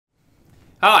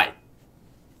Hi.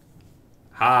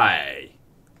 Hi.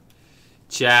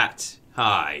 Chat.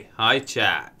 Hi. Hi,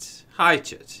 chat. Hi,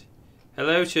 chat.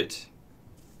 Hello, chat.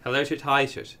 Hello, chat. Hi,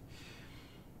 chat.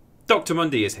 Dr.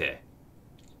 Mundy is here.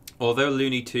 Although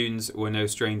Looney Tunes were no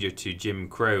stranger to Jim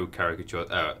Crow caricatures...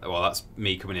 well, that's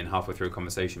me coming in halfway through a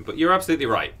conversation. But you're absolutely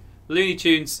right. Looney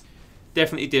Tunes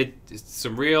definitely did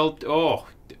some real...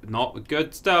 not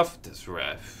good stuff. That's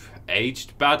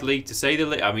aged badly, to say the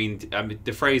least. I mean,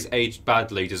 the phrase aged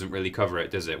badly doesn't really cover it,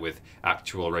 does it? With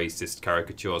actual racist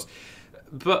caricatures.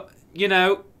 But, you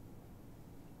know...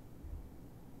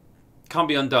 can't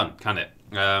be undone, can it?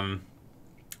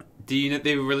 Do you know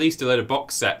they released a load of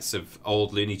box sets of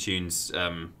old Looney Tunes,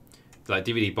 like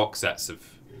DVD box sets of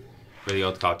really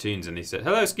old cartoons, and they said,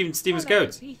 "Hello, Steven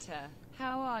Scodes." Peter,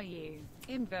 how are you?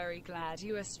 I'm very glad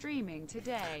you are streaming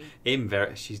today.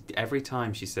 Every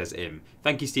time she says "im."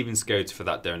 Thank you, Steven Scodes, for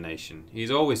that donation.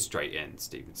 He's always straight in,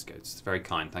 Steven Scodes. It's very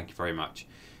kind. Thank you very much.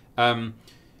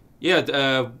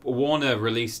 Warner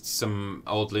released some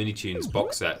old Looney Tunes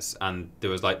box sets, and there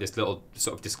was like this little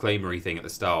sort of disclaimer-y thing at the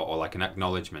start, or like an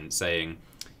acknowledgement saying,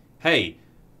 hey,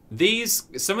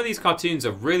 some of these cartoons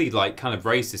are really like kind of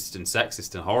racist and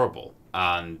sexist and horrible,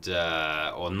 and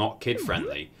or not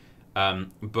kid-friendly,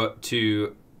 but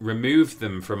to remove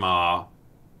them from our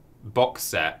box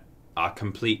set, our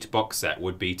complete box set,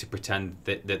 would be to pretend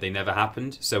that they never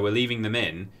happened. So we're leaving them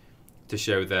in to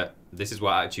show that this is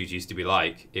what Attitude used to be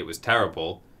like. It was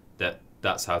terrible.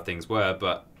 That's how things were.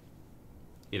 But,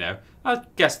 you know, I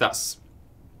guess that's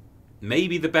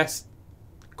maybe the best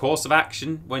course of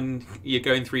action when you're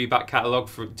going through your back catalogue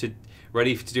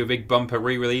ready to do a big bumper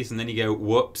re-release, and then you go,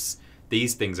 whoops,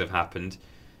 these things have happened.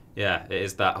 Yeah, it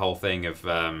is that whole thing of,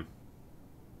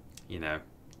 you know,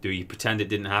 do you pretend it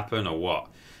didn't happen or what?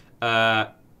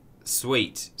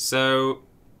 Sweet. So...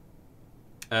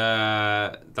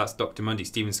 that's Dr. Mundy.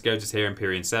 Stephen Scourge is here.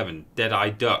 Empyrean 7.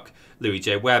 Dead-Eye Duck. Louis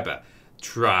J. Weber.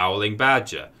 Trowling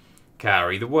Badger.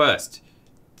 Carrie the Worst.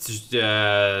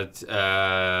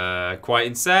 Quite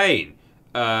Insane.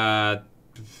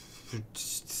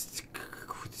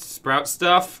 Sprout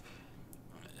Stuff.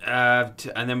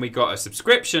 And then we got a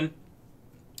subscription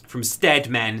from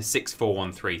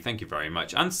Steadmen6413. Thank you very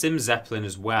much. And Sim Zeppelin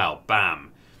as well.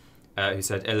 Bam. Who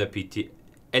said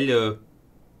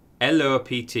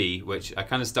LOPT, which I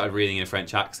kind of started reading in a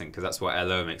French accent because that's what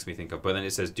LO makes me think of. But then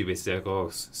it says du baiser.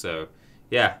 So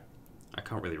yeah, I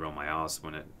can't really roll my R's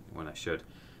when I should.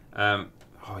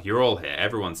 You're all here.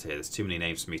 Everyone's here. There's too many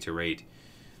names for me to read.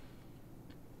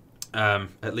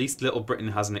 At least Little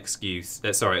Britain has an excuse.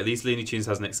 At least Looney Tunes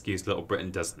has an excuse. Little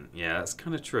Britain doesn't. Yeah, that's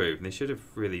kind of true. They should have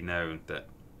really known that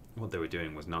what they were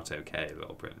doing was not okay.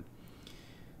 Little Britain.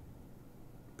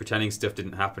 Pretending stuff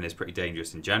didn't happen is pretty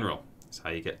dangerous in general. It's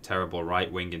how you get terrible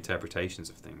right-wing interpretations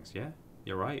of things. Yeah,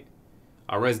 you're right.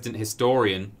 Our resident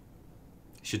historian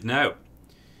should know.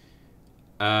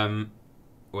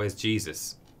 Where's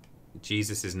Jesus?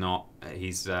 Jesus is not.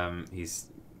 He's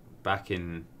back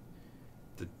in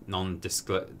the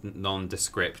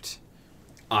nondescript,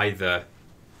 either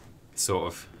sort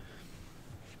of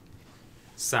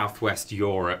Southwest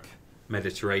Europe,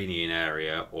 Mediterranean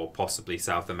area, or possibly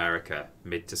South America,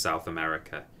 mid to South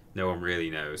America. No one really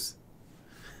knows.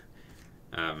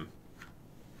 Oh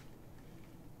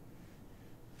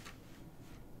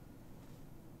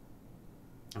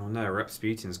no,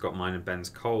 Rasputin's got mine and Ben's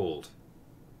cold.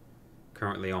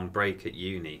 Currently on break at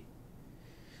uni.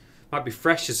 Might be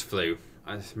Freshers flu.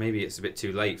 Maybe it's a bit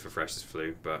too late for Freshers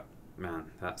flu, but man,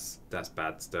 that's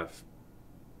bad stuff.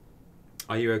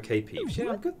 Are you okay, peeps?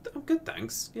 Yeah, I'm good,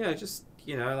 thanks. Yeah, just,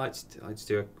 you know, I like to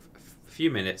do a few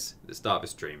minutes at the start of a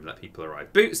stream, let people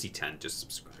arrive. Bootsy10 just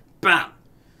subscribed. Bam!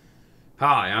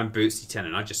 Hi, I'm Bootsy10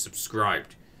 and I just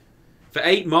subscribed. For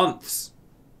 8 months!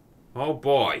 Oh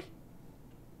boy.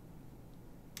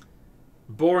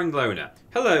 Boring Loner.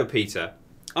 Hello, Peter.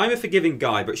 I'm a forgiving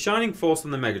guy, but Shining Force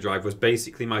on the Mega Drive was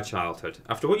basically my childhood.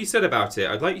 After what you said about it,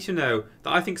 I'd like you to know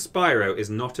that I think Spyro is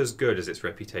not as good as its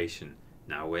reputation.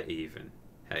 Now we're even.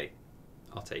 Hey,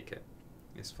 I'll take it.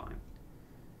 It's fine.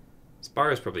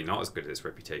 Spyro's probably not as good as its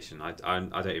reputation. I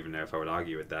don't even know if I would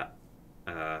argue with that.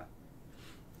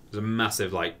 There's a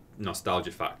massive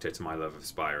nostalgia factor to my love of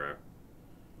Spyro.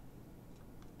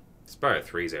 Spyro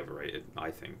 3 is overrated, I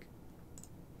think.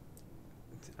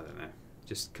 I don't know.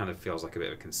 Just kind of feels like a bit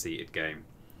of a conceited game.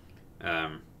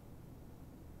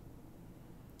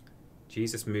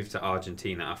 Jesus moved to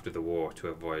Argentina after the war to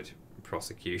avoid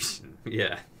prosecution.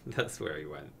 Yeah, that's where he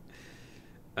went.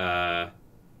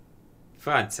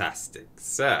 Fantastic.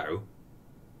 So,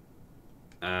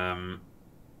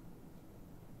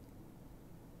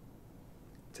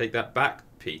 take that back,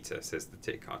 Peter, says the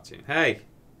Tick Cartoon. Hey,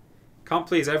 can't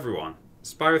please everyone.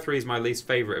 Spyro 3 is my least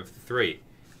favourite of the three.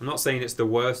 I'm not saying it's the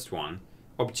worst one.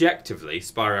 Objectively,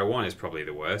 Spyro 1 is probably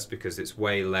the worst because it's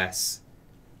way less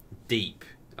deep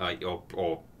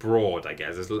or broad, I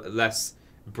guess. There's less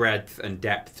breadth and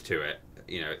depth to it.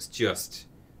 You know, it's just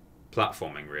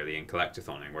platforming, really, and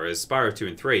collectathoning. Whereas Spyro 2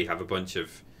 and 3 have a bunch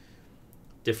of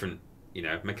different, you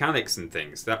know, mechanics and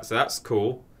things. So that's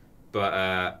cool.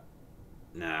 But,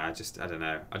 nah, I don't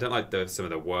know. I don't like some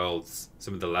of the worlds,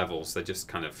 some of the levels. They're just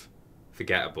kind of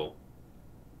forgettable.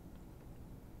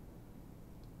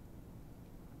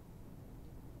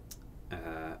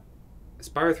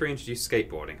 Spyro 3 introduced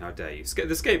skateboarding. How dare you? The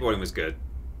skateboarding was good.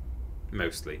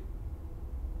 Mostly.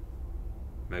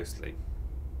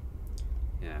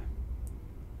 Yeah.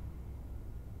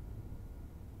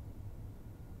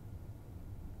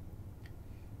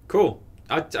 Cool.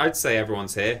 I'd say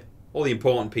everyone's here. All the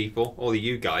important people. All of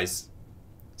you guys.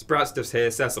 Spratstuff's here.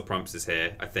 Cecil Prumps is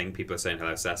here. I think people are saying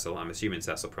hello, Cecil. I'm assuming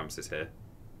Cecil Prumps is here.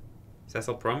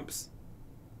 Cecil Prumps?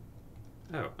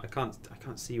 Oh, I can't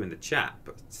see you in the chat,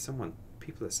 but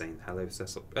people are saying hello,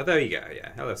 Cecil. Oh, there you go.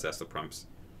 Yeah, hello, Cecil Prumps.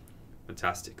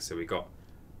 Fantastic. So we got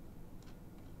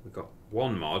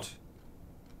one mod.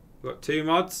 We got two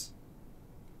mods.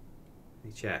 Let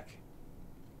me check.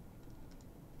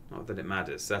 Not that it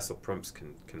matters. Cecil Prumps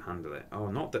can handle it. Oh,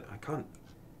 not that I can't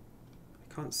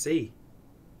see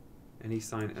any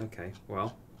sign. Okay,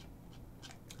 well,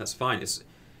 that's fine. It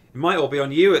might all be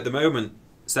on you at the moment,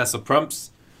 Cecil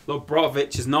Prumps. Lord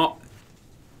Brotovich is not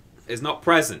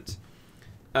present.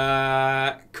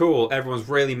 Cool. Everyone's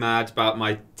really mad about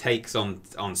my takes on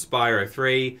Spyro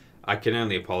 3. I can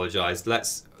only apologise.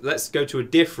 Let's go to a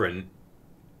different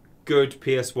good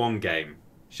PS1 game,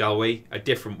 shall we? A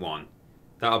different one.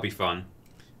 That'll be fun.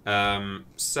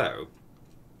 So,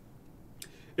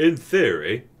 in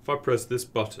theory, if I press this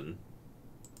button,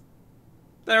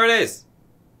 there it is.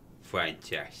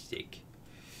 Fantastic.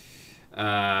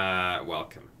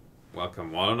 Welcome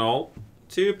one and all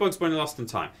to Bugs Bunny Lost in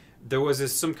Time. There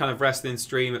was some kind of wrestling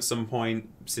stream at some point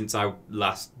since I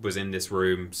last was in this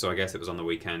room, so I guess it was on the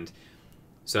weekend.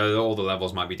 So all the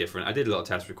levels might be different. I did a little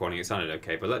test recording, it sounded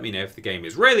okay, but let me know if the game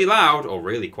is really loud or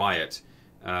really quiet.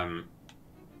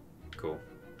 Cool.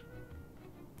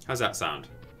 How's that sound?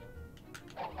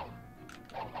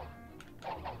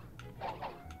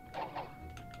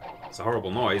 It's a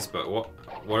horrible noise, but what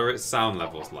are its sound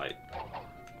levels like?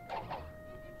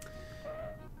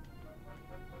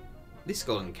 This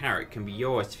golden carrot can be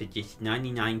yours for just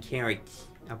 99 carrots,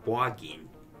 a bargain.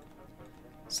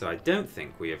 So I don't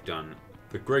think we have done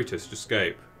the greatest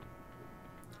escape.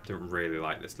 Don't really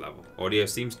like this level. Audio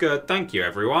seems good. Thank you,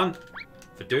 everyone,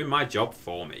 for doing my job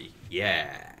for me.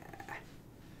 Yeah.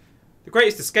 The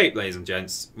greatest escape, ladies and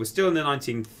gents. We're still in the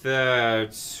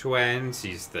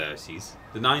 1920s, 30s.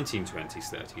 The 1920s,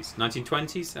 30s.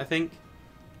 1920s, I think.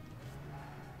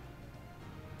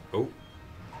 Oh.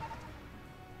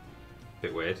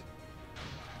 Bit weird.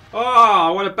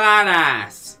 Oh, what a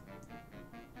badass!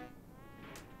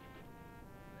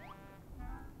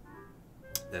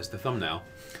 There's the thumbnail.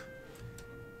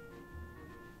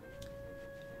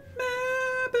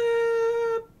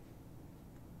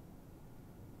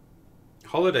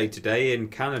 Holiday today in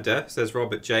Canada, says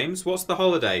Robert James. What's the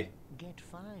holiday? Get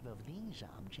 5 of these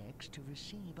objects to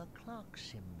receive a clock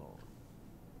symbol.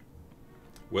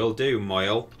 Will do,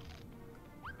 Moyle.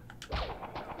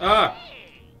 Ah!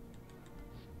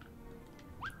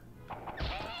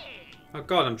 Oh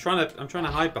god, I'm trying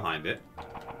to hide behind it.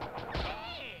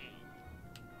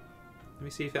 Let me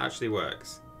see if it actually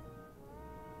works.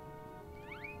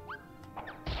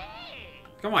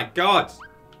 Oh my god!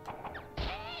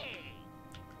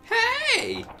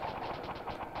 Hey!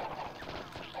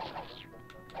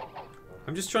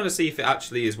 I'm just trying to see if it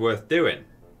actually is worth doing.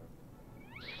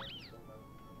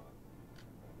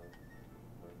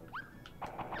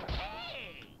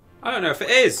 I don't know if it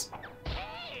is.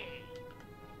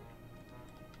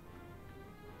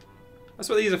 That's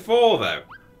what these are for, though.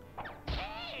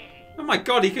 Oh my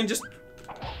god, he can just...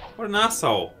 What an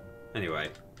asshole.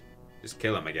 Anyway, just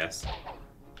kill him, I guess.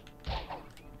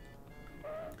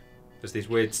 There's these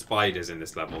weird spiders in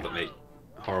this level that make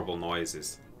horrible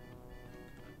noises.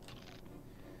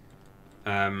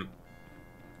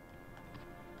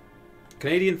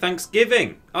 Canadian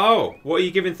Thanksgiving. Oh, what are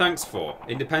you giving thanks for?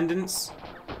 Independence?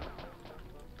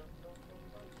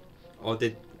 Or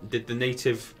did the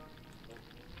Native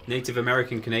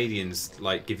American Canadians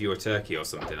like give you a turkey or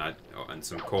something and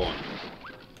some corn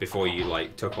before you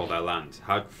like took all their land?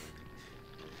 How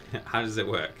does it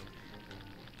work?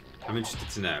 I'm interested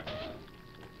to know.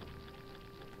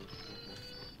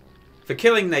 For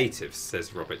killing natives,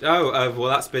 says Robert. Oh, well,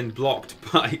 that's been blocked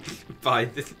by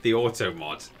the auto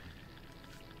mod.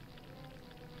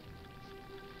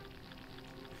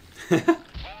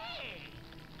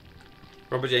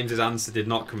 Robert James's answer did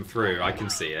not come through. I can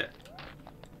see it.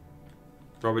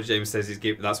 Robert James says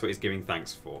that's what he's giving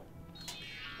thanks for.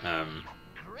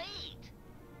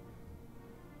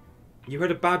 You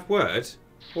heard a bad word?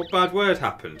 What bad word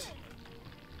happened?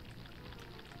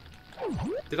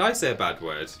 Did I say a bad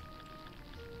word?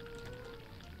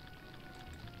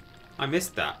 I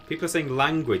missed that. People are saying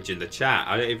language in the chat.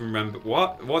 I don't even remember.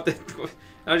 What? What did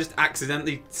I just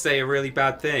accidentally say a really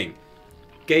bad thing?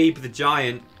 Gabe the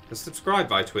Giant has subscribed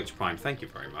via Twitch Prime. Thank you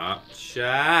very much.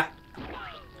 Oh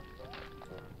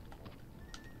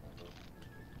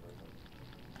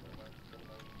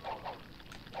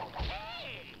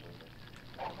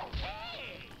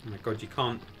my god, you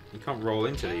can't roll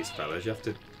into these fellas. You have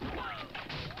to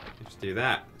do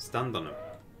that. Stand on them.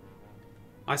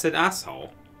 I said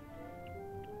asshole.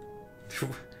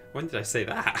 When did I say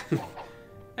that?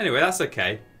 Anyway, that's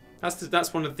okay.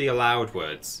 That's one of the allowed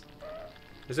words.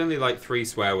 There's only like 3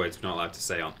 swear words we're not allowed to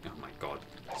say on. Oh my god,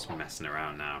 just messing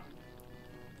around now.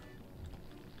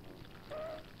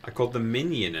 I called the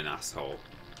minion an asshole.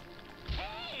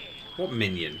 What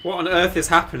minion? What on earth is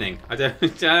happening? I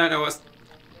don't know what's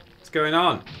going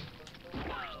on.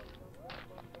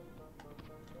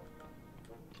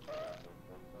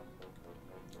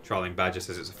 Trolling Badger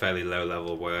says it's a fairly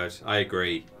low-level word. I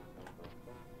agree.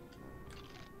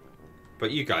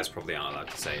 But you guys probably aren't allowed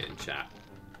to say it in chat.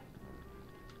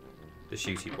 The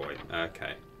shooty boy.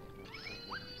 Okay.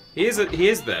 He is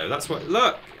though. That's what.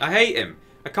 Look, I hate him.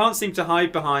 I can't seem to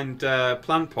hide behind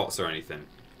plant pots or anything,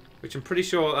 which I'm pretty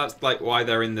sure that's like why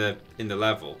they're in the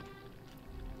level.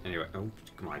 Anyway, oh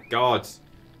my god,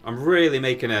 I'm really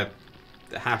making a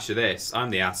hash of this. I'm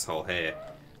the asshole here.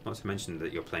 Not to mention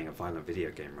that you're playing a violent video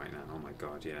game right now. Oh my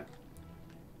god, yeah.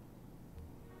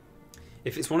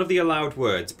 If it's one of the allowed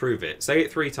words, prove it. Say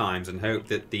it 3 times and hope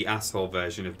that the asshole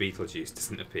version of Beetlejuice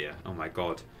doesn't appear. Oh my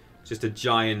god. Just a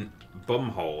giant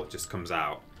bumhole just comes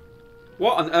out.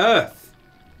 What on earth?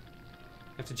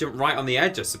 You have to jump right on the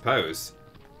edge, I suppose.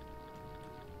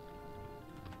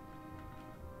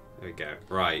 There we go.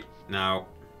 Right, now...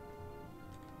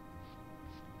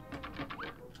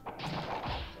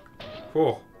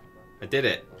 Whew. I did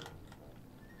it.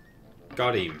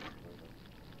 Got him.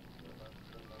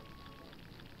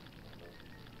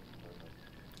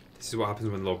 This is what happens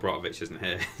when Lord Brotovich isn't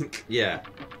here. Yeah.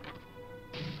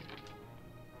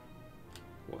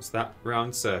 What's that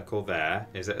round circle there?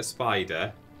 Is it a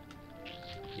spider?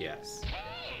 Yes.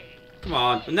 Come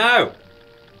on. No!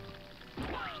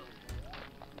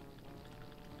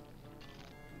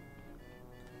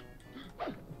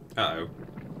 Uh-oh.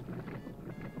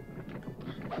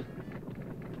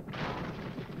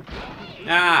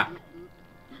 Ah!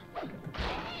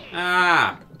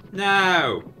 Ah!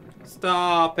 No!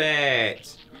 Stop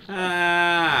it!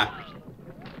 Ah!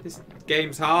 This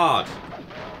game's hard.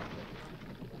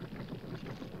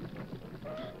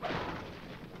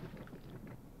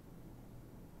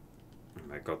 Oh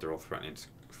my god, they're all threatening to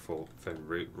fall for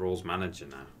rules manager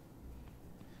now.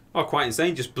 Oh, quite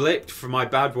insane. Just blipped for my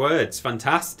bad words.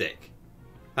 Fantastic.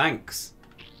 Thanks.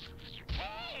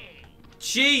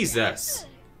 Jesus!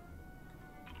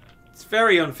 It's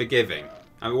very unforgiving.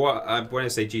 I mean, when I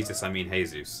say Jesus, I mean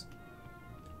Jesus.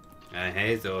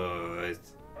 Jesus.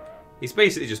 He's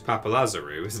basically just Papa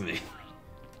Lazarou, isn't he?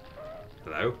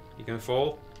 Hello? You gonna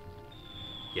fall?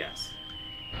 Yes.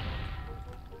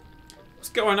 What's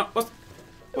going on?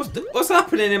 What's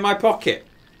happening in my pocket?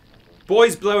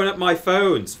 Boys blowing up my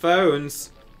phones.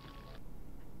 Phones.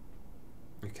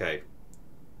 Okay.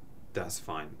 That's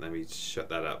fine. Let me shut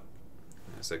that up.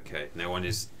 That's okay. No one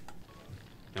is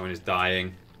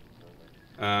dying.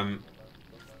 Was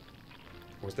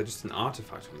there just an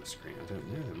artifact on the screen? I don't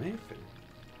know. There may have been.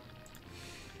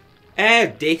 Air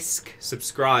Disc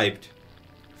subscribed.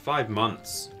 5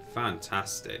 months.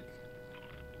 Fantastic.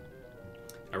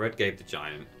 I read Gabe the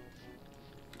Giant.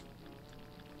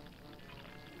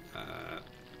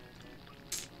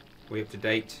 We up to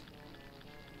date?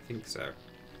 I think so.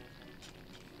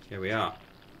 Here we are.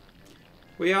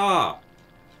 We are!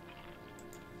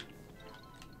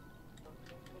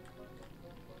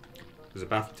 There's a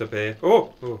bathtub here.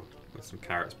 Oh! Oh! There's some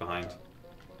carrots behind.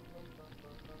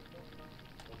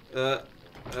 May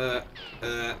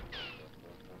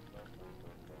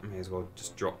as well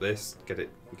just drop this. Get it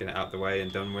out of the way and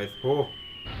done with. Oh!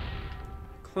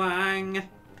 Clang!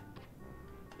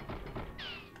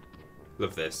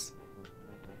 Love this.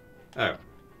 Oh.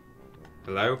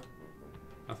 Hello?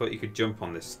 I thought you could jump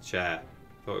on this chair.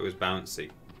 I Thought it was bouncy.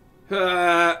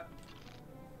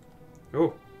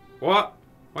 Oh, what?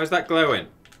 Why is that glowing?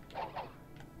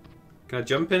 Can I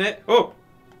jump in it? Oh,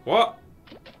 what?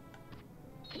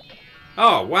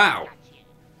 Oh, wow.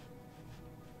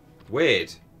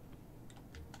 Weird.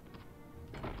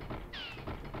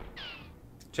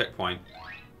 Checkpoint.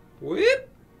 Whoop.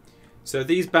 So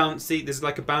these bouncy, there's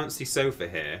like a bouncy sofa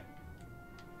here.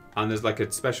 And there's like a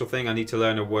special thing, I need to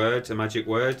learn a word, a magic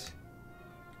word.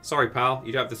 Sorry pal,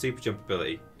 you don't have the super jump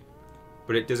ability.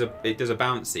 But it does a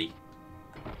bouncy.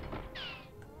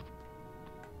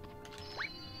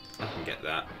 I can get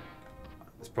that.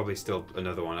 There's probably still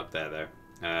another one up there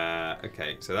though.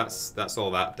 Okay, so that's all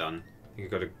that done. I think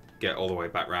I've got to get all the way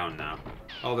back round now.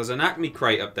 Oh, there's an Acme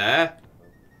crate up there.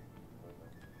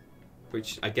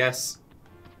 Which I guess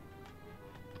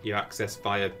you access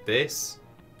via this.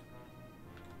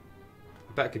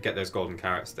 I bet I could get those golden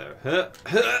carrots though.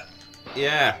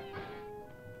 Yeah.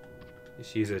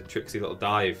 Just use a tricksy little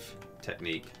dive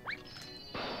technique.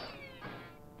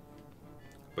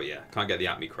 But yeah, can't get the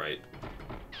Acme crate.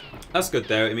 That's good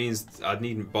though. It means I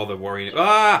needn't bother worrying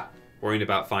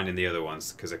about finding the other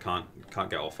ones because I can't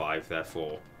get all 5.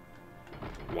 Therefore,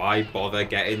 why bother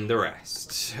getting the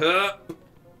rest?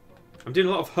 I'm doing a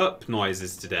lot of hup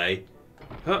noises today.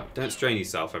 Hup! Don't strain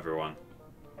yourself, everyone.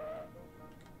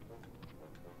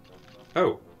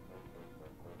 Oh,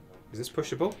 is this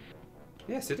pushable?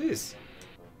 Yes, it is.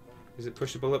 Is it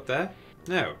pushable up there?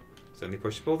 No, it's only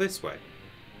pushable this way.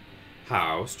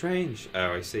 How strange.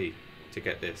 Oh, I see. To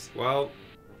get this. Well,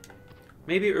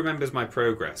 maybe it remembers my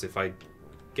progress if I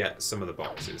get some of the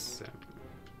boxes. So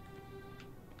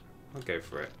I'll go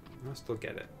for it. I'll still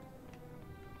get it.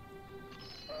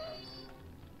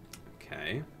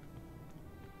 Okay.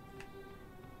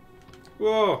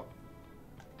 Whoa!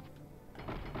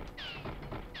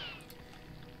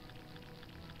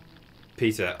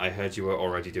 Peter, I heard you were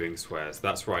already doing swears.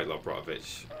 That's right,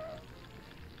 Lobrotovich.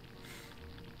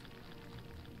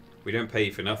 We don't pay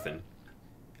you for nothing.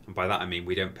 And by that I mean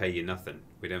we don't pay you nothing.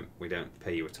 We don't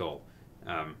pay you at all.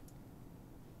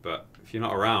 But if you're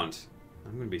not around,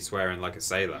 I'm going to be swearing like a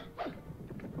sailor.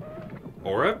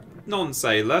 Or a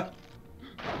non-sailor.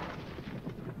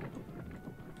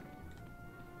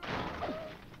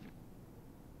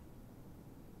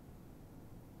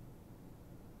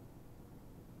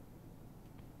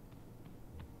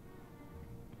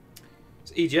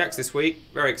 It's EGX this week.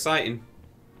 Very exciting.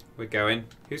 We're going.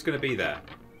 Who's going to be there?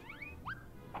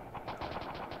 Oh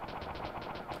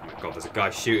my god, there's a guy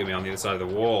shooting me on the other side of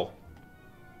the wall.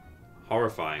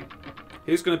 Horrifying.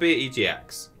 Who's going to be at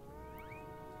EGX?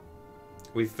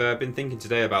 We've been thinking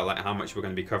today about like how much we're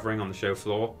going to be covering on the show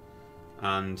floor,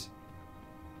 and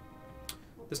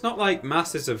there's not like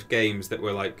masses of games that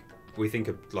we're like we think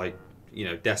of like, you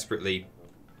know, desperately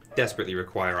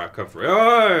require our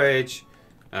coverage.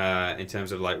 In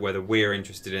terms of like whether we're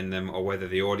interested in them or whether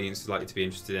the audience is likely to be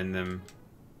interested in them.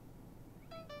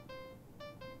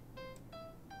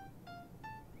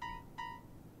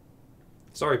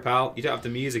 Sorry, pal, you don't have the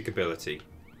music ability.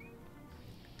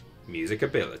 Music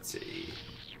ability.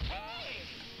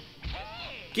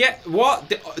 Get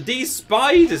what? These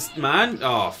spiders, man.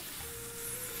 Oh,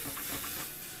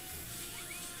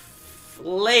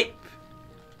 flip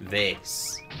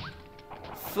this.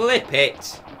 Flip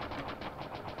it.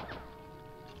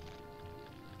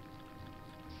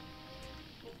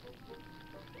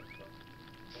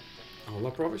 Oh,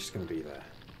 Lobrovich is going to be there.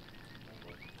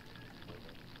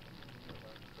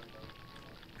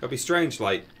 It'll be strange,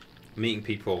 like, meeting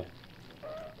people.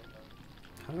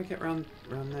 How do I get around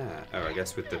there? Oh, I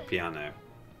guess with the piano.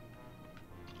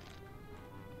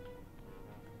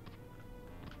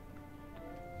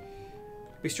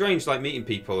 It'll be strange, like, meeting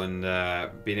people and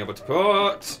being able to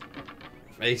put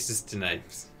faces to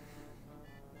names.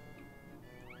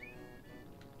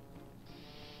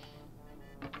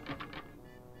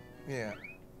 Yeah.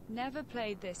 Never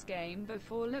played this game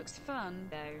before. Looks fun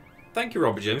though. Thank you,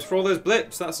 Robert James, for all those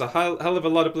blips. That's a hell of a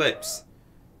lot of blips.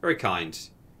 Very kind.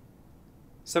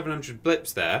 700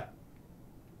 blips there.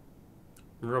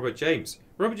 Robert James.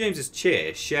 Robert James's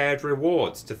cheer shared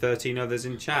rewards to 13 others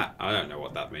in chat. I don't know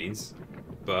what that means,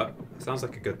 but it sounds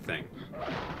like a good thing.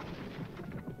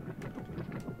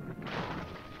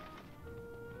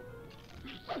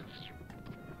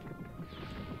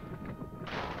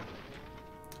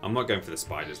 I'm not going for the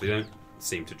spiders. They don't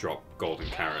seem to drop golden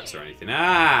carrots or anything.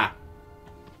 Ah!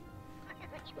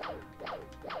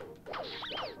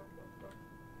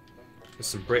 There's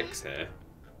some bricks here.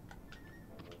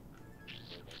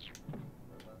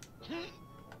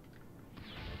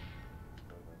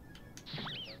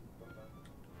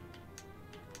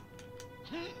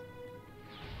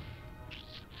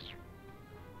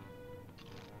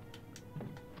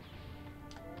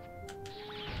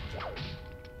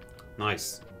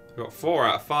 Nice. I've got 4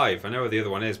 out of 5. I know where the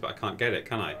other one is, but I can't get it,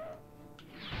 can I?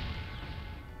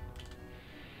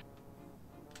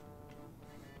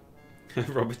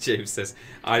 Robert James says,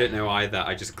 I don't know either.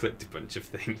 I just clicked a bunch of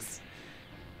things.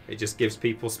 It just gives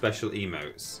people special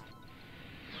emotes.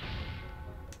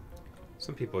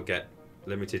 Some people get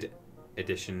limited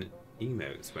edition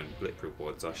emotes when blip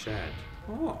rewards are shared.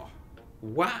 Oh,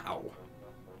 wow.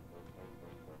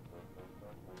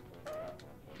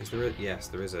 Is there a, yes,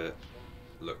 there is a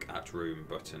look at room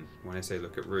button. When I say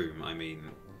look at room, I mean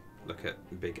look at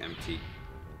big empty.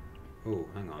 Oh,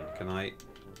 hang on. Can I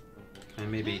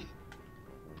maybe...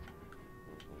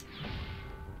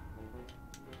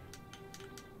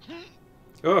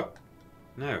 Oh!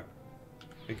 No.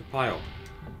 Make a pile.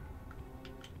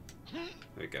 There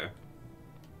we go.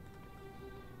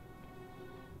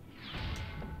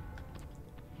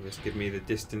 Will this give me the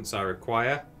distance I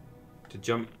require to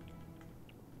jump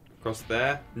across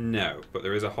there? No, but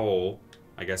there is a hole.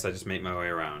 I guess I just make my way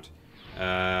around.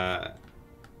 And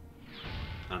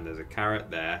there's a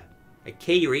carrot there. A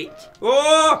carrot.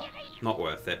 Oh! Not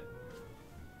worth it.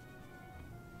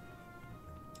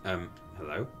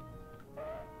 Hello?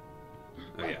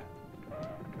 Oh yeah.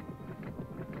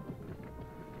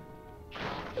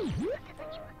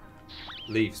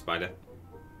 Leave, spider.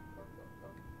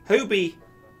 Hobie!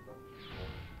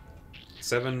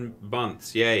 7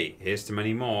 months, yay. Here's to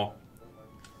many more.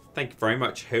 Thank you very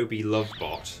much, Hobie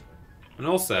Lovebot. And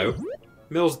also,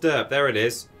 Mills Derp, there it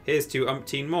is. Here's to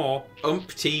umpteen more.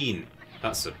 Umpteen!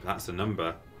 That's a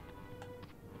number.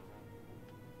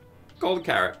 Golden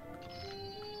carrot.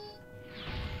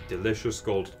 Delicious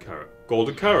golden carrot.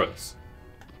 Golden carrots.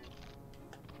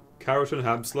 Carrot and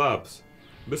ham slabs.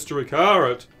 Mystery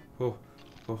carrot. Oh,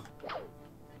 oh.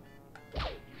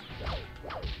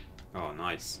 Oh,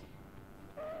 nice.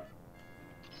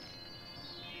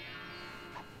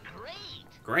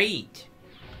 Great.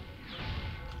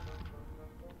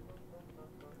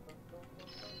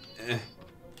 A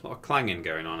lot of clanging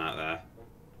going on out there.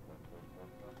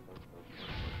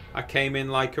 I came in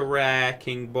like a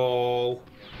wrecking ball.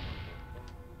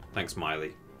 Thanks,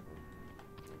 Miley.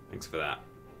 Thanks for that.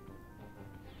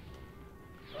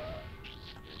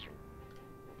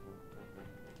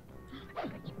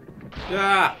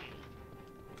 Ah!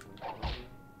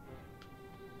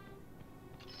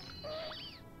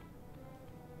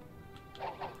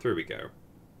 Through we go.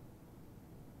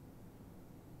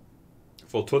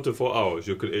 For 24 hours,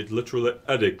 you could eat literally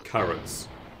any carrots.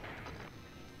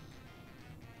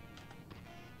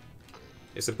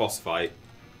 It's a boss fight.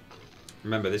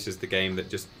 Remember, this is the game that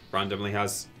just randomly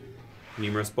has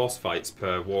numerous boss fights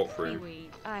per walkthrough. Kiwi,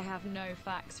 I have no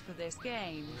facts for this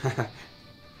game.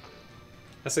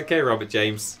 That's okay, Robert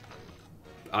James.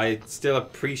 I still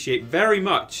appreciate very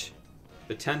much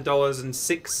the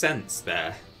 $10.06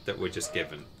 there that were just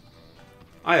given.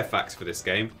 I have facts for this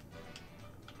game.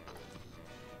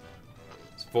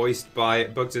 It's voiced by...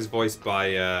 Bugs is voiced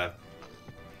by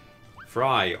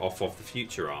Fry off of the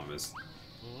Future Armors.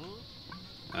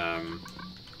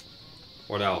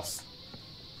 What else?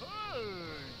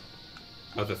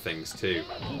 Other things too.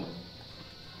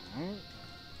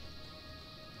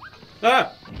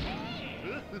 Ah!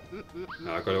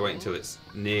 No, I've got to wait until it's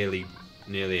nearly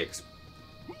exploded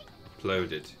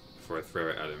before I throw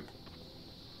it at him.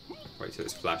 Wait till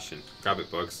it's flashing. Grab it,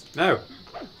 Bugs. No!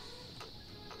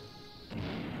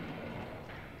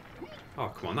 Oh,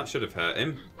 come on, that should have hurt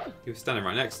him. He was standing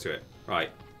right next to it. Right.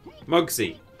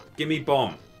 Mugsy, gimme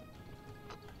bomb.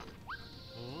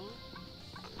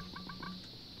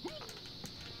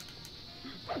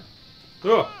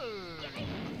 Oh!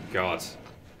 God. It's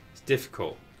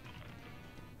difficult.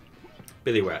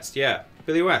 Billy West, yeah.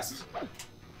 Billy West.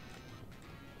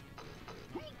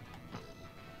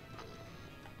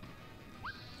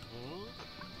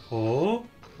 Oh?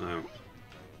 No.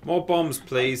 More bombs,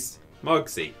 please.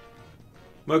 Mugsy.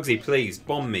 Mugsy, please,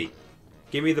 bomb me.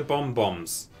 Give me the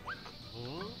bombs.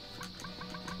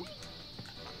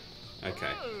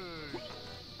 Okay.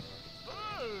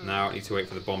 Now I need to wait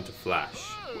for the bomb to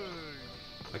flash.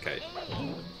 Okay.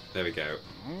 There we go.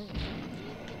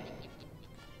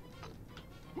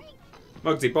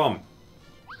 Mugsy, bomb.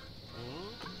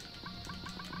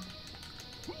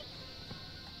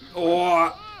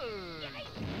 Oh!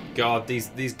 God,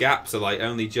 these gaps are like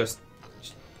only just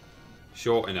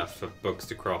short enough for Bugs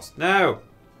to cross. No!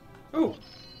 Oh!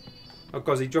 Oh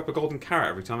God, he dropped a golden carrot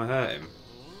every time I hurt him.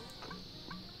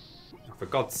 Oh, for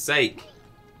God's sake!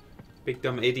 Big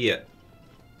dumb idiot.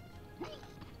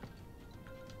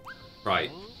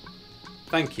 Right.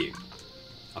 Thank you.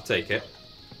 I'll take it.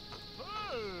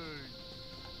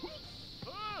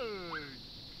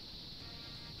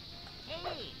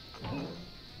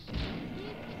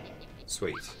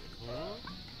 Sweet.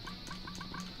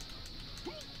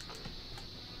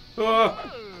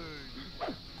 Oh!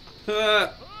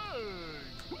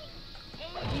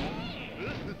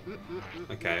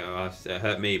 Okay, well, it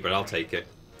hurt me, but I'll take it.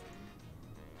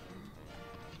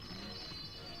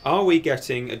 Are we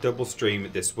getting a double stream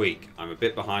this week? I'm a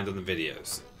bit behind on the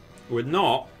videos. We're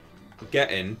not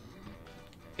getting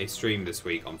a stream this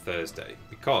week on Thursday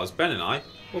because Ben and I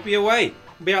will be away.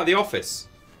 We'll be out of the office.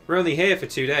 We're only here for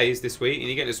 2 days this week, and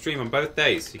you get to stream on both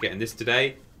days. You're getting this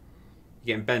today,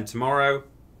 you're getting Ben tomorrow,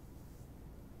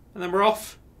 and then we're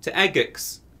off to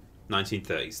Eggix.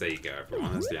 1930s. There you go,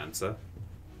 everyone. That's the answer.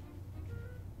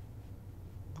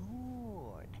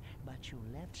 Good, but you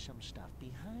left some stuff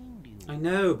behind you. I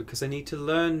know, because I need to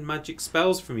learn magic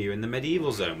spells from you in the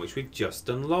medieval zone, which we've just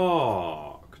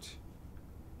unlocked.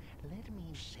 Let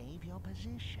me save your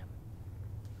position.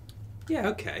 Yeah,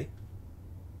 okay.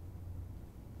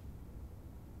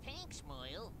 Thanks,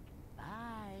 Moyle.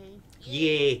 Bye.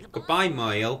 Yeah, goodbye,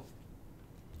 Moyle.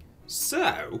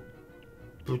 So...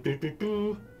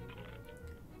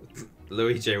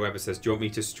 Louis J. Weber says, do you want me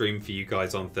to stream for you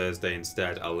guys on Thursday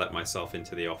instead? I'll let myself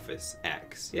into the office.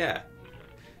 X. Yeah.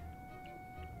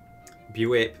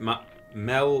 Buip.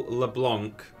 Mel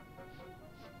LeBlanc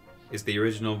is the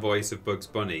original voice of Bugs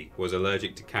Bunny. Was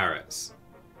allergic to carrots.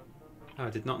 Oh, I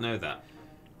did not know that.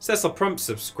 Cecil Prump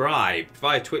subscribed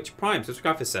via Twitch Prime.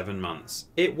 Subscribed for 7 months.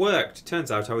 It worked.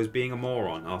 Turns out I was being a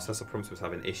moron. Oh, Cecil Prump was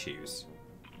having issues.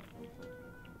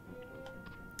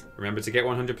 Remember to get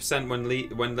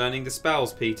 100% when learning the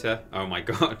spells, Peter. Oh my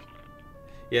god.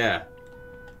 Yeah.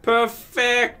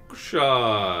 Perfection!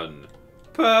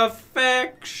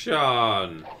 Perfection!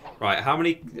 Right, how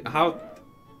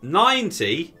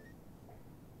 90?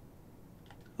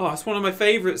 Oh, that's one of my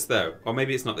favourites though. Or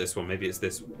maybe it's not this one, maybe it's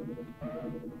this one.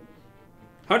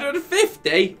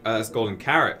 150? That's golden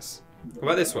carrots. What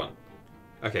about this one?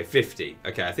 Okay, 50.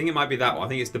 Okay, I think it might be that one. I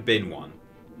think it's the bin one.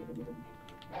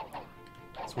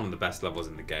 It's one of the best levels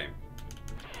in the game.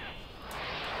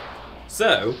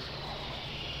 So,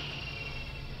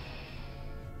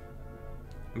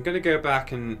 I'm going to go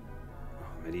back and... Oh,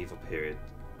 medieval period.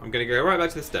 I'm going to go right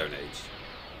back to the Stone Age.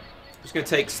 I'm just going to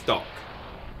take stock.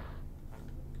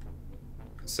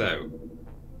 So,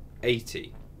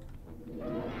 80.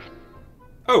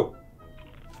 Oh!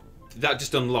 That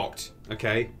just unlocked.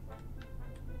 Okay.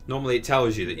 Normally it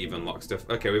tells you that you've unlocked stuff.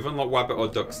 Okay, we've unlocked Wabbit or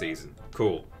Duck Season.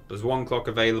 Cool. There's one clock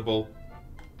available.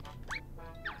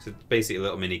 So basically a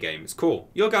little mini game. It's cool.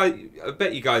 I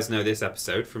bet you guys know this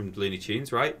episode from Looney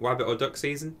Tunes, right? Wabbit or Duck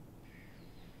Season.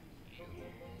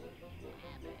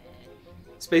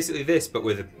 It's basically this, but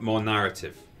with a more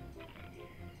narrative.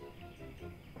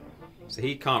 So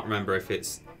he can't remember if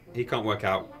it's... He can't work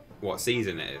out what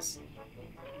season it is.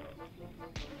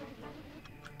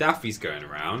 Daffy's going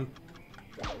around,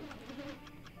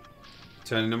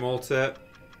 turning them all to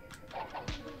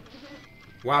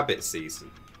Wabbit season.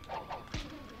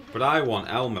 But I want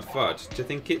Elmer Fudd to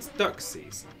think it's Duck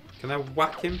season. Can I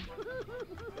whack him?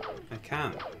 I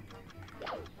can.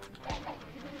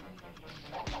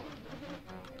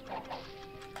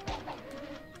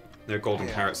 No golden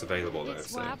carrots available though,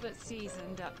 It's so... Wabbit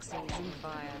season, Duck season,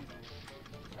 fire.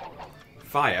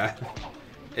 Fire?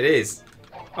 It is.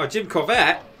 Oh, Jim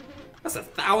Corvette? That's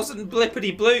 1,000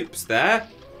 blippity bloops there.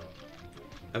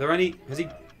 Are there any... Has he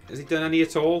done any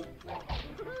at all?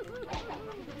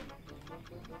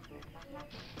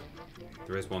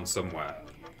 There is one somewhere.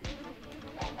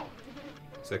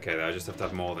 It's okay though, I just have to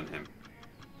have more than him.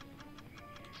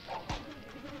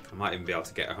 I might even be able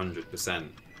to get 100%.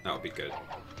 That would be good.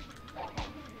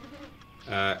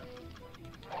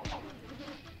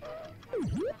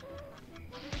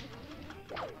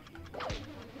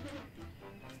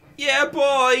 Yeah,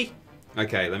 boy!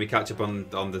 Okay, let me catch up on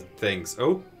the things.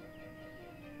 Oh.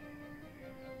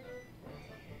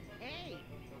 Hey!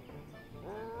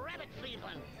 Rabbit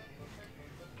thieving!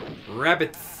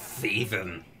 Rabbit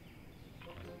thieving.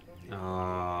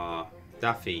 Ah,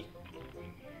 Daffy.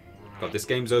 God, this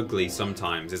game's ugly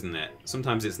sometimes, isn't it?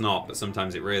 Sometimes it's not, but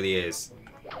sometimes it really is.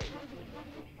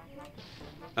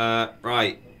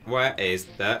 Right. Where is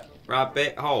the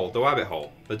rabbit hole? The rabbit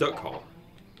hole. The duck hole.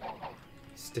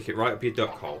 Stick it right up your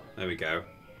duck hole. There we go.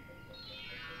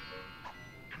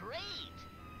 Great!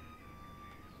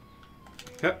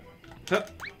 Hup,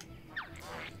 hup.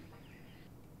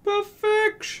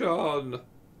 Perfection!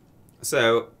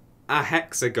 So, a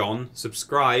hexagon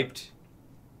subscribed.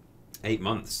 8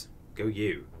 months. Go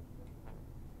you.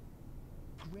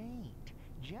 Great.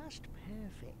 Just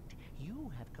perfect.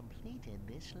 You have completed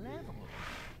this level.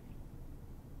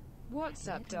 What's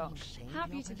up, Doc? Save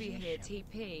Happy your to be here, position.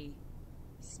 TP.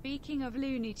 Speaking of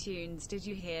Looney Tunes, did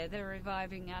you hear they're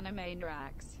reviving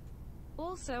Animaniacs?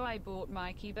 Also, I bought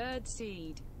Mikey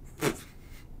Birdseed.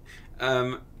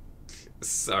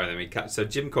 Sorry, let me catch. So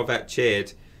Jim Corvette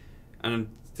cheered, and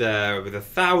with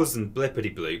 1,000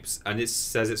 blippity bloops, and it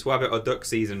says it's Wabbit or Duck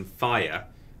season fire.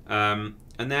 And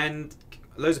then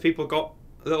loads of people got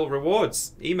little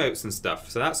rewards, emotes and stuff.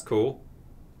 So that's cool.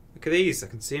 Look at these. I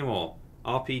can see them all.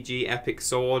 RPG Epic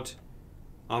Sword,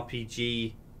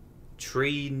 RPG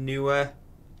Tree Newer.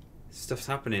 Stuff's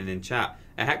happening in chat.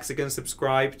 A Hexagon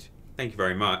subscribed. Thank you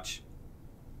very much.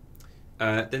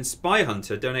 Then Spy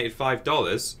Hunter donated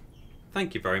 $5.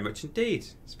 Thank you very much indeed.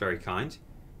 It's very kind.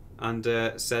 And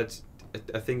said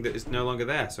a thing that is no longer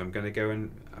there, so I'm going to go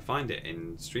and find it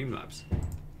in Streamlabs,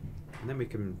 and then we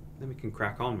can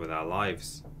crack on with our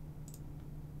lives.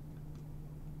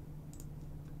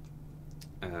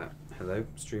 Hello,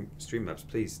 Streamlabs.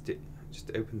 Please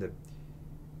just open the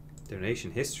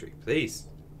donation history, please.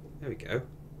 There we go.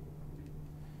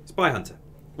 Spy Hunter.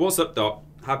 What's up, Doc?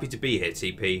 Happy to be here,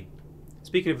 TP.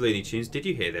 Speaking of Looney Tunes, did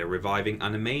you hear they're reviving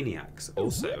Animaniacs?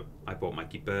 Also, I bought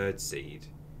Mikey Birdseed.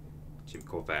 Jim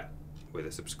Corvette with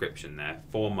a subscription there.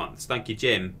 4 months. Thank you,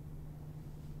 Jim.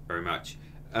 Very much.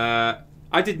 I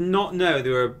did not know they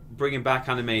were bringing back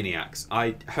Animaniacs.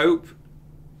 I hope...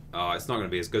 Oh, it's not going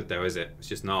to be as good though, is it? It's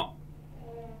just not.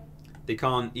 They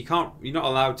can't... You're not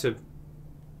allowed to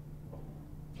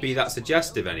be that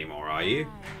suggestive anymore, are you?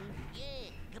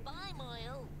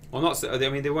 Well, not... I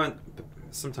mean, they weren't...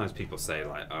 Sometimes people say,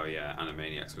 like, oh yeah,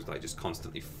 Animaniacs was, like, just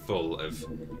constantly full of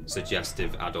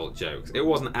suggestive adult jokes. It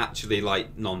wasn't actually,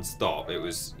 like, non-stop. It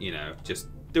was, you know, just...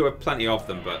 There were plenty of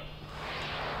them, but...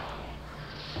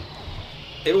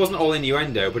 It wasn't all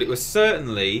innuendo, but it was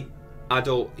certainly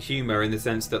adult humour in the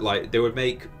sense that, like, they would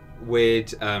make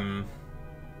weird,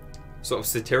 sort of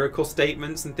satirical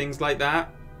statements and things like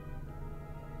that.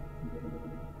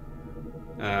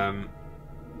 And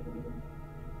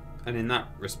in that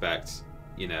respect...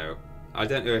 You know, I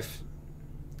don't know if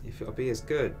it'll be as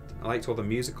good. I liked all the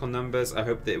musical numbers. I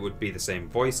hope that it would be the same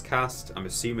voice cast. I'm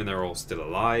assuming they're all still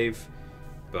alive,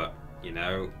 but you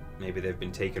know, maybe they've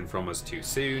been taken from us too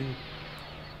soon.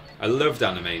 I loved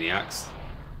Animaniacs.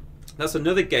 That's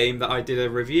another game that I did a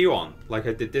review on, like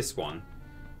I did this one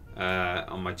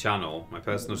on my channel, my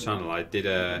personal channel. I did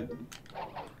a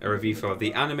review for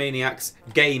the Animaniacs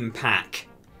Game Pack.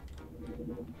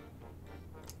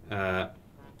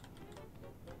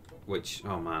 Which,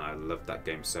 oh man, I loved that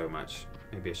game so much.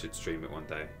 Maybe I should stream it one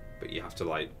day. But you have to,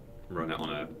 like, run it on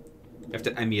a... You have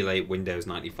to emulate Windows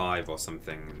 95 or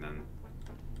something, and then...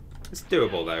 It's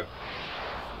doable, though.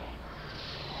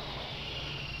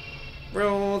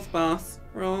 Rules, boss.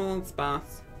 Rules,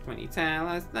 boss. When you tell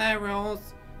us the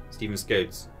rules. Stephen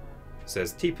Scodes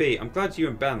says, TP, I'm glad you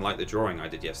and Ben liked the drawing I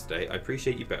did yesterday. I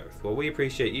appreciate you both. Well, we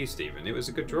appreciate you, Stephen. It was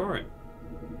a good drawing.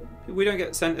 We don't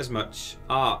get sent as much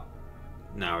art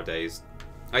nowadays.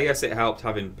 I guess it helped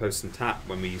having Post and Tap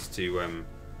when we used to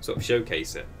sort of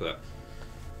showcase it, but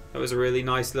that was a really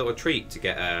nice little treat to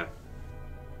get a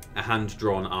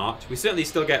hand-drawn art. We certainly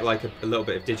still get like a little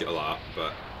bit of digital art,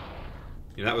 but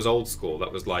you know, that was old school.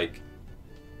 That was like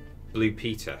Blue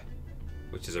Peter,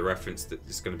 which is a reference that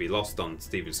is going to be lost on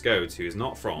Stephen Scodes, who is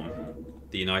not from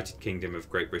the United Kingdom of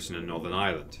Great Britain and Northern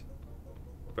Ireland.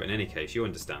 But in any case, you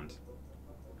understand.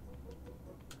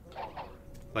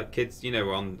 Like kids, you know,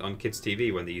 on kids'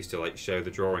 TV when they used to like show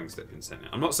the drawings that had been sent in.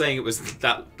 I'm not saying it was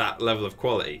that level of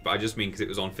quality, but I just mean because it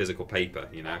was on physical paper,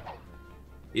 you know.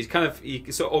 You can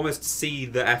sort of almost see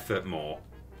the effort more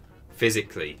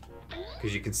physically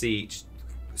because you can see each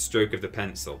stroke of the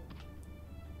pencil.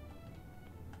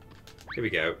 Here we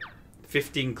go.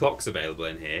 15 clocks available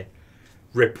in here,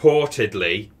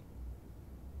 reportedly.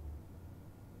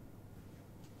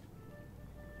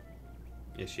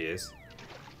 Here she is.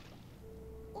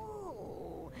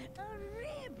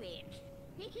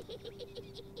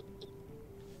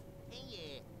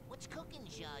 Hey, what's cooking,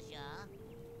 Zsa Zsa?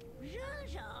 Zsa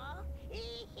Zsa?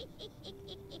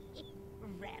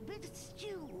 Rabbit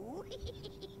stew?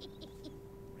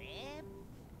 Rab?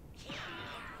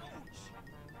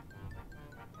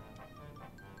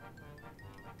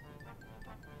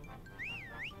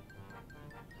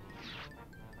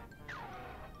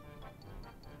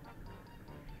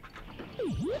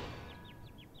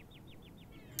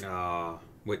 Ah,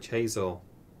 Witch Hazel.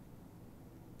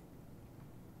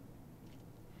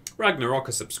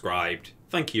 Ragnarokka subscribed.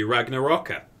 Thank you,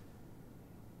 Ragnarokka.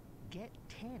 Get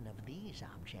 10 of these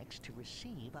objects to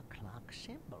receive a clock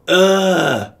symbol.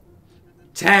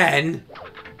 10?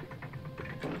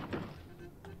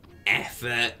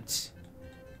 Effort.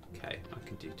 Okay, I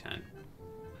can do 10.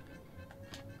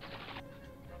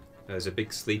 There's a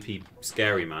big sleepy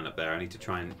scary man up there. I need to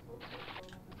try and...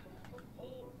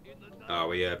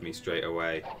 Oh, he heard me straight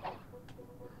away.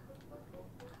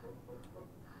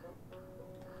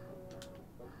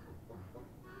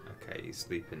 Okay, he's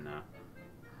sleeping now.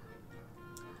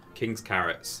 King's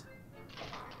carrots.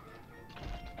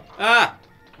 Ah!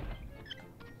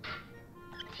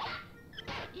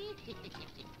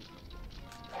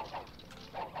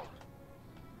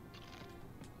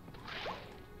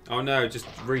 Oh no, it just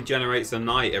regenerates a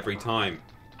night every time.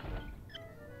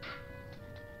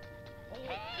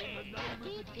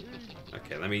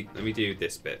 Okay, let me do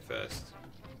this bit first.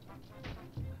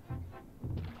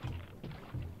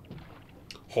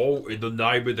 Halt in the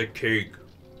name of the king.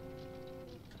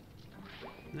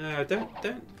 No, don't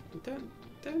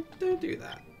do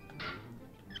that.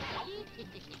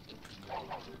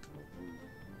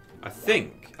 I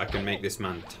think I can make this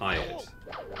man tired.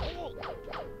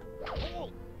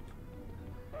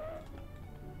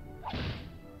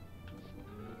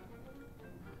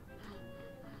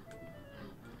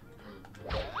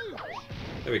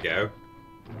 There we go.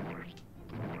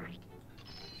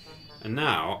 And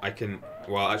now I can...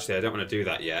 Well, actually, I don't want to do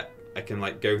that yet. I can,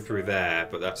 like, go through there,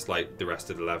 but that's, like, the rest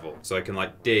of the level. So I can,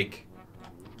 like, dig.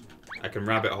 I can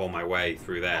rabbit hole my way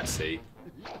through there, see?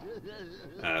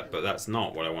 But that's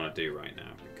not what I want to do right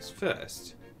now. Because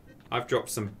first, I've dropped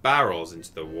some barrels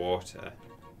into the water.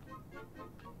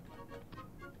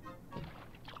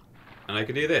 And I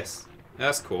can do this.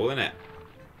 That's cool, isn't it?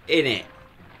 In it!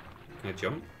 Can I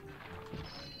jump?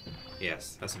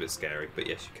 Yes, that's a bit scary, but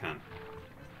yes, you can.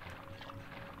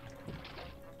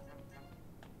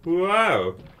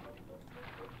 Wow!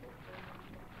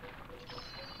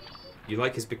 You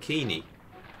like his bikini?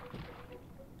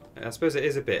 I suppose it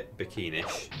is a bit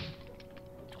bikinish.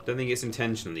 Don't think it's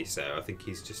intentionally so. I think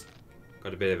he's just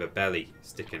got a bit of a belly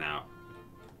sticking out.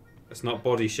 Let's not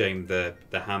body shame the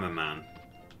hammer man.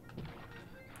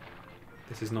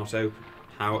 This is not open.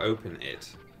 How open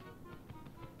it?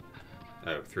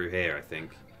 Oh, through here, I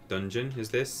think. Dungeon, is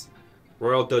this?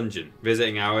 Royal Dungeon.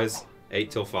 Visiting hours,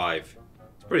 8 till 5.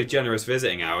 It's pretty generous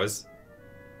visiting hours.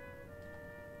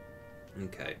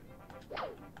 Okay.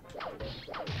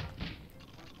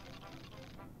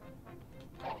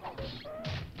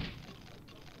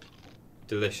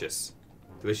 Delicious.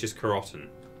 Delicious carotene.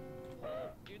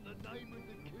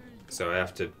 So I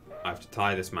have to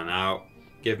tie this man out,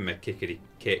 give him a kickity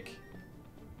kick.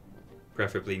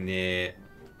 Preferably near...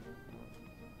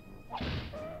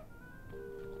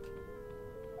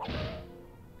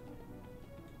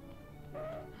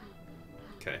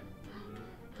 Okay.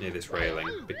 Near this railing,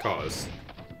 because,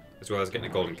 as well as getting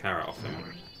a golden carrot off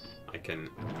him, I can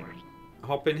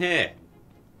hop in here,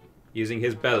 using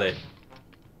his belly.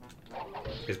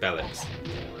 His bellies.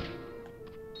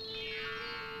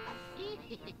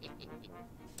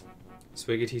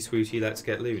 Swiggity swooty, let's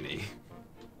get loony.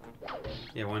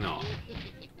 Yeah, why not?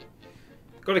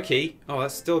 Got a key. Oh,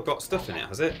 that's still got stuff in it,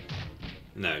 has it?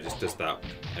 No, it just does that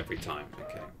every time.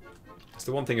 Okay. That's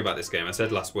the one thing about this game. I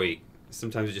said last week,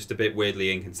 sometimes it's just a bit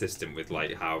weirdly inconsistent with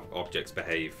like how objects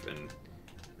behave, and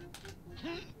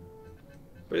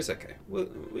but it's okay.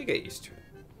 We get used to it.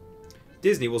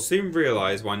 Disney will soon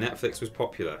realise why Netflix was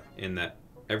popular, in that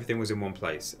everything was in one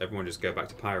place. Everyone just go back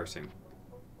to pirating.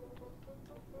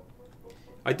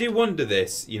 I do wonder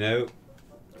this, you know.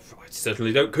 I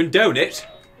certainly don't condone it,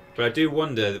 but I do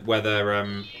wonder whether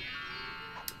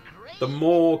the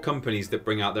more companies that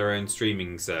bring out their own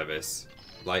streaming service,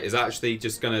 like, is actually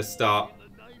just going to start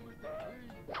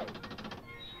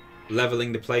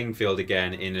leveling the playing field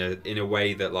again in a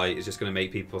way that like is just going to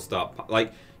make people start,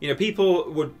 like, you know,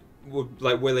 people would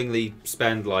like willingly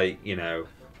spend, like, you know,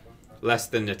 less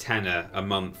than a tenner a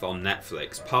month on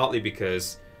Netflix, partly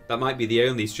because that might be the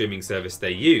only streaming service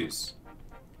they use.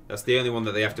 That's the only one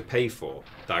that they have to pay for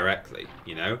directly,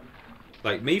 you know?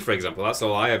 Like me, for example, that's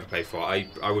all I ever pay for. I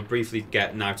would briefly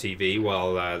get Now TV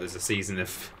while there's a season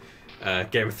of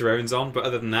Game of Thrones on, but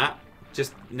other than that,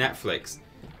 just Netflix.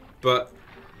 But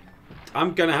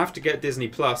I'm going to have to get Disney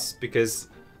Plus because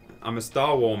I'm a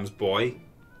Star Wars boy.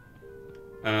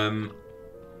 And,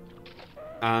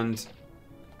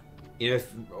 you know,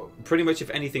 pretty much if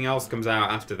anything else comes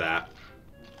out after that,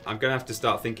 I'm going to have to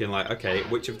start thinking, like, okay,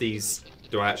 which of these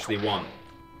do I actually want?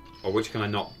 Or which can I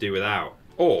not do without?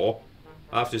 Or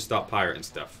I'll have to start pirating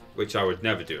stuff, which I would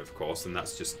never do, of course, and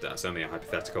that's only a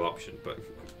hypothetical option, but,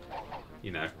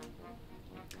 you know.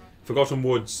 Forgotten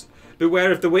Woods.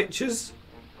 Beware of the witches.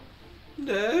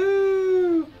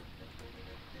 No.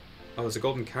 Oh, there's a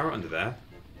golden carrot under there.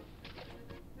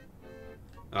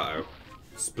 Uh-oh.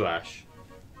 Splash.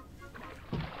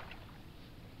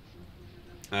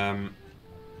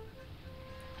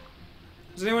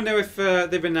 Does anyone know if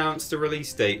they've announced a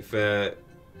release date for...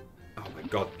 Oh my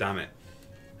god, damn it.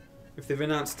 If they've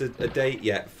announced a date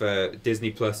yet for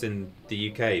Disney Plus in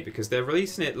the UK, because they're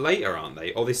releasing it later, aren't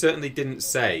they? Or they certainly didn't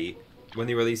say when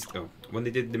they released... Oh, when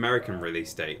they did the American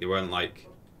release date, they weren't like...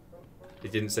 They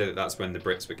didn't say that that's when the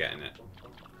Brits were getting it.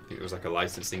 I think it was like a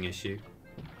licensing issue.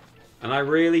 And I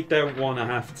really don't want to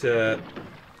have to...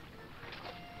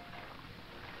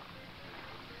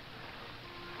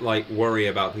 like, worry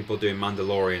about people doing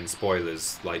Mandalorian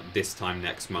spoilers, like, this time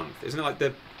next month. Isn't it like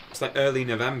it's like early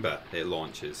November it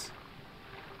launches?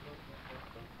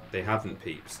 They haven't,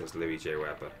 peeps, says Louis J.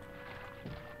 Weber.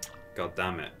 God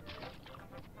damn it.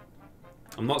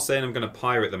 I'm not saying I'm going to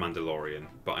pirate The Mandalorian,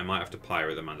 but I might have to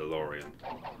pirate The Mandalorian.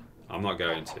 I'm not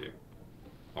going to.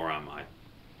 Or am I?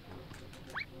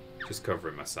 Just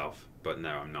covering myself. But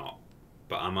no, I'm not.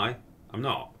 But am I? I'm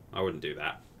not. I wouldn't do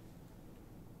that.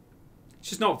 It's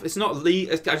just not... It's not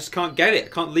legal. I just can't get it. I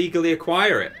can't legally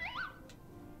acquire it.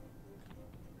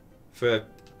 For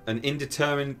an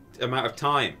indeterminate amount of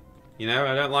time. You know,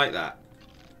 I don't like that.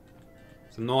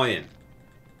 It's annoying.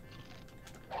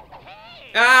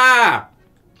 Ah!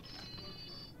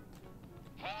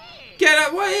 Get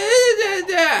up! What is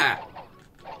that?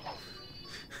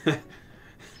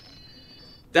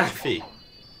 Daffy,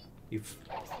 you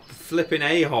flipping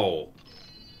a-hole.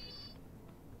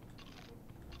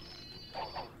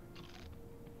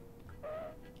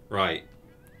 Right.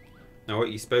 Now what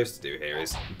you're supposed to do here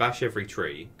is bash every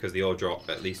tree, because they all drop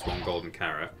at least one golden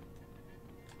carrot.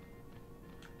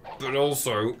 But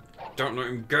also, don't let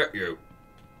him get you.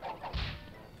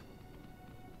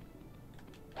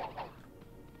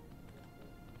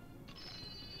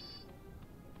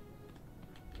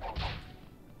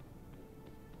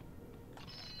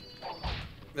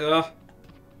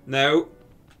 No.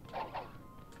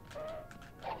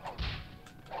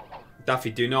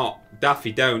 Daffy, do not.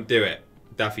 Daffy, don't do it.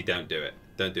 Daffy, don't do it.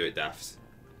 Don't do it, Daffs.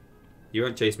 You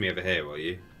won't chase me over here, will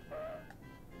you?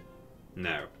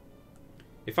 No.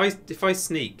 If I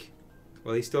sneak,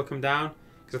 will he still come down?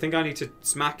 Because I think I need to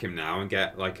smack him now and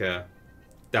get like a...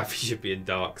 Daffy should be in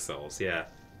Dark Souls, yeah.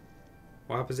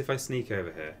 What happens if I sneak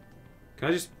over here? Can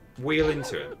I just wheel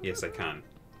into him? Yes, I can.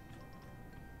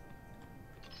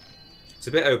 It's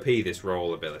a bit OP, this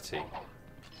roll ability.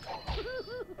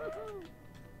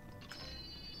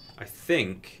 I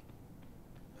think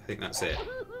that's it.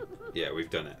 Yeah,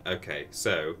 we've done it. Okay,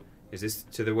 so, is this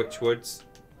to the Witch Woods?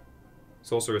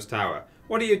 Sorcerer's Tower.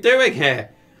 What are you doing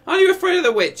here? Aren't you afraid of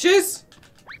the witches?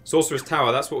 Sorcerer's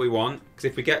Tower, that's what we want. Because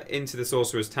if we get into the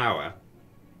Sorcerer's Tower...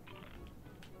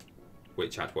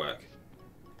 Witch at work.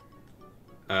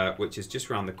 Which is just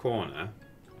round the corner.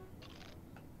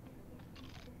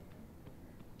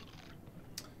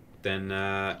 Then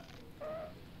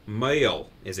Mail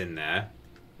is in there,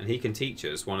 and he can teach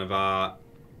us one of our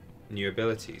new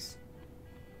abilities.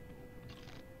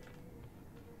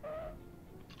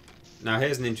 Now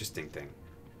here's an interesting thing.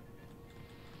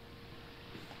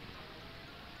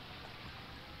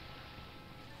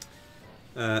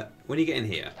 When you get in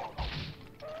here,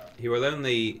 he will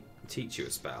only teach you a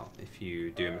spell if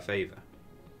you do him a favour.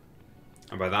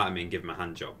 And by that I mean give him a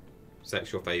hand job.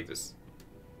 Sexual favours.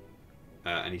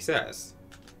 And he says...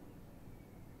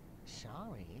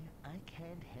 Sorry, I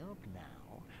can't help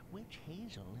now. Witch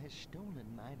Hazel has stolen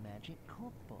my magic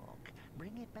cookbook.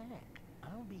 Bring it back.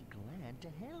 I'll be glad to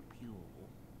help you.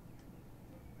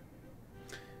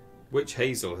 Witch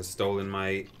Hazel has stolen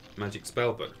my magic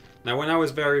spellbook. Now when I was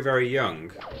very, very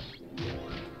young...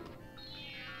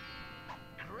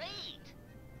 Great!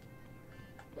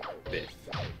 Biff.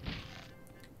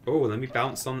 Oh, let me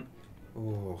bounce on...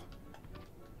 Oh...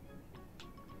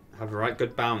 Have a right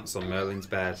good bounce on Merlin's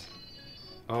bed.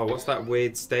 Oh, what's that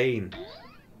weird stain?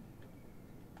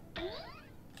 I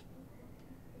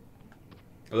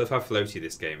love how floaty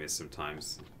this game is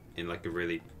sometimes. In like a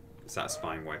really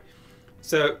satisfying way.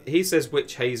 So, he says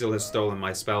Witch Hazel has stolen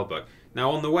my spellbook. Now,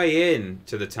 on the way in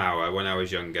to the tower when I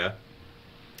was younger,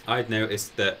 I'd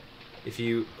noticed that if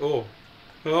you... Oh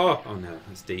no,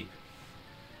 that's deep.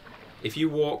 If you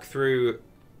walk through...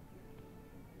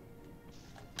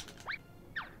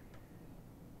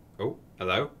 Oh,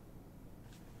 hello?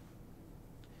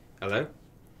 Hello?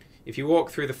 If you walk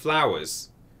through the flowers,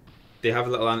 they have a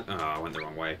little... Oh, I went the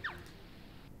wrong way.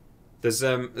 There's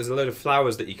a load of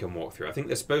flowers that you can walk through. I think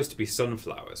they're supposed to be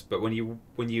sunflowers, but when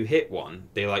you hit one,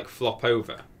 they like flop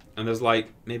over. And there's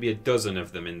like maybe a dozen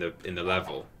of them in the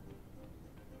level.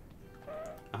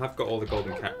 I have got all the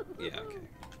golden yeah, okay.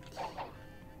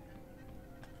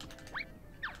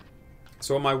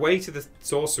 So on my way to the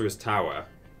Sorcerer's Tower,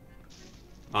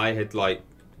 I had like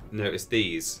noticed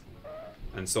these.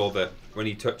 and saw that when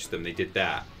he touched them, they did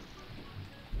that.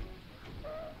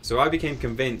 So I became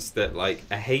convinced that, like,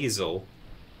 a hazel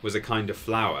was a kind of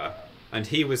flower, and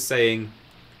he was saying,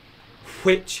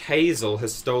 which hazel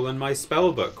has stolen my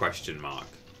spellbook, question mark.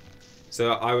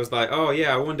 So I was like, oh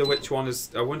yeah, I wonder which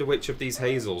of these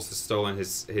hazels has stolen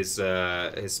his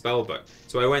spellbook.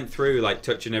 So I went through, like,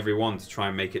 touching every one to try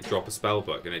and make it drop a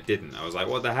spellbook, and it didn't. I was like,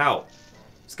 what the hell?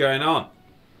 What's going on?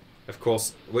 Of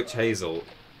course, witch hazel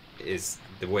is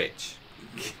the witch.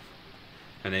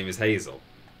 Her name is Hazel.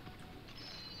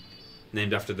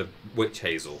 Named after the witch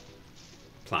hazel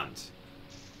plant.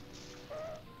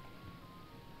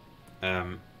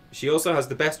 She also has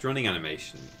the best running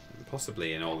animation,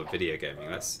 possibly in all of video gaming.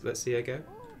 Let's see her go.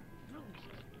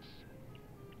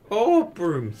 Oh,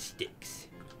 broomsticks!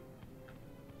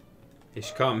 Here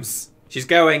she comes. She's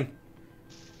going.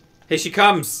 Here she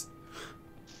comes.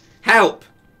 Help!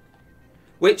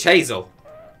 Witch Hazel.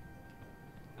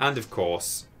 And of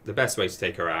course, the best way to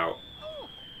take her out,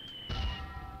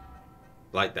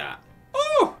 like that.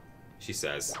 Oh! She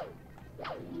says.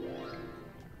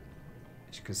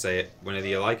 She can say it whenever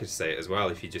you like her to say it as well,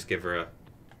 if you just give her a...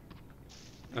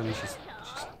 Oh no,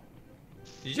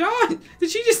 she's... Jar? Did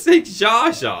she just say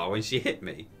Jar Jar when she hit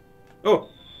me? Oh!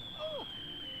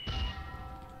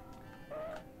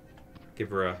 Give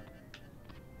her a...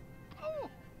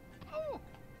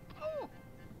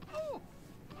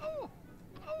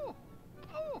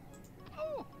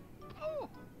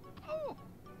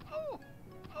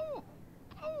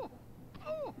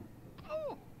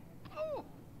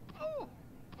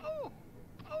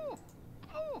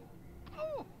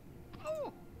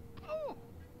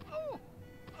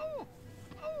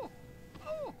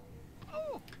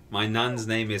 My nan's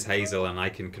name is Hazel, and I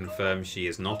can confirm she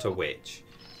is not a witch.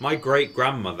 My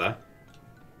great-grandmother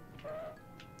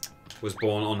was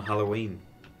born on Halloween.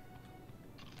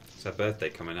 It's her birthday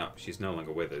coming up. She's no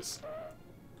longer with us.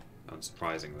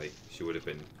 Unsurprisingly. She would have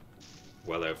been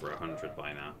well over 100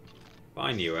 by now. But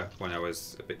I knew her when I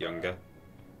was a bit younger.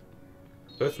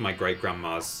 Both of my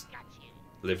great-grandmas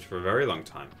lived for a very long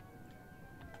time.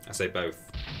 I say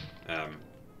both.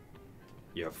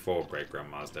 You have 4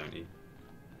 great-grandmas, don't you?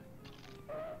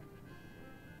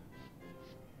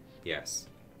 Yes.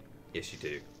 Yes, you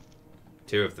do.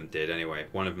 2 of them did, anyway.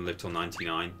 One of them lived till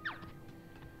 99.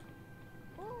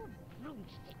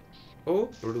 Oh,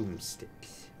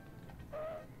 broomsticks.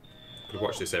 Could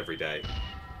watch this every day.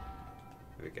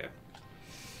 There we go.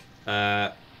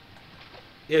 Yeah,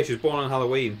 she was born on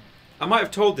Halloween. I might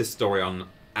have told this story on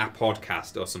a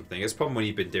podcast or something. It's a problem when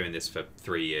you've been doing this for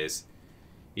 3 years.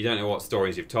 You don't know what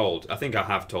stories you've told. I think I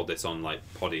have told this on, like,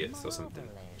 Podiats or something.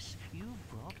 You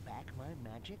brought back my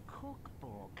magic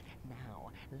cookbook.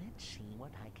 Now, let's see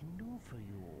what I can do for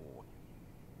you.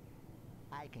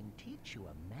 I can teach you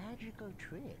a magical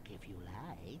trick if you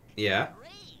like. Yeah.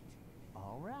 Great.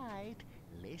 All right.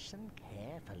 Listen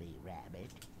carefully,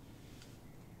 Rabbit.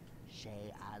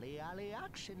 Say "Ollie Ollie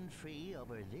Oxenfree"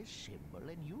 over this symbol,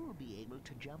 and you'll be able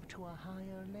to jump to a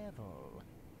higher level.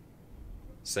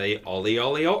 Say "Ollie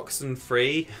Ollie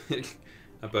Oxenfree"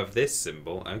 above this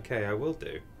symbol. Okay, I will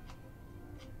do.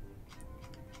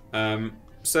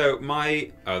 So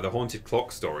my... Oh, the haunted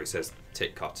clock story, says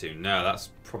Tick Cartoon. No, that's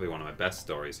probably one of my best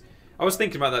stories. I was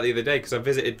thinking about that the other day because I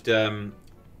visited...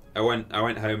 I went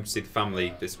home to see the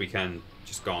family this weekend,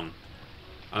 just gone.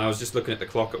 And I was just looking at the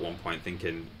clock at one point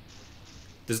thinking...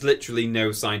 There's literally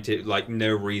no scientific... Like,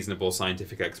 no reasonable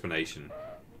scientific explanation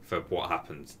for what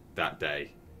happened that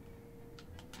day.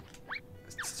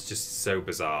 It's just so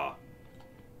bizarre.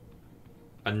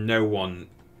 And no one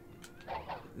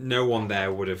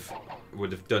there would have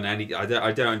done any... I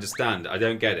don't understand. I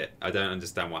don't get it. I don't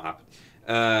understand what happened.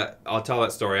 I'll tell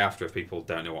that story after if people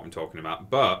don't know what I'm talking about.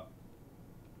 But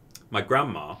my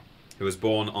grandma, who was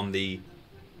born on the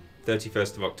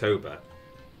 31st of October,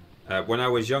 when I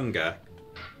was younger,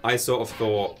 I sort of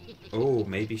thought, oh,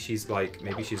 maybe she's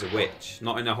a witch.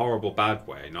 Not in a horrible bad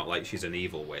way, not like she's an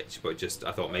evil witch, but just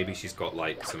I thought maybe she's got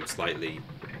like some slightly,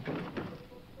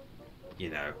 you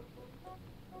know,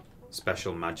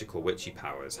 special magical witchy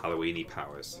powers, Halloweeny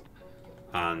powers.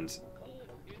 And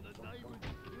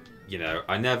you know,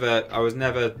 I was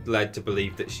never led to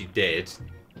believe that she did.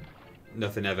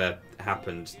 Nothing ever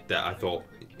happened that I thought,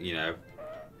 you know,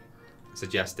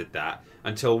 suggested that.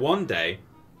 Until one day,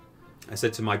 I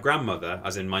said to my grandmother,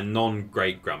 as in my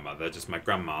non-great-grandmother, just my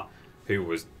grandma,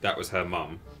 that was her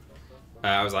mum.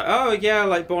 I was like, oh yeah,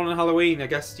 like born on Halloween, I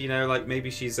guess, you know, like maybe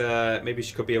she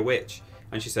could be a witch.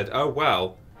 And she said, oh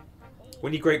well,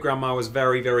 when your great-grandma was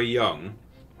very, very young,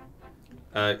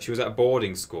 she was at a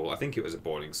boarding school, I think it was a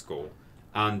boarding school,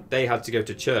 and they had to go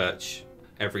to church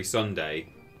every Sunday.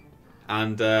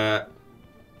 And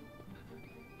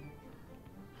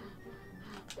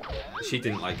she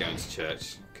didn't like going to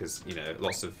church because, you know,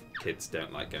 lots of kids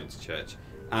don't like going to church.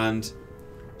 And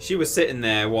she was sitting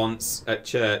there once at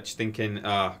church thinking,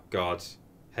 oh, God,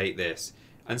 hate this.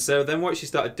 And so then what she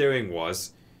started doing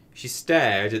was she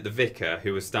stared at the vicar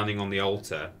who was standing on the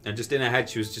altar, and just in her head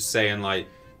she was just saying, like,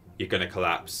 you're going to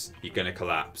collapse, you're going to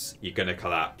collapse, you're going to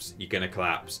collapse, you're going to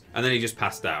collapse. And then he just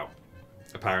passed out,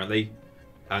 apparently.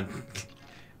 And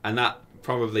that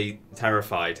probably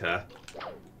terrified her.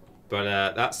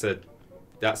 But that's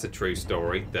a true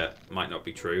story that might not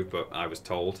be true, but I was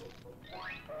told.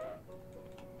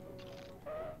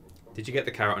 Did you get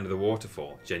the carrot under the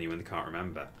waterfall? Genuinely can't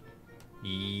remember.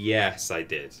 Yes, I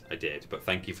did. I did. But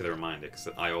thank you for the reminder, because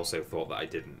I also thought that I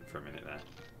didn't for a minute there.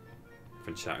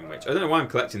 From Shouting Witch. I don't know why I'm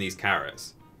collecting these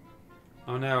carrots.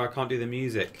 Oh no, I can't do the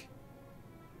music.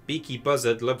 Beaky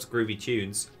Buzzard loves groovy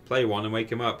tunes. Play one and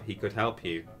wake him up. He could help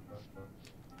you.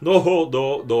 No,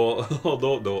 no, no, no,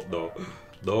 no, no,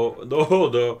 no, no,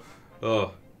 no.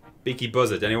 Oh, Beaky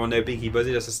Buzzard. Anyone know Beaky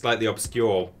Buzzard? That's a slightly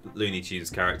obscure Looney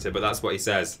Tunes character, but that's what he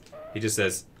says. He just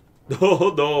says,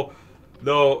 no, no,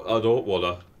 no, I don't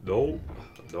wanna. No,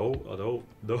 no, I don't.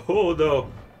 No,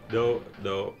 no, no,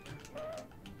 no.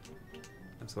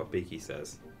 That's what Beaky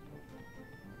says.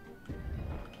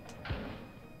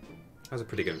 That was a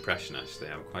pretty good impression, actually.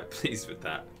 I'm quite pleased with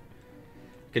that.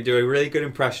 I can do a really good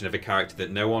impression of a character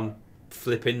that no one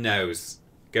flipping knows.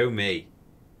 Go me.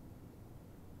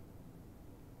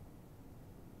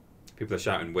 People are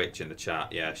shouting witch in the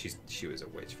chat. Yeah, she was a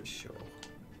witch for sure.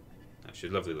 No,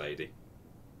 she's a lovely lady.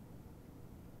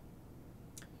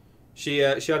 She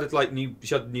had like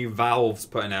new valves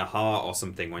put in her heart or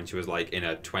something when she was like in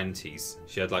her 20s.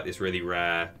 She had like this really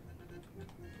rare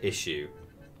issue,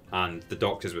 and the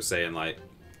doctors were saying, like,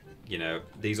 you know,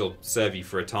 these will serve you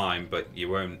for a time, but you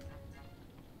won't,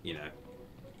 you know,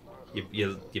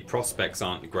 your prospects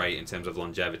aren't great in terms of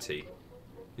longevity.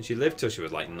 And she lived till she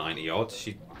was like 90 odd.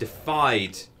 She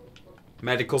defied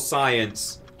medical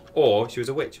science, or she was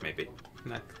a witch, maybe.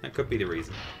 That could be the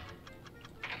reason.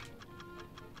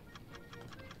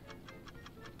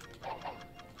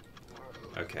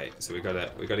 Okay, so we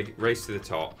gotta race to the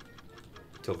top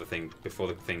till before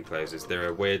the thing closes. There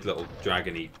are weird little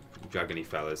dragony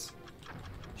fellas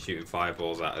shooting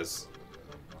fireballs at us.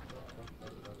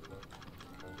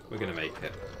 We're gonna make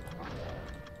it.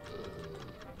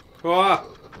 Ah!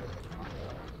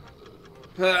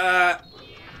 Ah!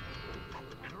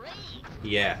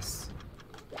 Yes.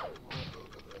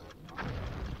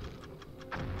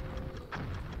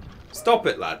 Stop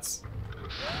it, lads.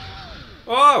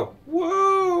 Oh!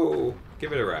 Whoa!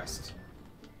 Give it a rest.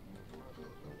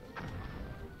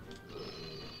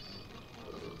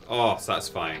 Oh,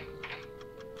 satisfying.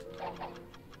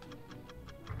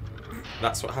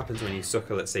 That's what happens when you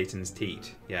suckle at Satan's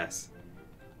teat. Yes.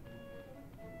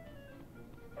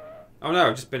 Oh no,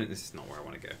 I've just been... This is not where I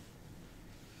want to go.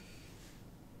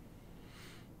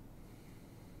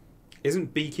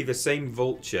 Isn't Beaky the same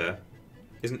vulture?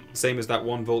 Isn't the same as that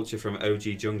one vulture from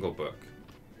OG Jungle Book?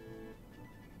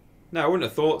 No, I wouldn't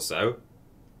have thought so.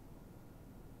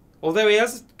 Although he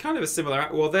has kind of a similar...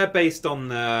 Well, they're based on...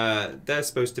 they're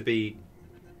supposed to be...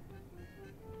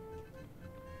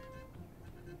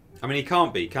 I mean, he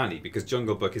can't be, can he? Because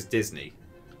Jungle Book is Disney.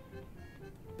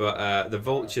 But the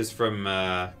vultures from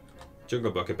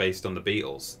Jungle Book are based on the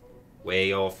Beatles. We're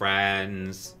your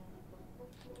friends.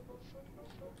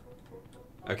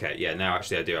 Okay, yeah, now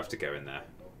actually I do have to go in there.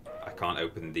 I can't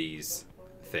open these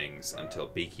things until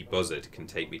Beaky Buzzard can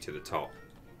take me to the top.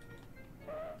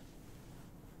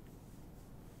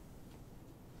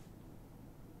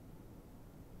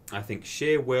 I think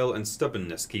sheer will and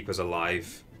stubbornness keep us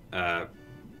alive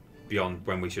beyond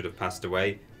when we should have passed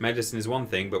away. Medicine is one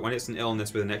thing, but when it's an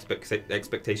illness with an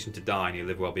expectation to die and you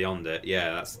live well beyond it,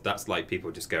 yeah, that's like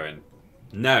people just going,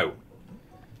 no.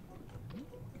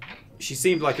 She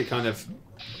seemed like a kind of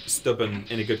stubborn,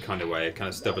 in a good kind of way, a kind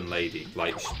of stubborn lady.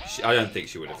 Like, I don't think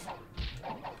she would have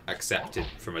accepted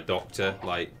from a doctor,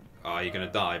 like, oh, you're going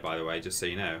to die, by the way, just so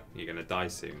you know. You're going to die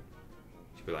soon.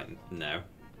 She'd be like, no.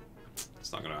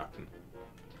 It's not going to happen.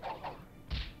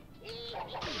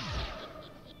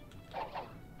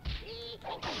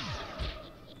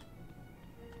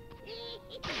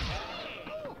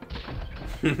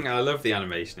 I love the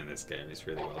animation in this game. It's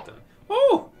really well done.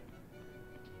 Oh!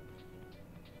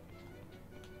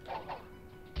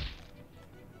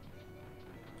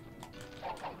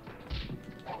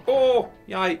 Oh!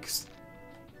 Yikes.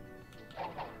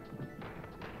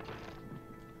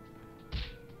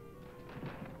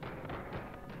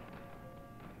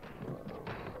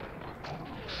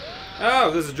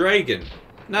 Oh, there's a dragon.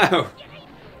 No.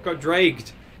 Got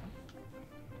dragged.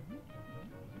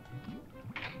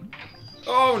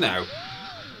 Oh no.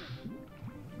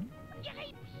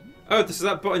 Oh, so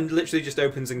that button literally just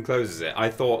opens and closes it. I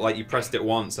thought like you pressed it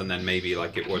once and then maybe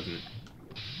like it wouldn't.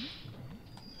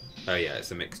 Oh yeah,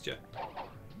 it's a mixture.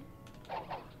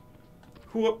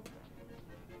 Whoop.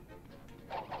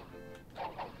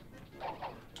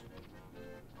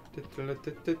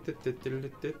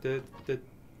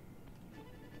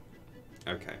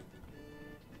 Okay.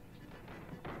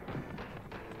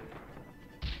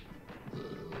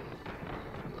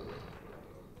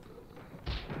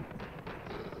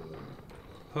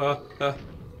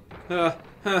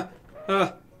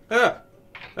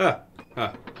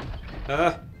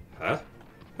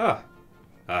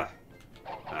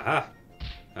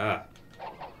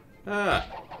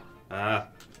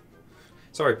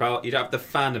 Sorry, pal, you don't have the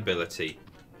fan ability.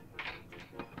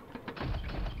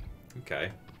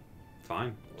 Okay,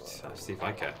 fine. Let's see if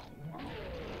I care.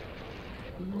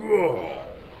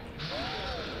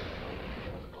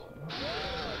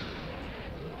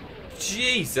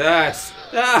 Jesus!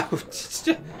 No!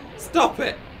 Stop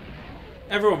it!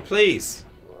 Everyone, please!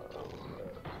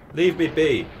 Leave me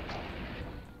be.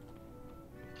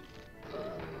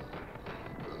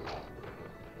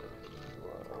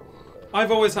 I've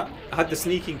always had the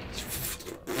sneaking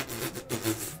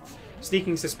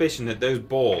suspicion that those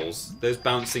balls, those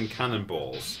bouncing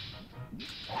cannonballs,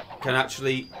 can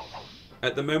actually,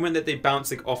 at the moment that they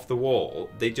bounce off the wall,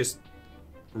 they just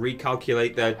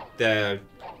recalculate their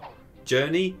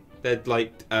journey, their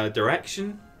like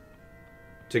direction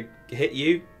to hit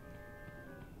you.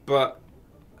 But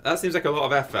that seems like a lot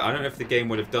of effort. I don't know if the game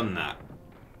would have done that.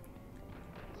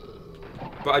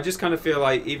 But I just kind of feel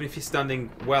like even if you're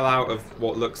standing well out of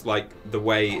what looks like the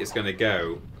way it's going to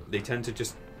go, they tend to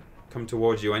just come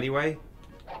towards you anyway.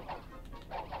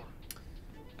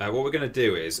 What we're going to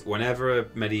do is, whenever a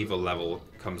medieval level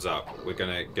comes up, we're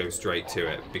going to go straight to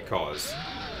it because...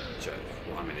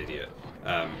 Well, I'm an idiot.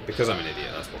 Because I'm an idiot,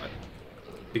 that's why.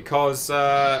 Because,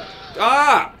 I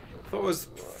thought it was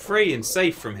free and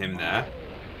safe from him there.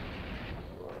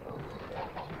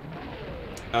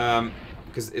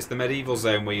 Because it's the medieval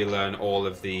zone where you learn all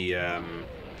of the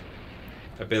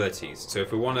abilities. So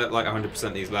if we want to like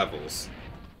 100% these levels,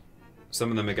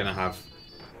 some of them are going to have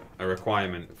a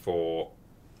requirement for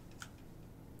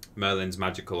Merlin's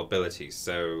magical abilities.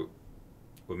 So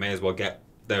we may as well get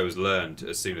those learned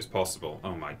as soon as possible.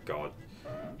 Oh my god.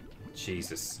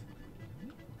 Jesus.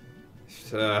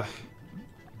 Some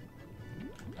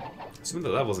of the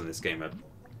levels in this game are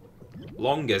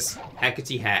long as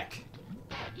heckety heck.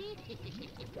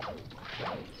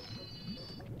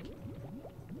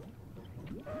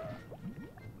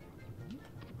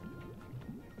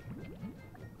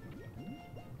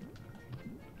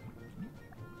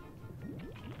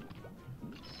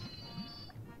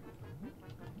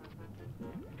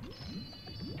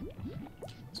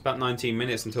 It's about 19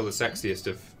 minutes until the sexiest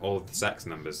of all of the sex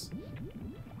numbers.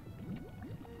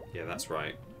 Yeah, that's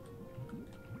right.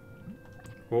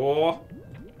 Oh!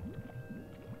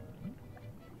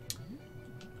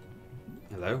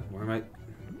 Hello? Where am I?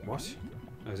 What?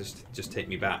 Oh, just take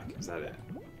me back. Is that it?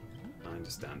 I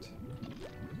understand.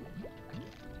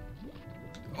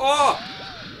 Oh!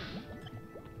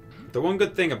 The one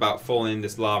good thing about falling in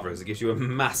this lava is it gives you a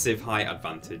massive height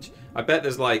advantage. I bet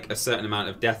there's like a certain amount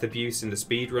of death abuse in the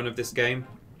speed run of this game.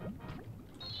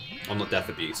 Well, not death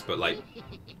abuse, but like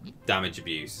damage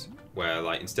abuse. Where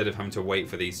like instead of having to wait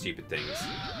for these stupid things,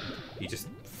 you just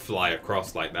fly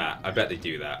across like that. I bet they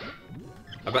do that.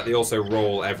 I bet they also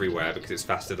roll everywhere because it's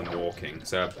faster than walking.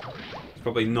 So it's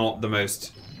probably not the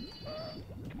most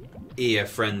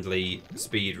ear-friendly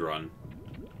speed run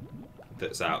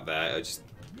that's out there. It'll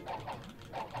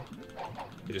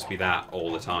just be that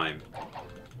all the time.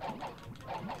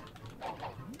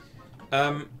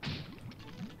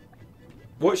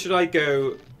 What should I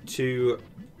go to?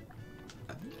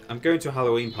 I'm going to a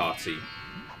Halloween party.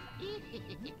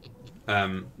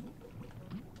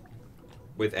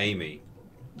 With Amy.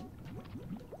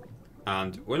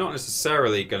 And we're not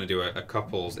necessarily going to do a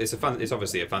couples... It's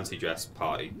obviously a fancy dress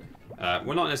party.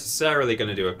 We're not necessarily going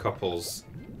to do a couples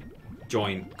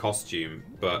joint costume,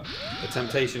 but the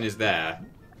temptation is there.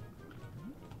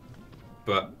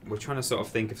 But we're trying to sort of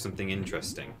think of something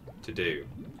interesting to do.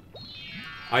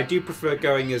 I do prefer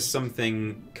going as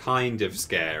something kind of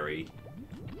scary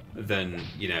than,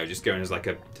 you know, just going as like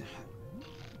a...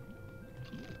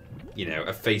 You know,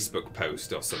 a Facebook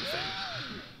post or something.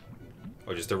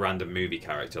 Or just a random movie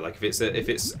character. Like if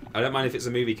it's I don't mind if it's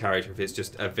a movie character if it's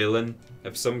just a villain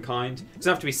of some kind. It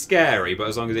doesn't have to be scary, but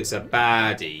as long as it's a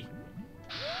baddie,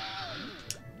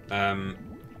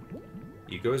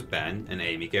 You go as Ben and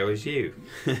Amy go as you.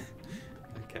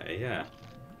 Okay, yeah.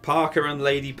 Parker and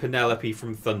Lady Penelope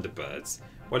from Thunderbirds.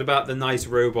 What about the nice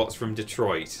robots from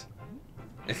Detroit?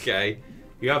 Okay.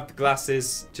 You have the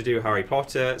glasses to do Harry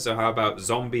Potter, so how about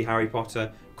Zombie Harry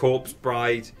Potter, Corpse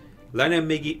Bride, Leno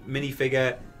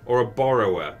minifigure, or a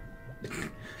borrower?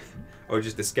 Or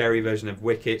just a scary version of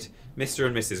Wicket, Mr.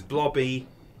 and Mrs. Blobby,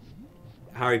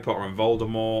 Harry Potter and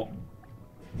Voldemort.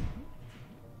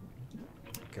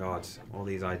 God, all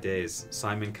these ideas.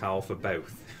 Simon Cowell for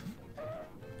both.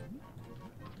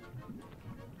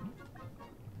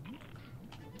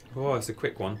 Oh, it's a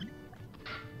quick one.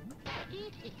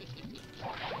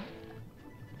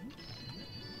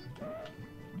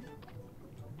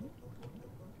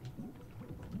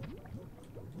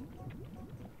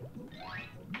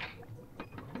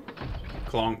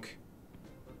 Clonk.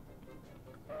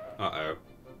 Uh-oh. I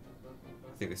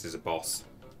think this is a boss.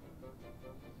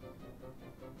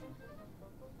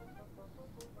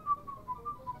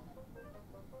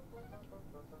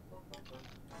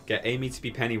 Get Amy to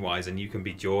be Pennywise and you can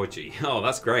be Georgie. Oh,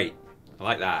 that's great. I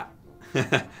like that.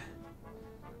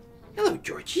 Hello,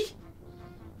 Georgie.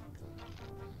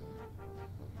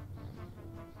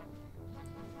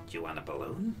 Do you want a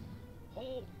balloon?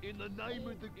 Halt in the name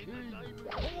of the king.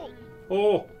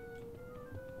 Oh.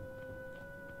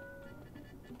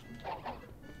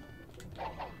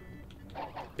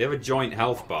 They have a joint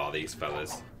health bar, these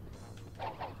fellas.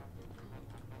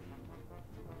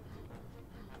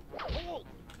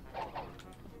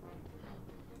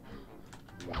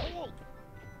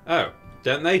 Oh,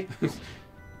 don't they?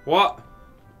 What?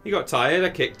 He got tired, I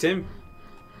kicked him.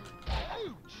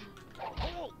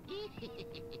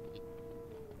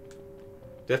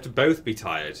 They have to both be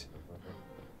tired.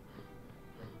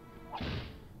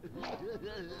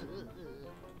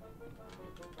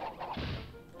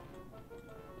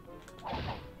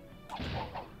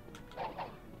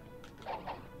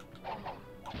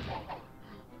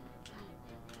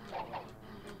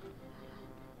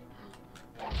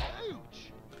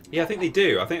 Yeah, I think they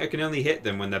do. I think I can only hit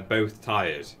them when they're both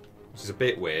tired, which is a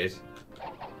bit weird.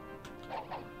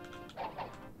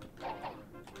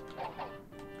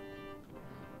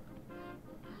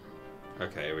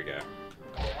 Okay, here we go.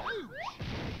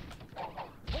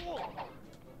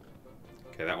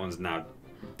 Okay, that one's now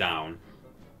down.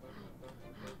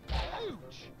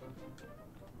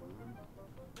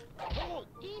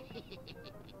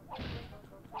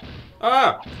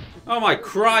 Ah! Oh my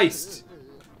Christ!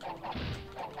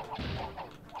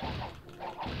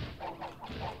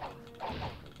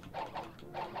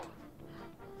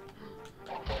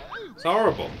 It's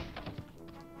horrible.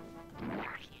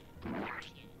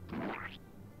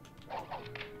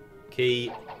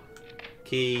 Key.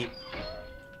 Key.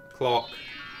 Clock.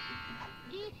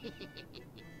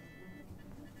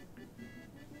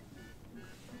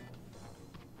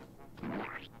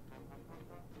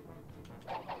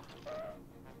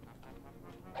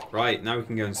 Right, now we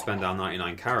can go and spend our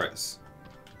 99 carats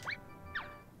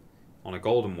on a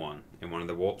golden one in one of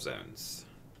the warp zones.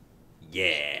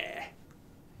 Yeah.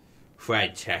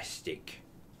 Fantastic.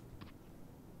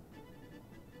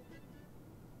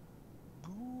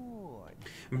 Good.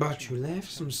 But you left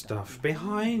some stuff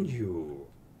behind you.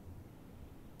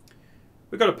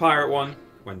 We got a pirate one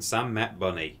when Sam met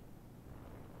Bunny.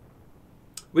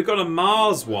 We got a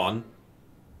Mars one.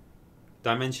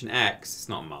 Dimension X. It's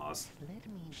not Mars. Let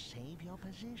me save your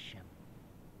position.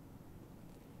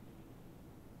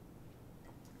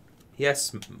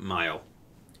 Yes, Mile.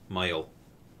 Mile.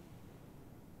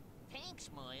 Thanks,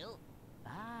 Moyle.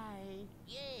 Bye.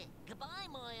 Yeah, goodbye,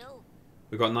 Moyle.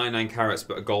 We got 99 carats,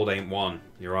 but a gold ain't one.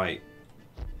 You're right.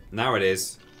 Now it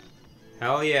is.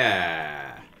 Hell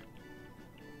yeah.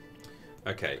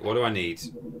 Okay, what do I need?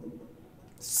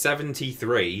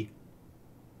 73.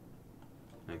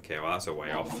 Okay, well that's a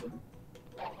way off.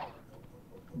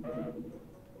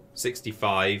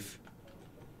 65.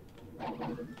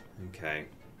 Okay.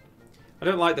 I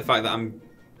don't like the fact that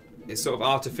it's sort of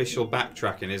artificial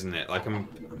backtracking, isn't it? Like I'm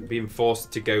being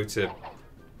forced to go to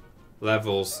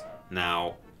levels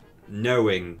now,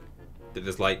 knowing that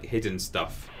there's like hidden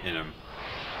stuff in them.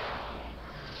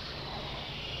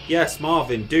 Yes,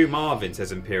 Marvin, do Marvin,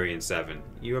 says Empyrean7.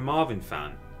 You a Marvin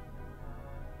fan?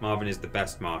 Marvin is the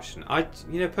best Martian.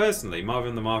 Personally,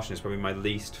 Marvin the Martian is probably my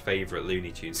least favourite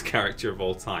Looney Tunes character of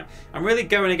all time. I'm really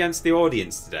going against the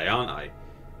audience today, aren't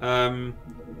I?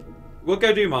 We'll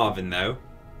go do Marvin, though.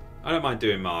 I don't mind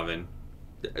doing Marvin.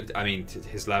 I mean,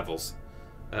 his levels.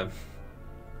 Off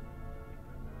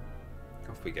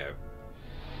we go.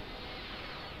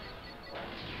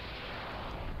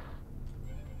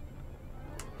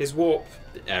 His warp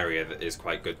area that is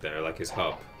quite good there, like his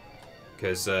hub,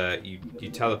 because you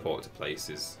teleport to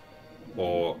places,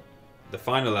 or the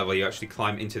final level you actually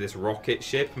climb into this rocket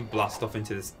ship and blast off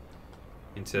into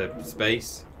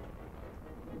space.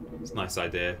 It's a nice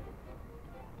idea.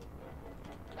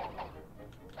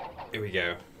 Here we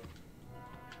go.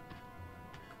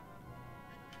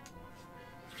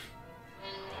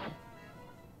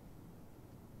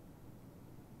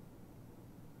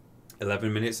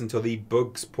 "11 minutes until the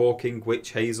Bugs Porking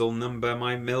Witch Hazel number,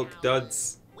 my milk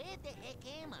duds." Where the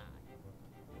heck am I?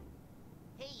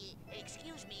 Hey,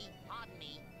 excuse me, pardon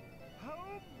me.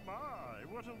 Oh my,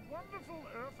 what a wonderful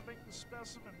earthling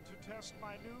specimen to test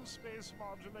my new space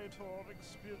modulator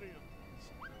experience.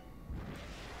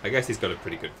 I guess he's got a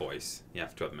pretty good voice, you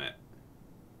have to admit.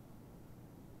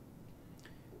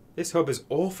 "This hub is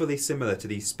awfully similar to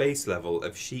the space level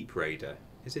of Sheep Raider."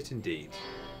 Is it indeed?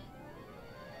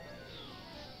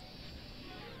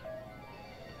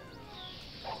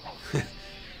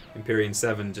 Empyrean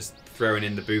 7 just throwing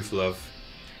in the booth love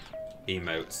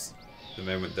emotes the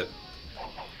moment that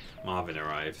Marvin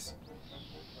arrives.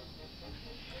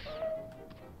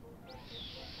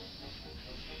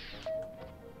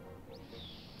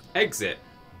 Exit.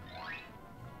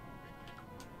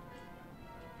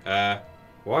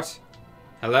 What?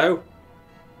 Hello?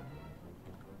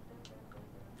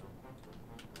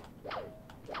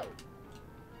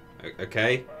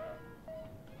 Okay.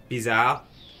 Bizarre.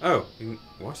 Oh,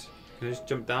 what? Can I just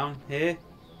jump down here?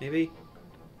 Maybe?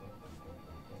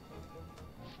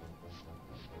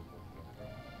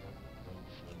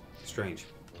 Strange.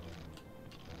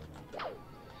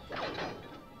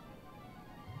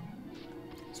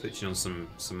 Switching on some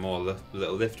more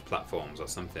little lift platforms or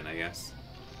something, I guess.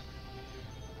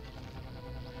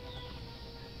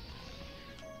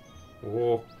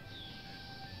 Oh.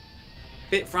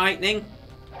 Bit frightening.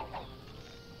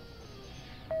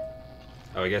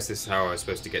 Oh, I guess this is how I was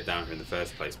supposed to get down here in the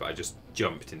first place, but I just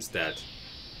jumped instead.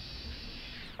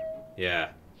 Yeah.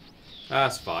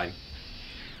 That's fine.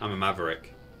 I'm a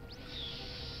maverick.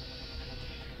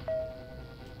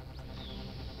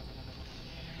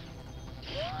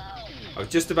 I was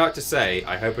just about to say,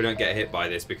 I hope I don't get hit by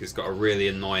this because it's got a really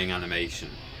annoying animation.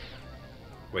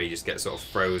 Where you just get sort of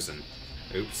frozen.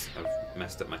 Oops, I've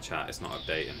messed up my chat. It's not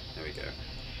updating. There we go.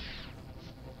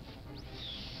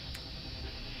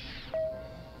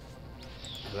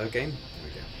 Hello, game. There we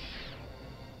go.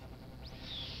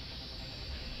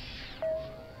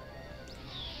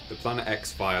 The Planet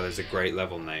X file is a great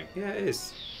level name. Yeah, it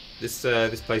is. This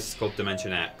place is called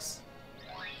Dimension X.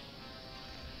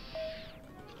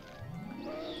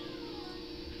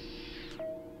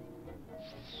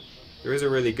 There is a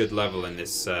really good level in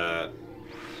this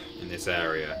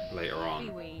area later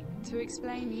on. To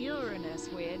explain Uranus'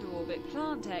 weird orbit,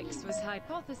 Planet X was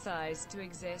hypothesized to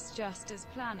exist just as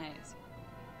planet.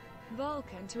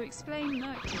 Vulcan to explain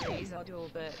Mercury's odd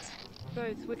orbit.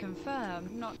 Both were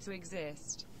confirmed not to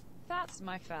exist. That's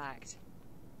my fact.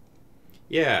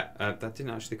 Yeah, that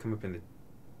didn't actually come up in the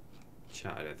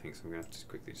chat, I don't think, so I'm going to have to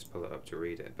quickly just pull it up to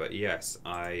read it. But yes,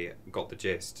 I got the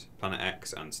gist. Planet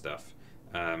X and stuff.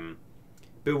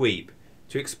 Beweep.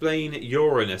 To explain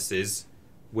Uranus's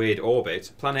weird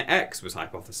orbit, Planet X was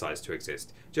hypothesized to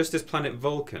exist, just as Planet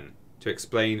Vulcan to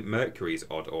explain Mercury's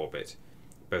odd orbit.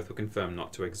 Both were confirmed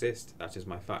not to exist. That is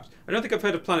my fact. I don't think I've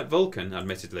heard of Planet Vulcan,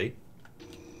 admittedly.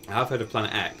 I have heard of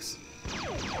Planet X.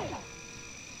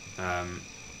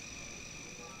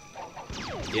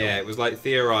 Yeah, it was like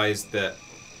theorized that...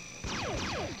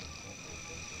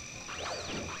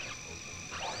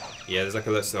 Yeah, there's like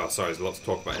a lot... Oh, sorry, there's a lot to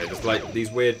talk about here. There's like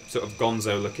these weird sort of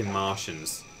gonzo-looking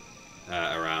Martians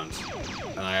around.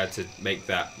 And I had to make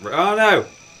that... Oh, no!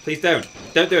 Please don't.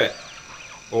 Don't do it.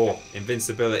 Or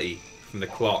invincibility from the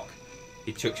clock.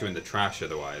 He chucks you in the trash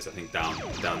otherwise, I think, down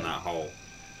that hole.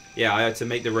 Yeah, I had to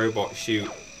make the robot shoot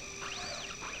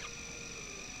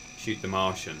the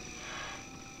Martian.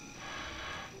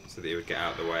 So that he would get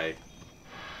out of the way.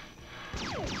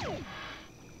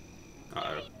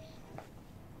 Uh-oh.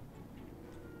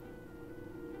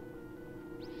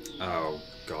 Oh,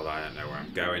 God, I don't know where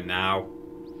I'm going now.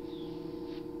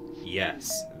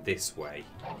 Yes, this way.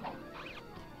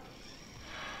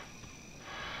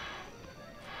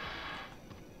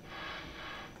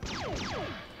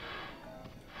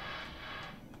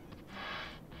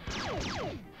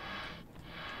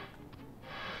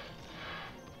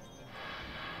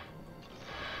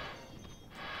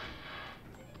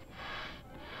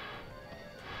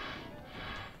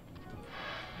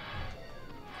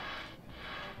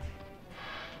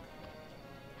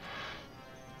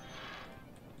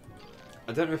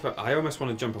 I don't know if I almost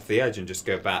want to jump off the edge and just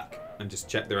go back and just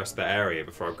check the rest of the area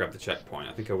before I grab the checkpoint.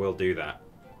 I think I will do that.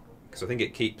 Because I think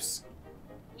it keeps...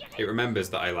 It remembers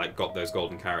that I like got those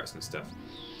golden carrots and stuff.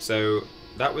 So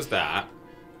that was that.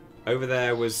 Over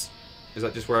there was... Is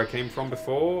that just where I came from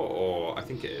before? Or I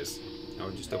think it is.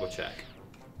 I'll just double check.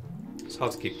 It's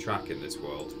hard to keep track in this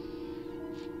world.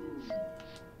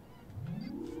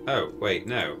 Oh, wait,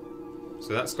 no. So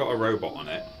that's got a robot on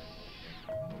it.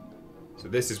 So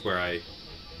this is where I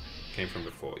came from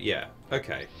before. Yeah,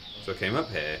 okay. So I came up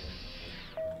here.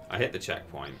 I hit the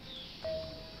checkpoint.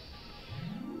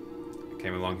 I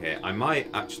came along here. I might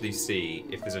actually see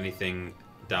if there's anything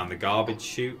down the garbage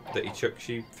chute that he chucks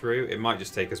you through. It might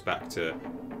just take us back to...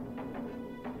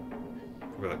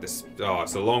 Like this. Oh,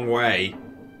 it's a long way.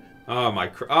 Oh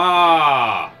my...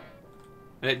 Ah!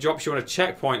 And it drops you on a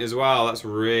checkpoint as well. That's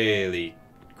really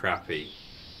crappy.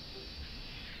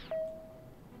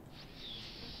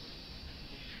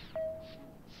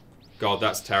 God,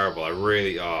 that's terrible. I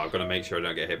really... Oh, I've got to make sure I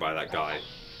don't get hit by that guy.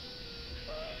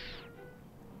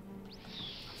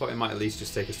 I thought it might at least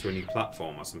just take us to a new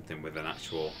platform or something with an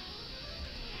actual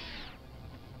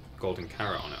golden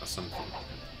carrot on it or something.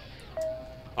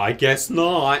 I guess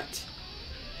not.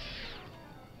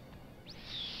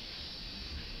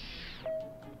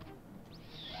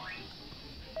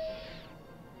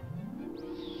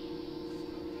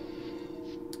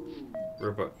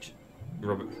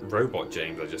 Robot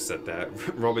James, I just said that.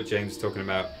 Robert James talking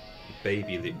about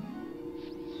baby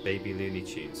Looney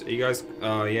Tunes. Are you guys?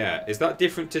 Oh yeah. Is that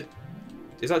different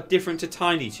to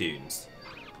Tiny Toons?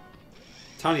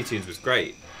 Tiny Toons was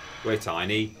great. We're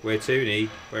tiny, we're toony,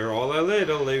 we're all a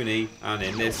little loony, and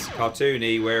in this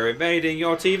cartoony, we're invading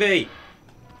your TV.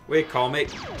 We're comic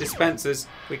dispensers.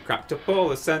 We cracked up all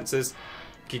the sensors.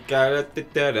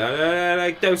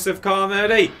 Dose of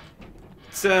comedy.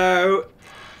 So,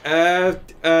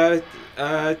 at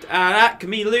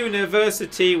Acme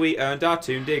University, we earned our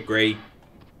toon degree.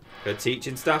 The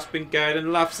teaching staff's been good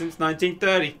and laughed since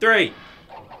 1933.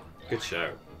 Good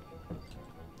show.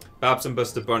 Babs and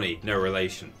Buster Bunny, no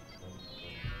relation.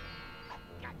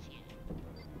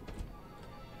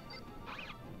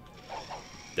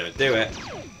 Don't do it.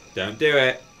 Don't do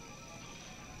it.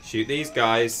 Shoot these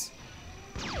guys.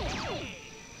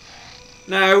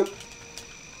 No.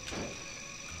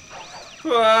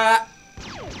 Ah.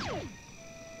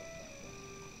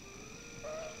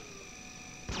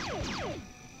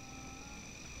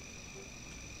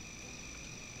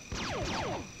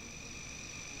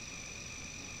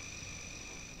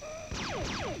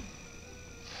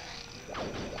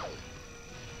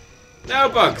 No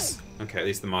bugs! Okay, at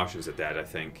least the Martians are dead, I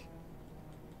think.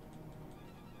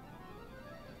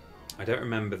 I don't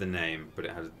remember the name, but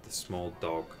it had the small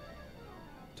dog.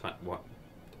 What?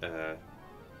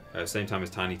 Same time as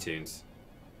Tiny Toons.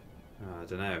 I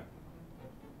don't know.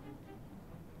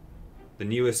 The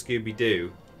newer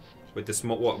Scooby-Doo with the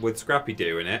small with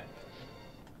Scrappy-Doo in it.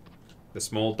 The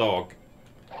small dog.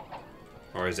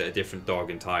 Or is it a different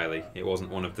dog entirely? It wasn't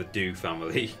one of the Doo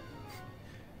family.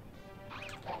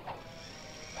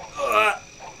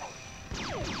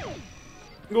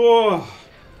 Oh.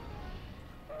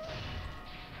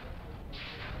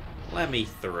 Let me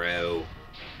through.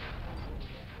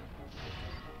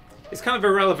 It's kind of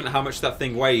irrelevant how much that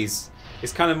thing weighs.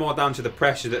 It's kind of more down to the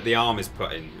pressure that the arm is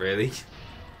putting, really.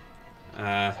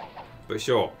 But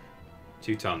sure.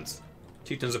 2 tons.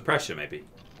 2 tons of pressure, maybe.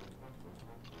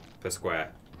 Per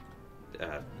square.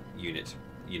 Unit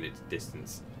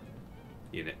distance.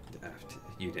 Unit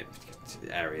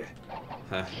area.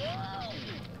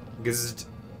 Gzzd.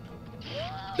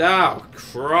 Oh,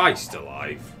 Christ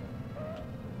alive.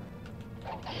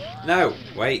 No,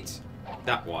 wait.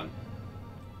 That one.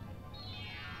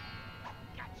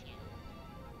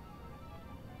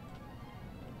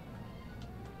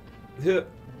 Huh.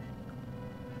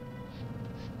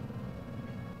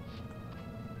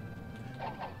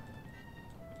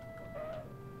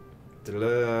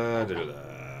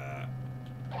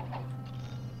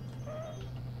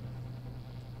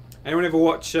 Anyone ever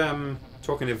watch,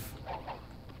 talking of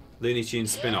Looney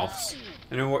Tunes spin-offs,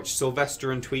 anyone watch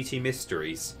Sylvester and Tweety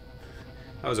Mysteries?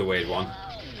 That was a weird one.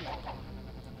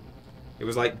 It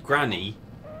was like Granny,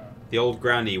 the old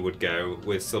Granny would go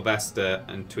with Sylvester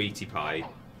and Tweety Pie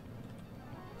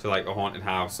to like a haunted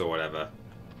house or whatever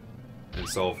and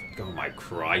solve... Oh my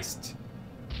Christ.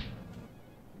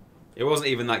 It wasn't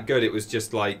even that good, it was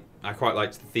just like... I quite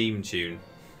liked the theme tune.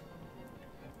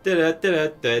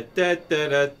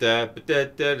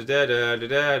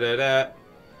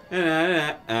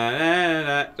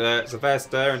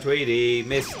 Sylvester and Tweety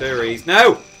Mysteries.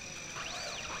 No!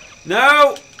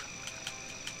 No!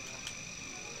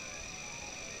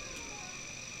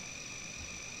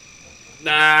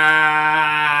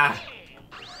 Ah!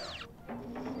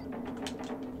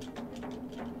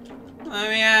 Let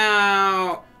me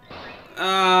out!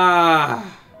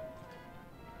 Ah!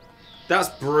 That's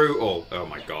brutal. Oh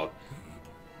my god.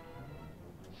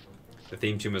 The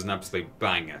theme tune was an absolute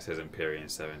banger, says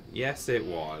Empyrean7. Yes, it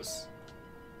was.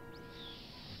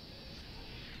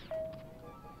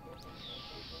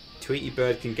 Tweety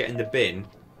Bird can get in the bin.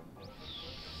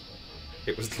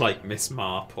 It was like Miss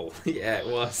Marple. Yeah, it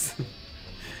was.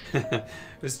 It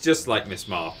was just like Miss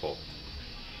Marple.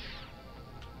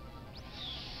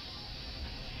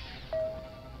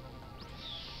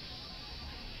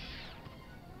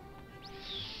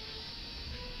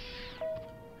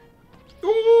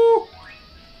 Ooh!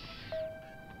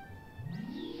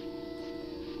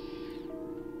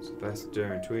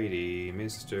 Sylvester and Tweety,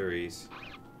 mysteries.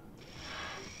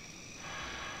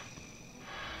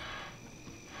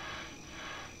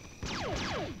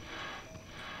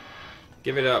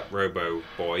 Give it up, Robo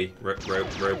boy,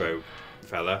 Robo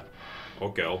fella,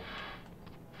 or girl.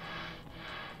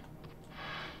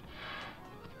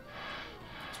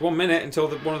 It's 1 minute until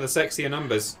one of the sexier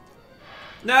numbers.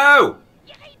 No!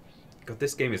 God,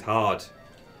 this game is hard.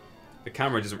 The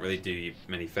camera doesn't really do you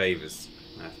many favours,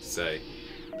 I have to say.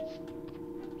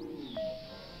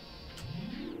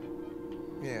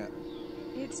 Yeah.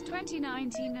 It's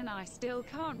 2019 and I still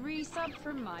can't resub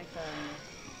from my phone.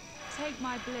 Take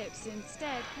my blips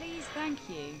instead, please, thank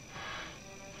you.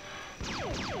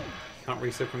 Can't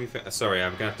resub from your phone. Sorry,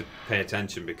 I'm going to have to pay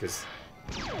attention because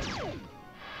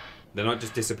they're not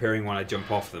just disappearing when I jump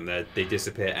off them, they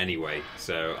disappear anyway.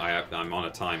 So I'm on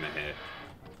a timer here.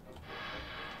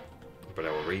 But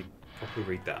I will probably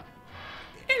read that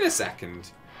in a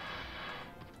second.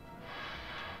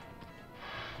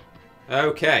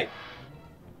 Okay.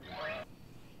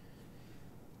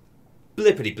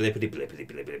 Blippity blippity blippity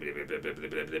blippity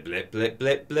blippity blip blip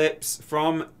blip blips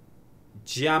from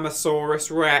Jamasaurus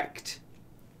Wrecked.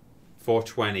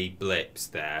 420 blips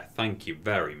there. Thank you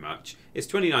very much. It's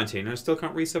 2019 and I still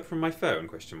can't resub from my phone,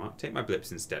 question mark. Take my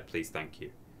blips instead, please, thank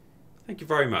you. Thank you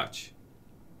very much.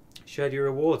 Shared your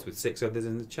rewards with 6 others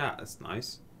in the chat, that's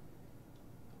nice.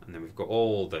 And then we've got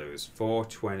all those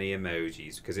 420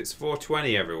 emojis, because it's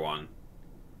 420 everyone.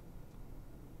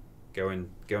 Go and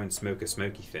smoke a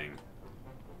smoky thing.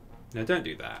 No, don't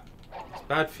do that. It's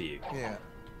bad for you. Yeah.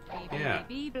 Yeah.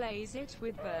 Blaze it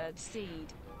with bird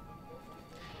seed.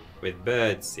 With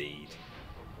bird seed.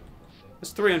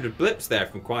 There's 300 blips there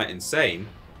from Quite Insane.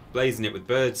 Blazing it with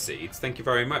bird seeds. Thank you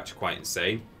very much, Quite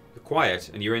Insane. You're quiet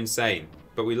and you're insane,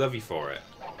 but we love you for it.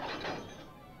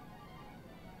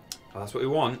 Oh, that's what we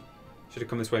want. Should have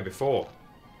come this way before.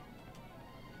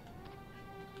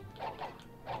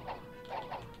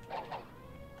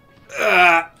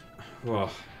 Whoa.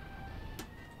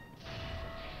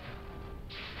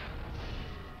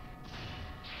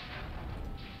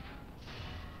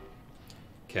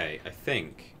 Okay, I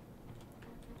think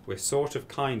we're sort of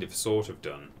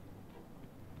done.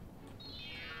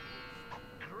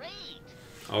 Great.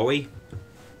 Are we?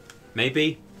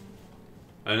 Maybe?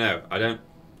 I don't know. I don't...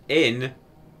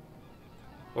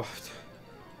 What?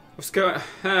 What's going...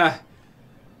 I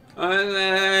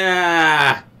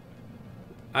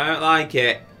don't like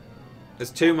it. There's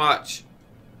too much.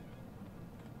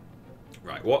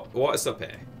 Right, what is up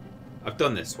here? I've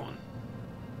done this one.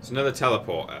 It's another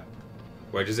teleporter.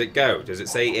 Where does it go? Does it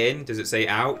say in? Does it say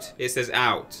out? It says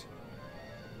out.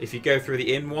 If you go through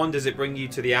the in one, does it bring you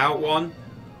to the out one?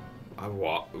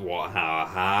 What?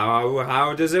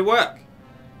 How does it work?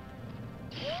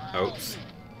 Oops.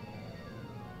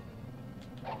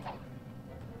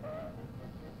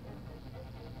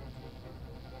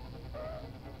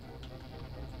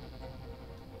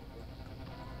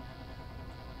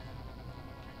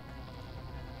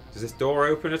 Does this door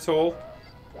open at all?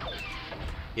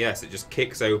 Yes, it just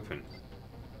kicks open.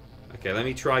 Okay, let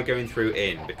me try going through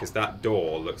in, because that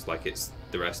door looks like it's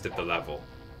the rest of the level.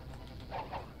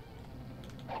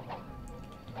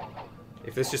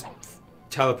 If this just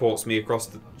teleports me across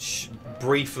the...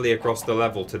 briefly across the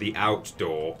level to the out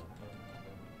door,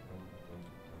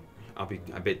 I'll be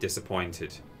a bit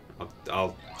disappointed.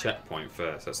 I'll checkpoint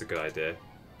first, that's a good idea.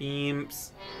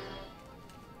 Beamps.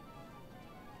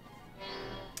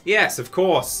 Yes, of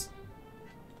course.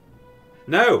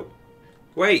 No!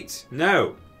 Wait,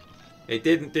 no. It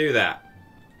didn't do that.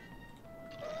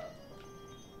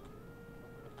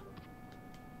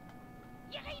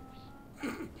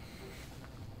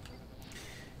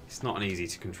 It's not an easy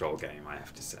to control game, I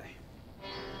have to say.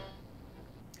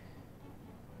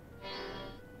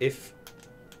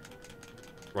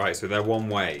 Right, so they're one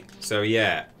way. So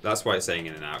yeah, that's why it's saying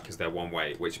in and out, because they're one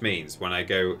way. Which means when I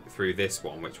go through this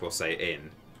one, which will say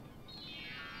in,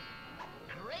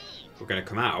 we're going to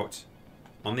come out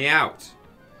on the out.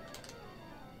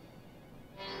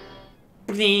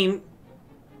 Bling.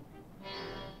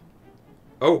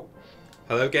 Oh,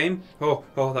 hello game. Oh,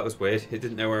 that was weird. It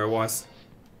didn't know where I was.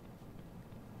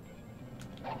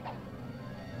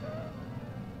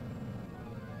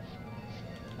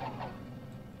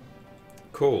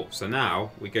 Cool. So now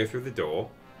we go through the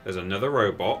door. There's another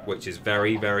robot, which is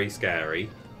very, very scary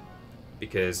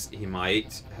because he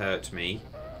might hurt me.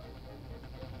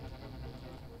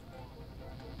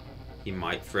 He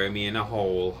might throw me in a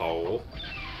hole.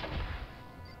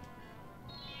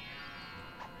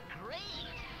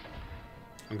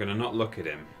 I'm going to not look at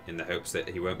him in the hopes that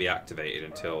he won't be activated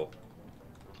until...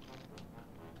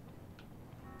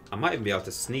 I might even be able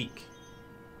to sneak.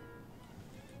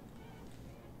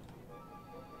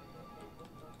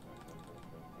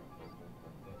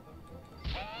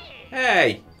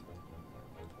 Hey!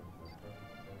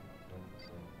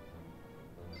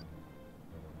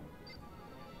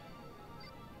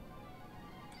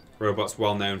 Robot's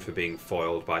well known for being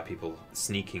foiled by people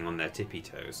sneaking on their tippy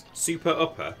toes. Super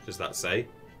upper, does that say?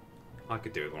 I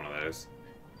could do with one of those.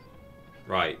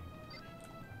 Right.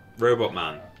 Robot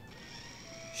man.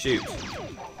 Shoot.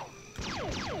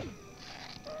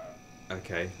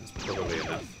 Okay, that's probably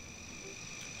enough.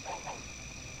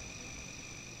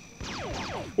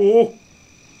 Oh!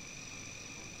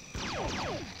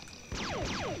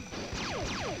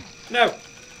 No!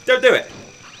 Don't do it!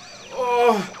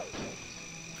 Oh!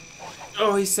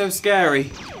 Oh, he's so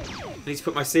scary. I need to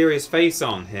put my serious face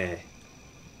on here.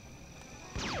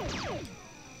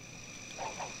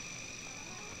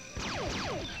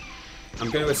 I'm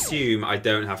going to assume I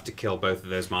don't have to kill both of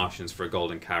those Martians for a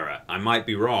golden carrot. I might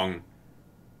be wrong,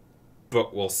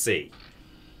 but we'll see.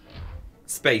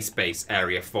 Space Base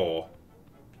Area 4.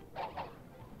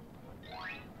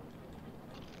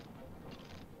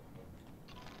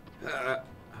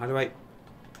 How do I...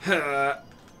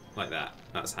 like that.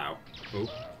 That's how. Oh.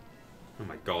 Oh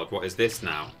my god, what is this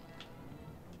now?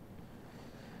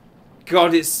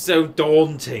 God, it's so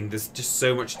daunting. There's just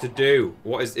so much to do.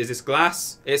 What is this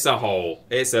glass? It's a hole.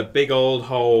 It's a big old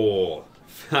hole.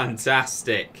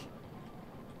 Fantastic.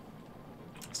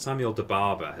 Samuel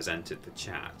DeBarber has entered the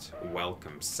chat.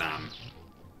 Welcome, Sam.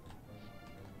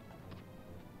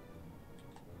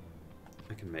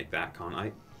 I can make that, can't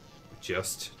I?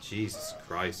 Just. Jesus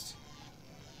Christ.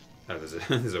 Oh,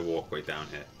 there's a walkway down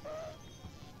here.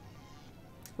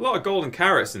 A lot of golden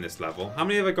carrots in this level. How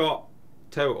many have I got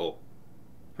total?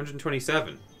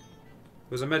 127.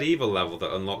 There's a medieval level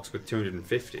that unlocks with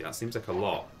 250. That seems like a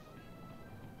lot.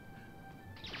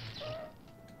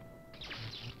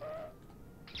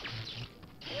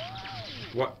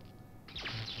 What?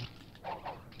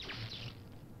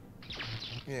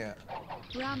 Yeah.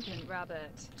 Rampant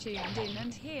Rabbit tuned in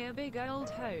and hear big old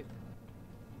hope.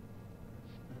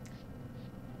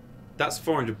 That's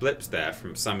 400 blips there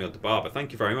from Samuel DeBarber.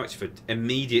 Thank you very much for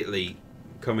immediately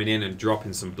coming in and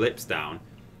dropping some blips down.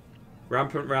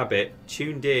 Rampant Rabbit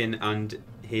tuned in and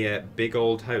hear big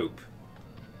old hope.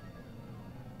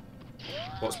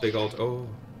 What's big old... Oh.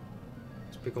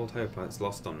 It's big old hope. It's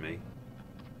lost on me.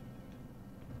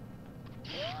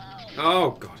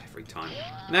 Oh, God, every time.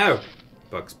 No!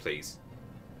 Bugs, please.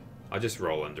 I'll just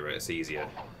roll under it. It's easier.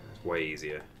 It's way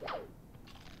easier.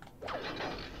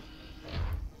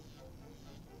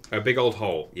 A big old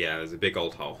hole. Yeah, there's a big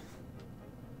old hole.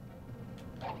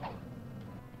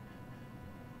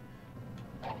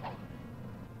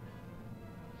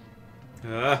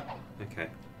 Okay.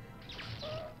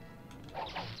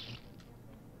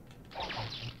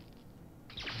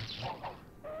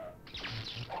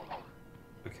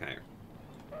 Okay.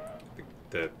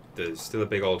 There's still a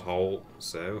big old hole,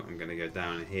 so I'm gonna go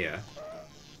down here.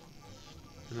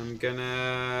 And I'm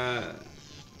gonna...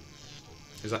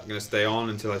 Is that gonna stay on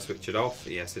until I switch it off?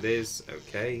 Yes, it is.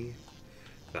 Okay.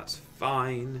 That's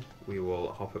fine. We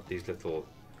will hop up these little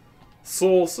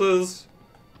saucers.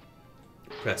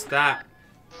 Press that.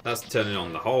 That's turning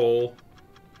on the hole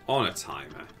on a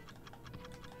timer.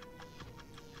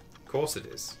 Of course it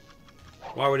is.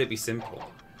 Why would it be simple?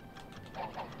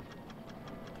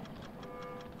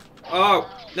 Oh,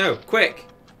 no, quick.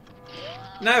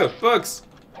 No, bugs.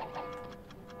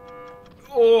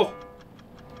 Oh,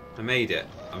 I made it.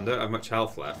 I don't have much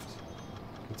health left.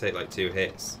 I can take like 2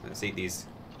 hits. Let's eat these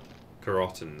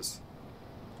carottons.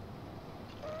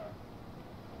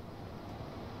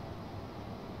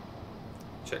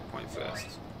 Checkpoint first.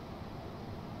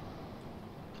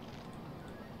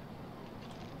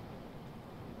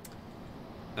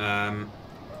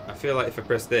 I feel like if I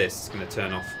press this, it's going to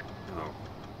turn off. Oh.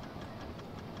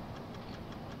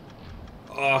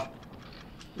 Oh.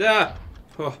 Ah.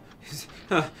 Oh.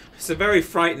 It's a very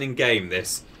frightening game,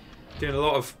 this. Doing a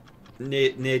lot of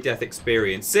near-death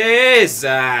experiences.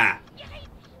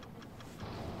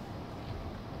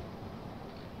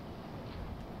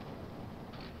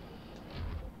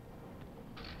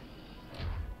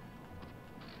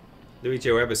 Louis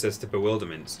Joe Weber says to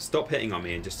Bewilderments, "Stop hitting on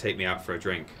me and just take me out for a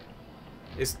drink."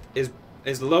 Is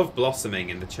love blossoming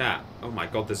in the chat? Oh my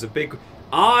god, there's a big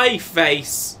eye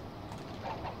face!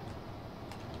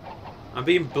 I'm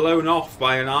being blown off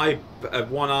by an eye,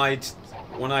 one-eyed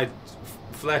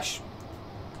flesh.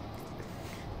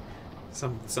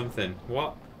 Something.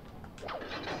 What?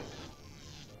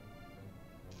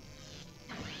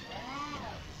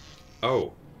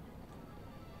 Oh.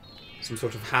 Some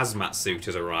sort of hazmat suit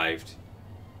has arrived.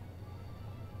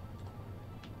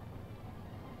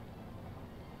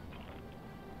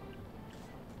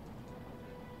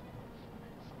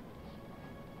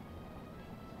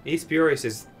 East Furious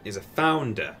is a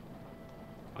founder.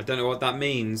 I don't know what that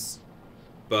means,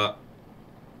 but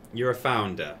you're a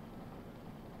founder.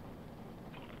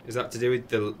 Is that to do with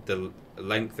the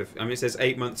length of... I mean, it says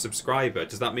 8-month subscriber.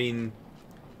 Does that mean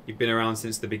you've been around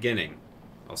since the beginning?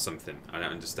 Or something? I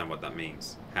don't understand what that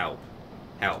means. Help.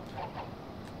 Help.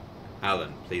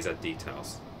 Alan, please add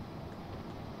details.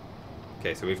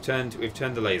 Okay, so we've turned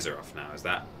the laser off now. Is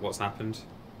that what's happened?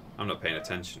 I'm not paying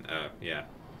attention. Yeah.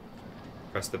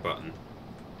 Press the button.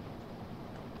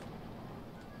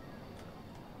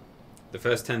 The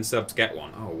first 10 subs get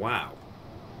one. Oh, wow.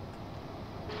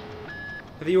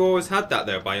 Have you always had that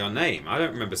there by your name? I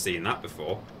don't remember seeing that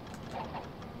before.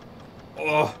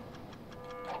 Oh!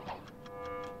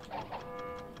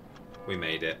 We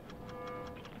made it.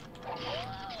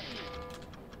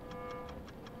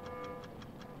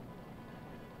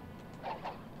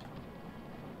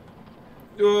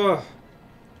 Ugh.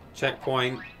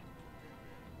 Checkpoint.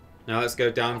 Now let's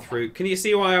go down through... Can you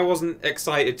see why I wasn't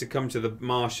excited to come to the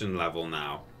Martian level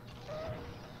now?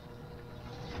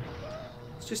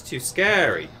 It's just too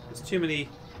scary. There's too many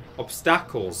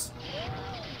obstacles.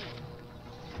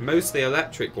 Mostly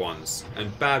electric ones.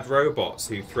 And bad robots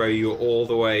who throw you all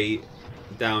the way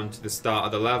down to the start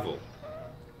of the level.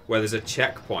 Where there's a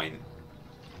checkpoint.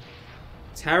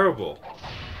 Terrible.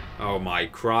 Oh my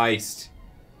Christ.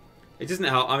 It doesn't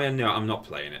help. I mean, no, I'm not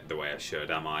playing it the way I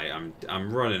should, am I?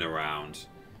 I'm running around,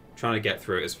 trying to get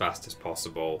through it as fast as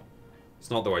possible. It's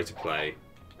not the way to play.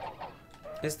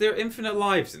 Is there infinite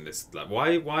lives in this?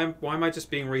 Why am I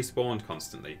just being respawned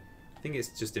constantly? I think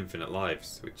it's just infinite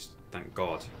lives, which, thank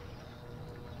God.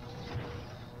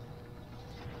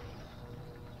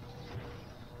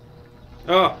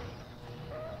 Oh!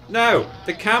 No!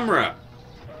 The camera!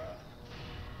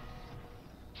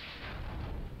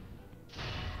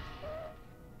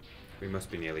 We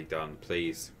must be nearly done.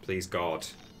 Please. Please, God.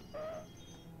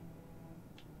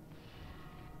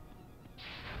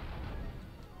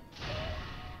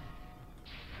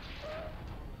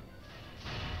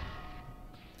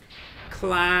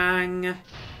 Clang!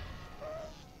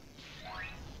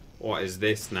 What is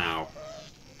this now?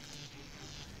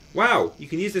 Wow! You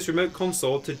can use this remote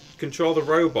console to control the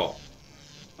robot.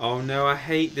 Oh no, I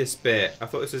hate this bit. I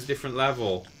thought this was a different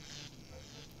level.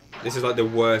 This is like the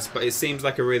worst, but it seems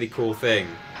like a really cool thing.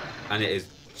 And it is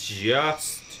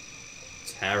just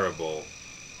terrible.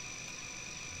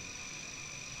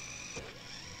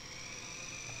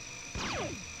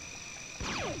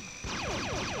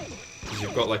 Because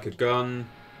you've got like a gun.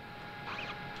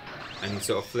 And you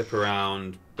sort of flip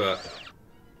around, but...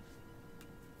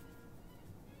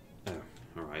 Oh,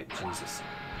 alright, Jesus.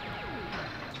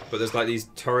 But there's like these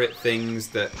turret things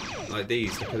that... Like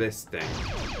these, look at this thing.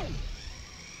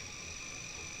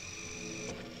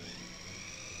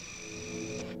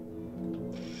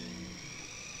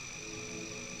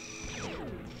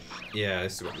 Yeah,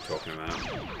 this is what I'm talking about.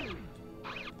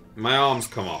 My arms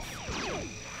come off.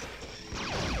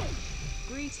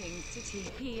 Greetings to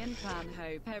TP and Clan.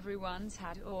 Hope everyone's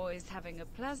had or is having a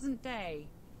pleasant day.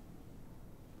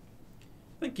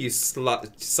 Thank you,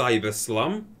 Cyber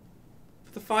Slum,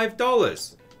 for the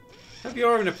 $5. Hope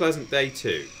you're having a pleasant day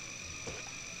too.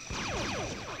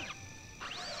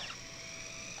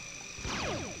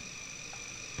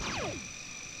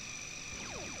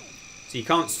 So you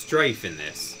can't strafe in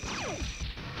this.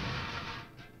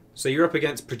 So you're up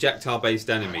against projectile-based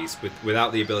enemies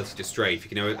without the ability to strafe. You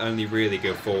can only really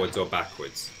go forwards or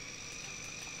backwards.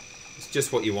 It's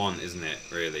just what you want, isn't it,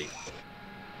 really?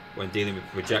 When dealing with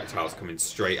projectiles coming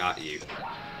straight at you.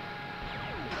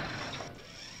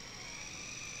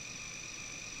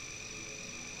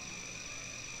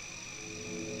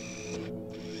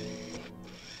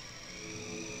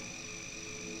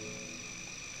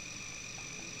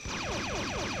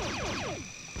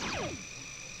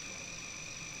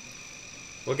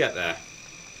 We'll get there.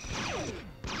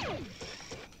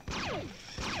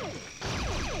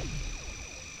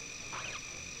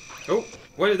 Oh,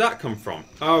 where did that come from?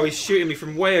 Oh, he's shooting me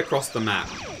from way across the map.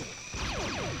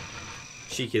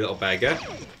 Cheeky little beggar.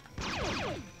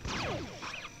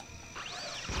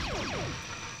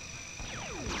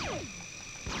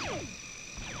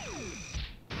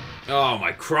 Oh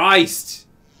my Christ!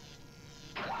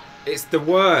 It's the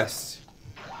worst.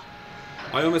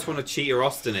 I almost want to cheat or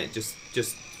Austin it just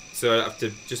so I have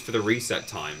to just for the reset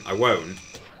time. I won't,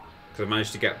 because I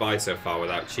managed to get by so far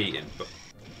without cheating. But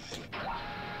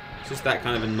it's just that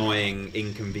kind of annoying,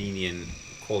 inconvenient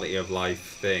quality of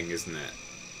life thing, isn't it?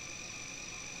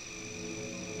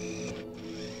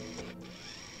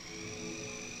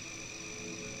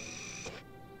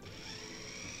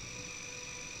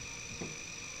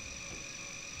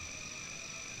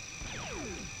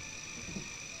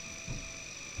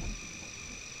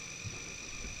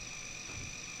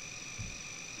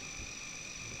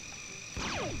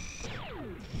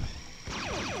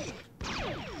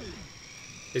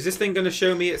 Is this thing going to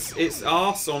show me its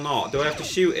arse or not? Do I have to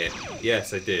shoot it?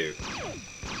 Yes, I do.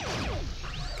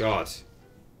 God.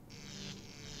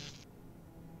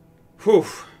 Whew.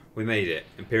 We made it.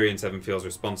 Empyrean 7 feels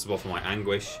responsible for my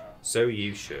anguish. So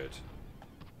you should.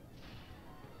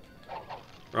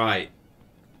 Right.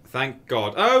 Thank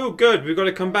God. Oh, good. We've got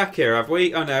to come back here, have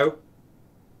we? Oh, no.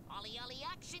 Ollie, ollie,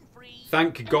 action free.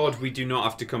 Thank God we do not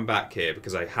have to come back here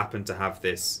because I happen to have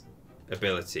this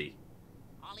ability.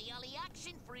 Ollie, ollie,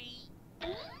 action free.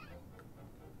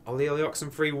 Ollie Ollie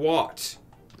Oxenfree what?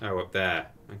 Oh, up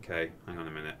there. Okay, hang on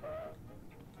a minute.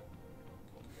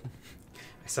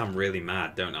 I sound really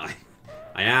mad, don't I?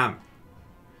 I am.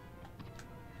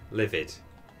 Livid.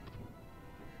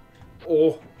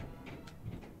 Oh.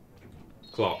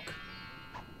 Clock.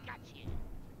 Gotcha.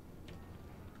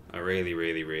 I really,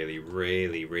 really, really,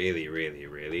 really, really, really,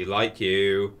 really like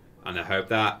you. And I hope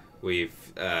that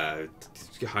we've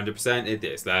 100%ed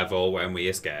this level when we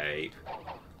escape.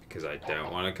 Because I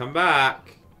don't want to come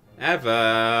back.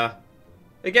 Ever.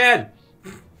 Again.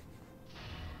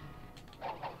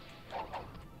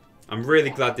 I'm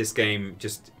really glad this game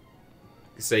just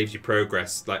saves you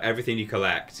progress. Like, everything you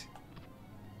collect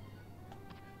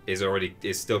is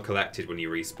still collected when you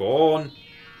respawn.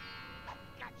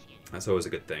 That's always a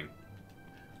good thing.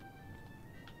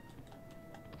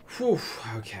 Whew.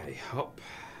 Okay, hop.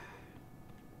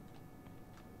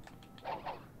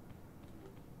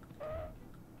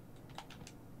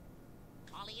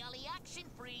 Ollie, ollie, action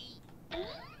free.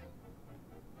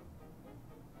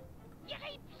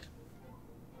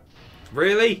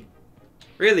 Really?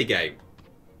 Really, game?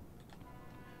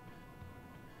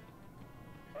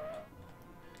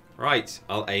 Right,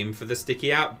 I'll aim for the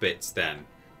sticky out bits then.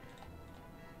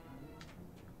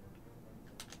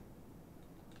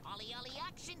 Ollie, ollie,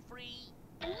 action free.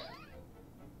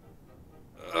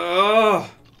 Ugh.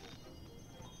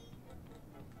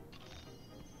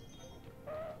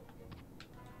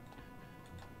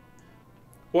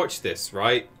 Watch this,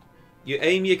 right? You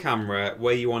aim your camera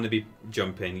where you want to be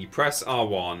jumping. You press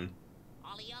R1.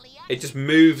 Ollie, ollie, It just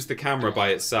moves the camera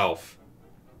by itself.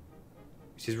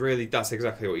 Which is really, that's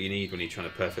exactly what you need when you're trying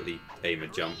to perfectly aim a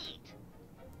jump.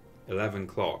 11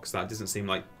 clocks. That doesn't seem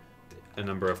like a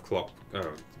number of clock.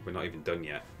 Oh, we're not even done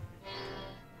yet.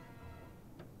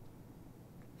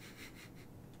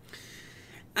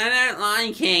 I don't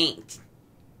like it.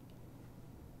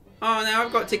 Oh, now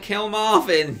I've got to kill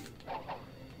Marvin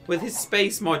with his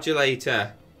space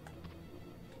modulator.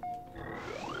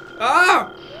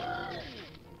 Oh!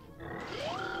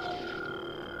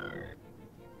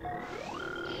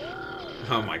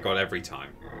 Oh my god, every time.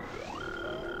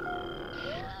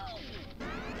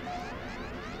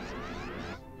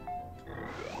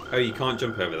 Oh, you can't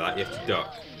jump over that, you have to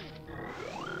duck.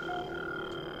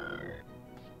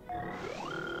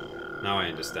 Now I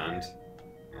understand.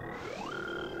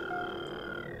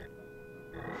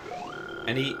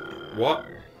 Any... what?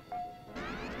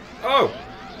 Oh!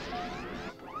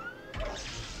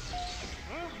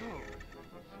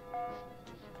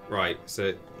 Right,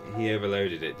 so he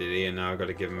overloaded it, did he? And now I've got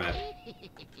to give him a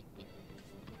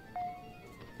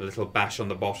little bash on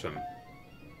the bottom.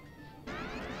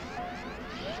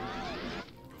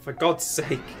 For God's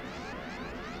sake.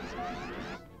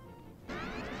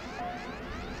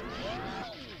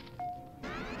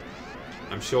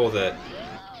 I'm sure that...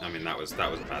 I mean, that was a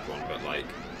bad one, but like...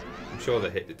 I'm sure the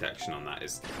hit detection on that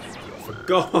is... For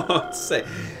God's sake.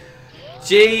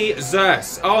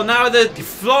 Jesus! Oh, now the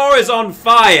floor is on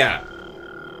fire!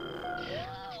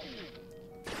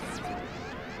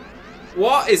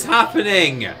 What is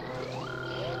happening?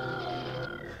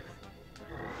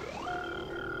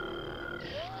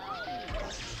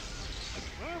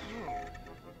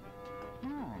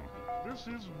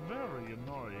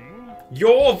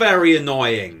 You're very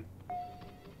annoying.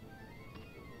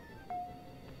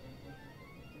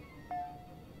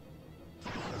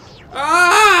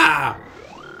 Ah!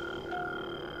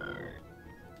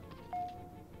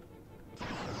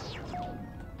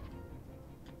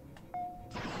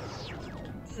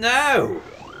 No!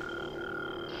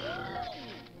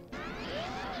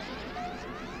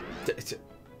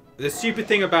 The stupid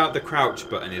thing about the crouch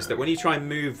button is that when you try and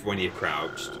move when you're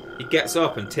crouched, he gets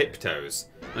up and tiptoes.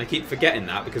 And I keep forgetting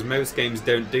that because most games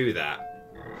don't do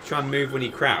that. You try and move when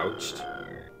you're crouched,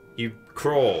 you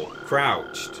crawl,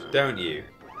 crouched, don't you?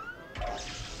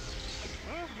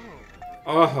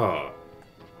 Aha!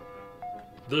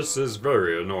 This is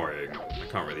very annoying. I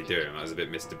can't really do him, that was a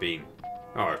bit Mr. Bean.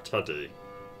 Oh, Teddy.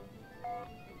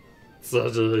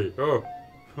 Teddy! Oh!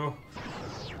 Oh!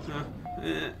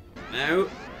 No!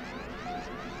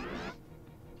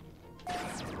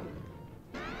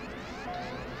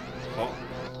 Oh.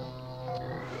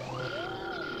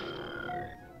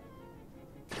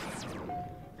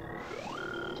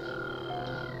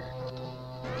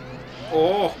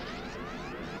 Oh!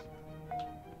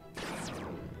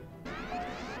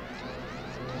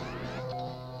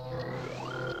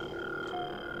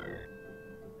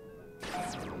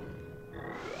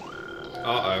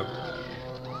 Uh-oh.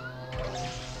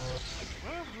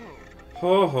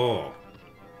 Ho ho.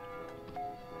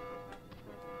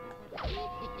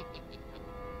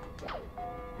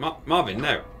 Marvin,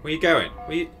 no. Where are you going?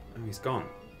 Oh, he's gone.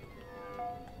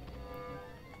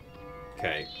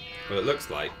 Okay. Well, it looks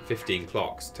like 15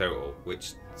 clocks total,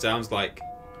 which sounds like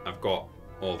I've got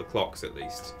all the clocks at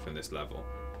least from this level.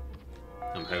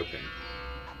 I'm hoping.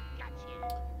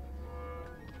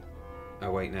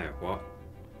 Oh wait, no. What?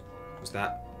 Was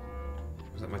that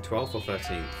my 12th or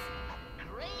 13th?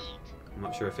 I'm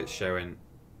not sure if it's showing.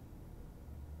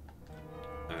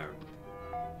 Oh.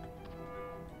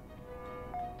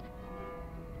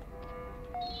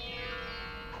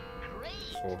 Great.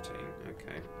 14,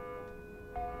 okay.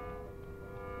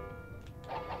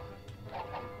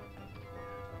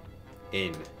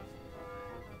 In.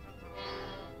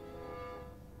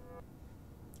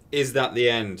 Is that the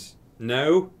end?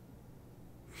 No?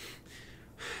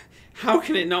 How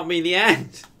can it not be the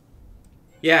end?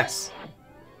 Yes.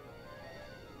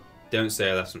 Don't say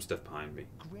I left some stuff behind me.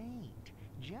 Great.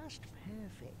 Just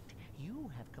perfect. You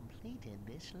have completed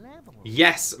this level.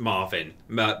 Yes, Marvin.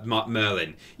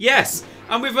 Merlin. Yes!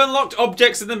 And we've unlocked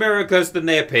objects in the mirror closer than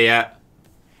they appear.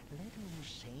 Let me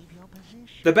save your position.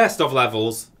 The best of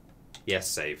levels. Yes,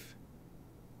 save.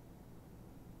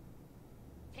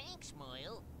 Thanks,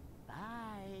 Moyle.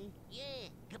 Bye. Yeah,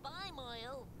 goodbye,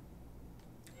 Moyle.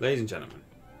 Ladies and gentlemen,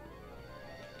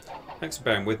 thanks for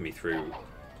bearing with me through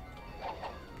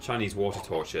Chinese water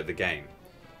torture, the game.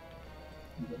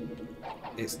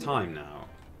 It's time now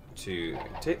to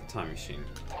take the time machine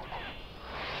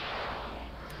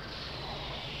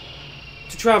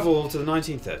to travel to the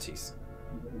 1930s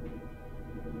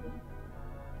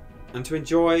and to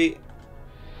enjoy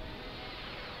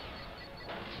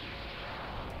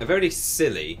a very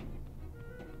silly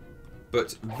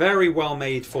but very well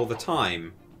made for the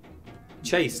time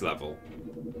chase level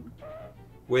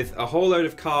with a whole load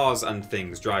of cars and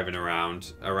things driving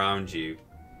around you.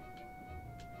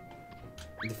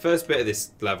 The first bit of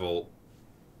this level,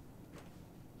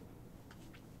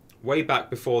 way back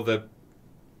before the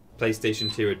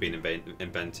PlayStation 2 had been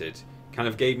invented, kind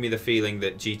of gave me the feeling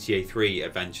that GTA 3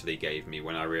 eventually gave me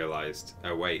when I realised,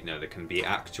 oh wait, no, there can be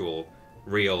actual,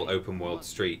 real open world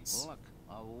streets. Look,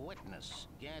 a witness.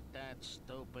 Get that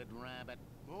stupid rabbit.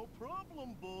 No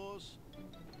problem, boss.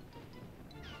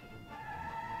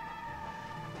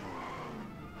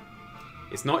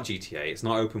 It's not GTA, it's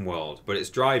not open world, but it's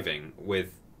driving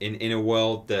in a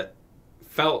world that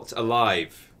felt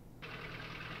alive.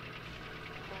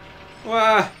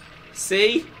 Wah!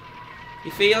 See?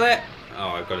 You feel it? Oh,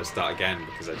 I've got to start again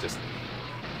because I'm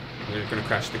going to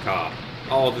crash the car.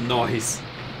 Oh, the noise.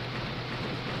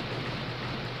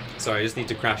 Sorry, I just need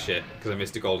to crash it because I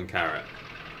missed a golden carrot.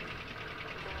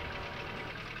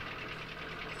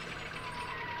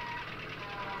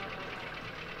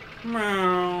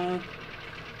 Meow.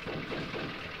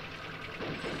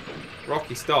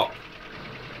 Rocky, stop.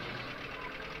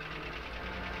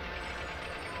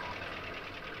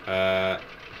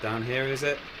 Down here, is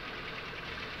it?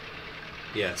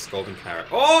 Yes, golden carrot.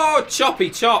 Oh, choppy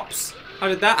chops! How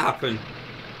did that happen?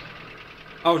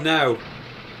 Oh no.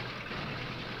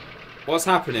 What's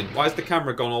happening? Why has the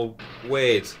camera gone all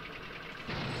weird?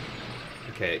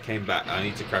 Okay, it came back. I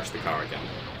need to crash the car again.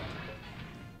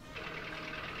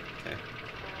 Okay.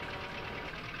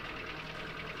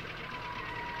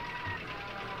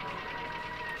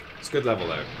 a good level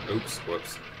though. Oops,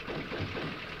 whoops.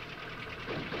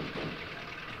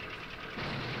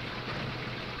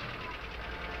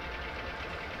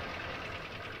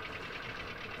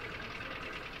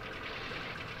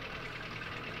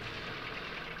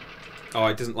 Oh,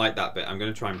 it doesn't like that bit. I'm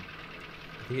going to try and...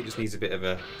 I think it just needs a bit of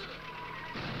a...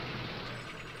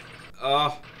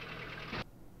 Oh.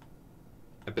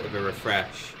 A bit of a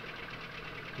refresh.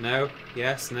 No?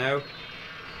 Yes? No?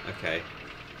 Okay.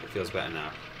 It feels better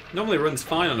now. Normally it runs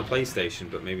fine on a PlayStation,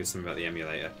 but maybe it's something about the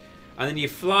emulator. And then you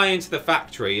fly into the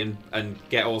factory and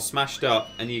get all smashed up,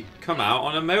 and you come out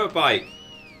on a motorbike.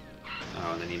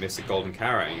 Oh, and then you miss a golden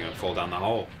carrot and you're going to fall down the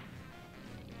hole.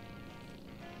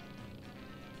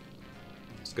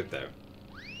 It's good though.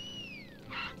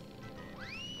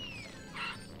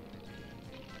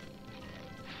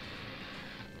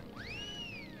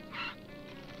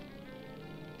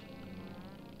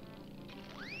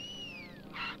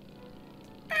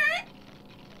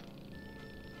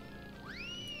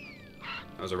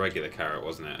 That was a regular carrot,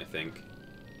 wasn't it, I think?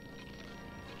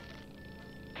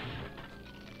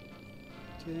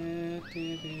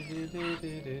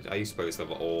 I used to play this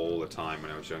level all the time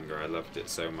when I was younger. I loved it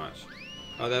so much.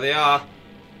 Oh, there they are.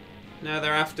 No,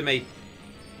 they're after me.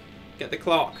 Get the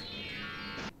clock.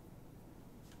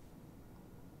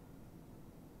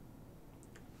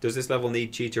 Does this level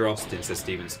need Cheater Austin, says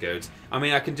Steven Scodes. I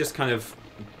mean, I can just kind of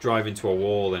drive into a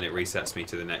wall and it resets me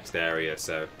to the next area,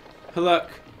 so... Look!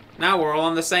 Now we're all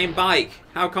on the same bike!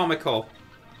 How comical!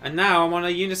 And now I'm on a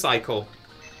unicycle.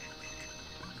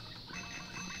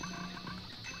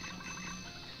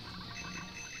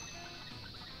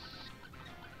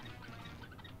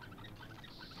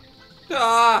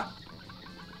 Ah!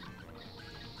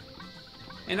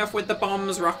 Enough with the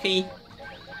bombs, Rocky.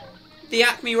 The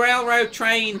Acme Railroad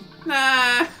train.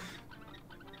 Nah.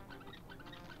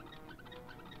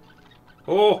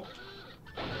 Oh.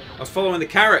 I was following the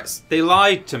carrots. They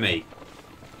lied to me.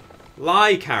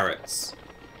 Lie, carrots.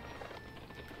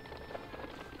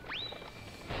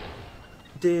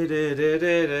 This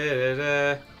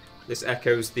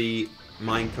echoes the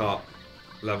minecart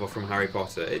level from Harry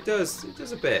Potter. It does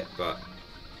a bit, but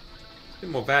it's a bit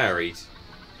more varied.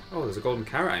 Oh, there's a golden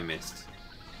carrot I missed.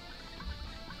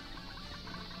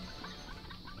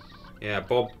 Yeah,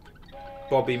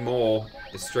 Bobby Moore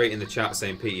is straight in the chat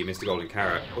saying, Pete, you missed a golden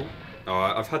carrot. Oh,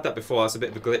 I've had that before. That's a bit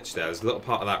of a glitch there. There's a little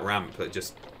part of that ramp that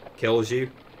just kills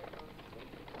you.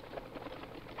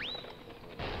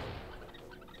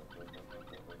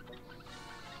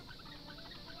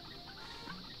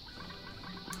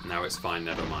 Now it's fine,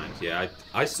 never mind. Yeah,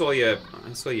 I saw your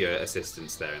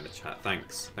assistance there in the chat.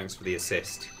 Thanks for the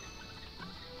assist.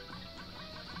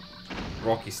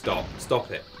 Rocky, stop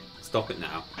it, stop it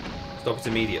now, stop it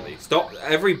immediately, stop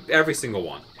every single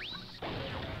one.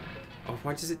 Oh,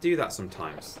 why does it do that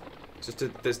sometimes?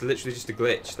 There's literally just a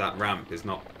glitch. That ramp is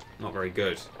not very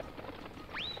good.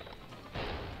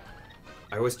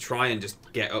 I always try and just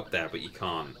get up there, but you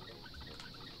can't.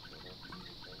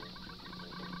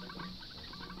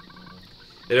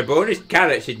 There are bonus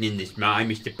carrots hidden in this mine,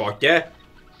 Mr. Potter.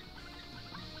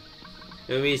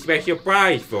 There'll be a special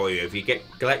prize for you if you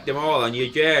collect them all on your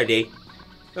journey.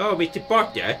 Oh, Mr.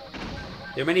 Potter,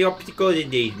 there are many obstacles in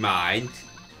these mines.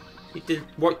 You need to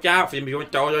watch out for them if you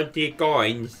want to hold on to your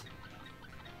coins.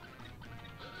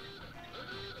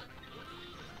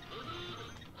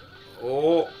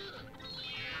 Oh.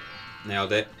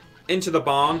 Nailed it. Into the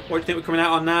barn. What do you think we're coming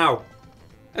out on now?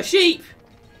 A sheep!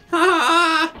 Ha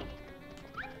ha!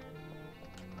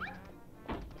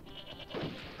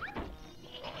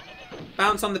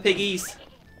 Bounce on the piggies.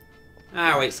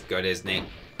 Oh, it's good, isn't it?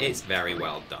 It's very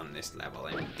well done, this level.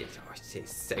 And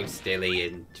it's so silly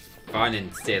and fun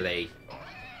and silly.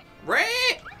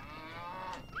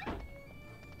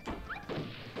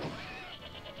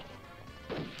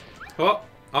 Oh,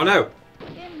 oh no.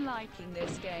 I'm liking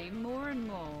this game more and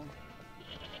more.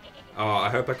 Oh, I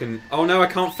hope I can... Oh no, I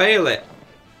can't fail it.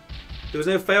 There was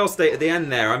no fail state at the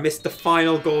end there. I missed the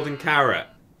final golden carrot.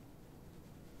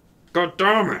 God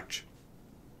damn it.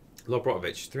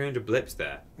 Lobrotovich, 300 blips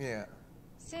there. Yeah.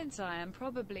 Since I am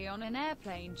probably on an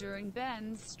airplane during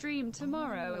Ben's stream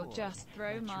tomorrow, I'll just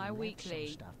throw my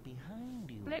weekly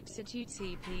blips at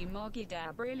UTP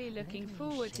Moggy-Dab. Really looking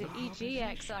forward to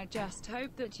EGX. I just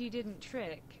hope that you didn't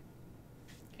trick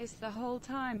us the whole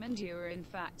time and you were in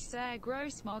fact Sir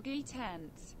Gross Moggy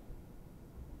Tense.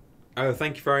 Oh,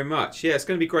 thank you very much. Yeah, it's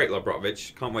going to be great,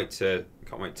 Lobrotovich. Can't wait to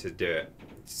do it.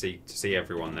 To see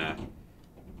everyone there.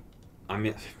 I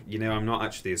mean, you know, I'm not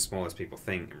actually as small as people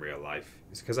think in real life.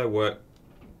 It's because I work...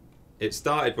 It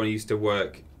started when I used to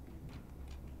work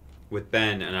with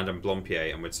Ben and Adam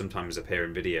Blompier and would sometimes appear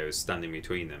in videos standing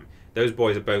between them. Those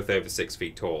boys are both over 6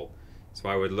 feet tall, so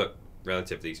I would look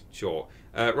relatively short.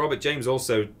 Robert James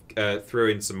also threw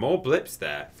in some more blips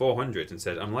there, 400, and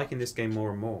said, I'm liking this game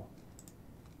more and more.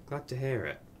 Glad to hear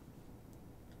it.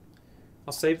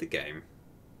 I'll save the game.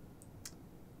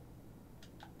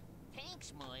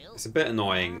 Thanks, Moyle. It's a bit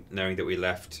annoying knowing that we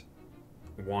left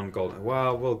one gold.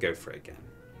 Well, we'll go for it again.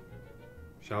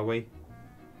 Shall we?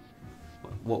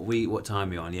 What time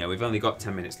are we on? Yeah, we've only got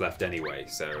 10 minutes left anyway,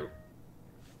 so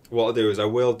what I'll do is I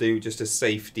will do just a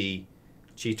safety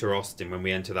Cheetah Austin when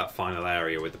we enter that final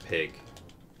area with the pig.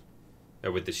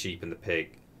 With the sheep and the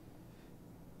pig.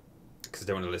 Because I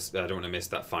don't want to miss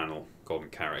that final golden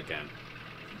carrot again.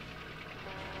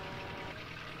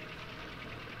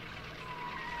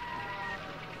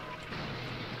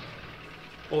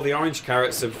 All the orange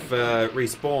carrots have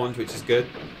respawned, which is good.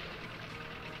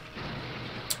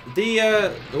 The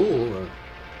I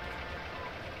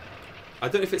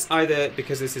don't know if it's either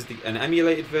because this is an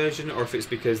emulated version or if it's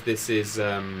because this is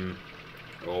or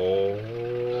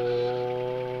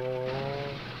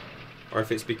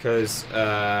if it's because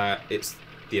it's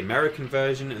the American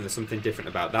version and there's something different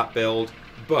about that build.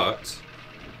 But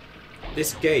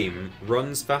this game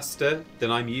runs faster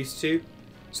than I'm used to.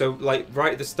 So, like,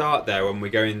 right at the start there, when we're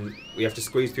going, we have to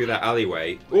squeeze through that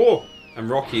alleyway. Oh! And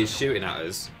Rocky is shooting at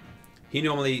us. He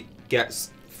normally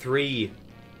gets 3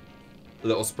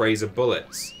 little sprays of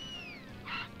bullets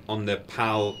on the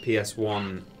PAL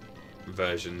PS1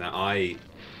 version that I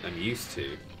am used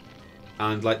to.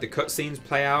 And, like, the cutscenes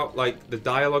play out, like, the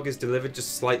dialogue is delivered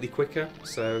just slightly quicker,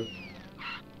 so I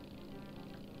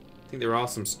think there are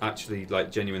some, actually, like,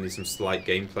 genuinely some slight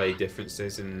gameplay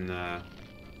differences in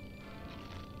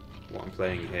what I'm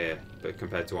playing here, but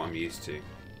compared to what I'm used to.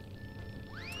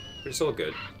 But it's all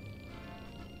good.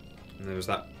 And there was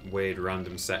that weird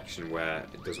random section where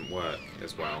it doesn't work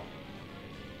as well.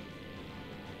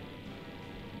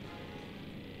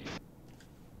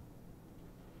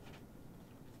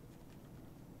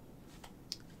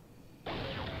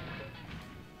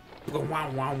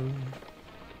 Wow, wow.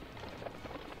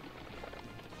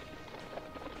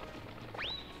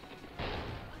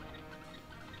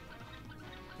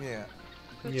 Yeah.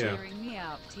 For Yeah. cheering me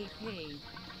out, TP.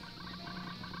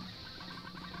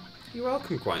 You're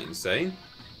welcome, Quite Insane.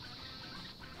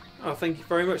 Oh, thank you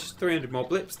very much. 300 more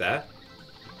blips there.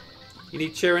 You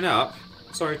need cheering up?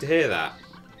 Sorry to hear that.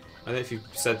 I don't know if you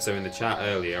said so in the chat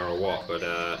earlier or what,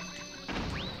 but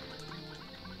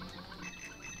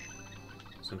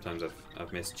sometimes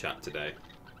I've missed chat today.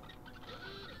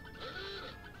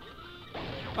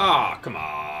 Ah, come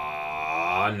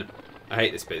on! I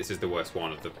hate this bit. This is the worst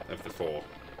one of the 4.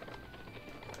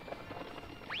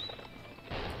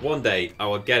 One day I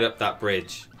will get up that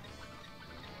bridge.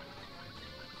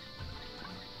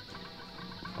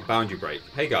 A boundary break.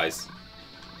 Hey guys,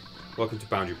 welcome to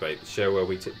Boundary Break, the show where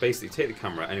we basically take the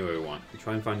camera anywhere we want and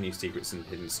try and find new secrets and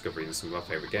hidden discoveries in some of our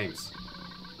favourite games.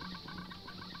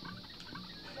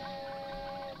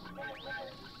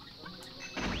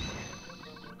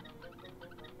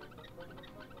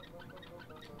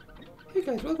 Hey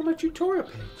guys, welcome to my tutorial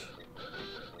page.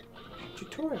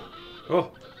 Tutorial.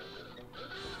 Oh.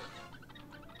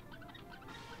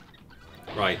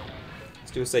 Right.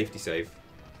 Let's do a safety save.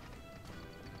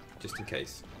 Just in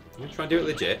case. I'm going to try and do it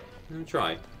legit. I'm going to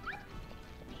try.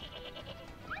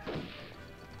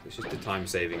 It's just a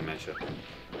time-saving measure.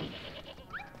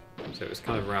 So it was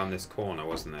kind of around this corner,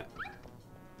 wasn't it?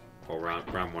 Or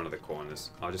round one of the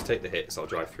corners. I'll just take the hits. I'll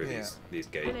drive through these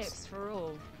gates. Blips for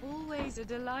all. Always a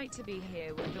delight to be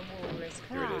here with the Walrus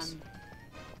Here it is.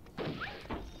 clan.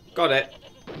 Got it.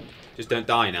 Just don't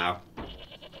die now.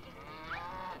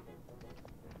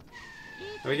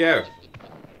 There we go.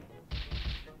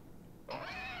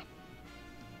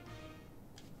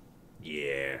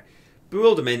 Yeah.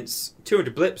 Bewilderments,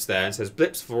 200 blips there, and says,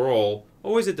 blips for all.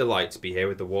 Always a delight to be here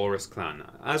with the Walrus clan.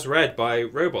 As read by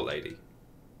Robot Lady.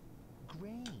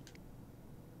 Great.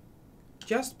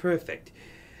 Just perfect.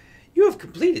 You have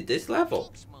completed this level.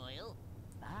 Thanks, Moyle.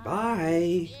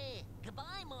 Bye. Yeah.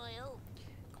 Goodbye, Moyle.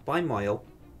 Bye, Moyle.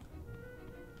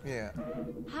 Yeah.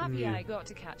 Happy I got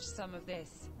to catch some of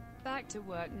this. Back to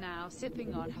work now,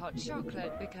 sipping on hot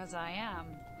chocolate because I am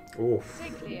Oof.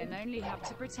 sickly and only have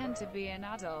to pretend to be an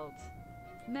adult.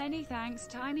 Many thanks,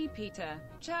 Tiny Peter.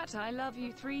 Chat, I love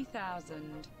you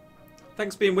 3000.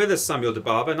 Thanks for being with us, Samuel de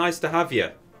Barber. Nice to have you.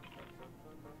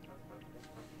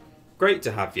 Great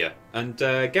to have you. And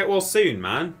get well soon,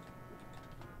 man.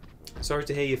 Sorry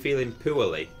to hear you feeling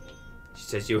poorly. She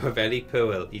says you were very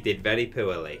poor. You did very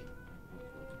poorly.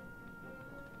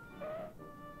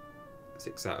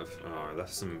 6 out of... Oh, I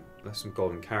left some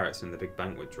golden carrots in the big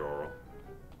banquet drawer.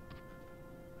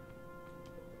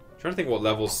 I'm trying to think what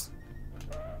levels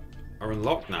are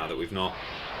unlocked now that we've not...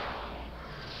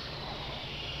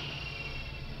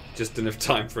 Just enough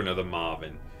time for another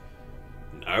Marvin.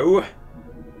 No!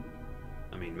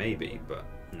 I mean, maybe, but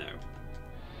no.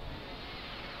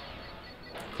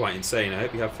 Quite Insane. I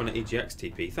hope you have fun at EGX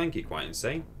TP. Thank you, Quite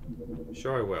Insane.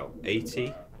 Sure I will.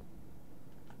 80.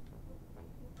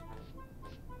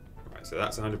 Right, so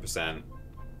that's 100%.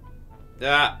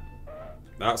 Yeah!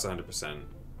 That's 100%.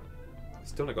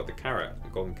 Still not got the carrot, the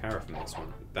golden carrot from this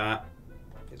one. That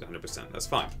is 100%. That's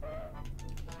fine.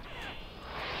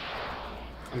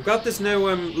 I'm glad there's no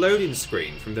loading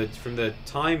screen from the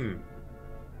time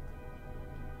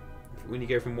when you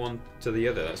go from one to the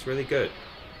other. That's really good.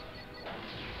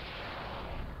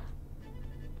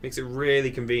 Makes it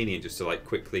really convenient just to like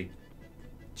quickly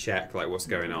check like what's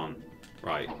going on.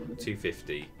 Right,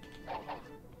 250.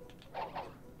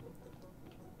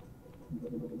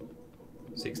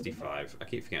 65. I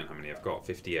keep forgetting how many I've got.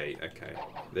 58. Okay.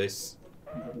 This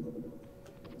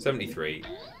 73.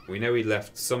 We know we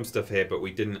left some stuff here, but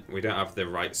we don't have the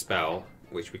right spell,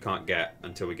 which we can't get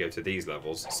until we go to these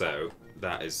levels. So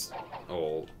that is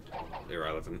all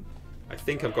irrelevant. I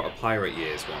think I've got a Pirate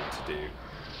Years one to do.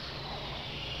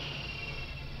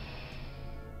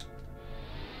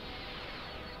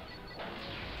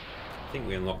 I think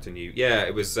we unlocked a new... Yeah,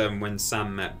 it was when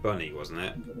Sam met Bunny, wasn't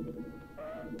it?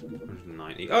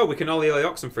 190. Oh, we can Ollie Ollie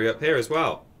Oxenfree up here as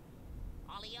well.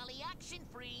 Ollie Ollie action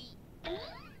free.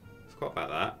 Forgot about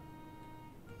that.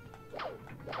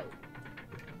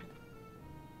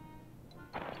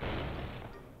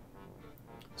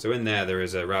 So in there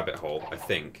is a rabbit hole, I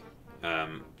think. I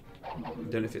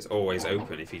don't know if it's always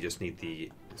open if you just need the...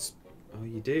 Oh,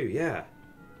 you do, yeah.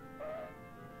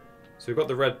 So we've got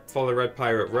the follow the Red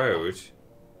Pirate Road.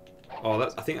 Oh,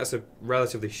 I think that's a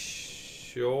relatively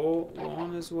short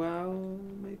one as well.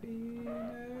 Maybe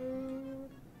no.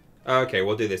 Oh, okay,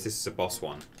 we'll do this. This is a boss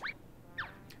one.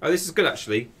 Oh, this is good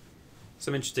actually.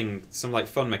 Some like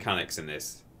fun mechanics in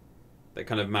this that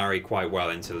kind of marry quite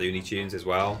well into Looney Tunes as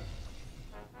well.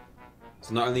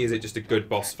 So not only is it just a good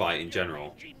boss fight in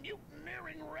general.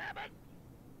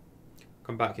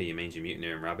 Come back here, you mangy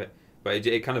mutineering rabbit. But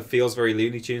it kind of feels very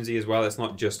Looney Tunesy as well. It's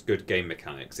not just good game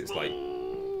mechanics. It's like...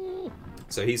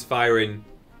 So he's firing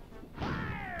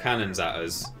cannons at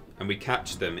us, and we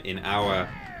catch them in our...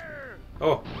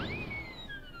 Oh!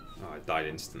 Oh, I died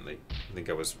instantly. I think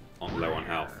I was low on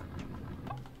health.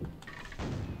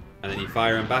 And then you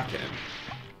fire them back at him.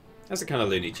 That's a kind of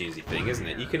Looney Tunesy thing, isn't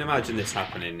it? You can imagine this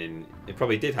happening in... It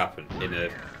probably did happen in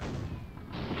an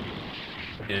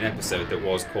episode that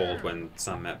was called When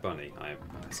Sam Met Bunny, I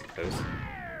suppose.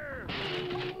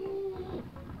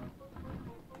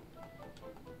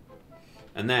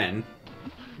 And then,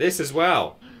 this as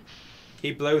well.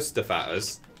 He blows stuff at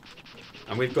us.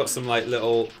 And we've got some like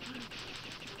little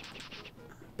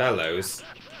bellows.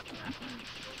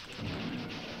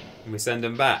 And we send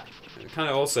them back. It kind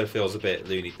of also feels a bit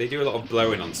loony. They do a lot of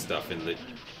blowing on stuff in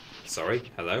Sorry,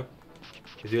 hello?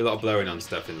 They do a lot of blowing on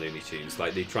stuff in Looney Tunes.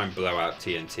 Like, they try and blow out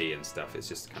TNT and stuff. It's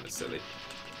just kind of silly.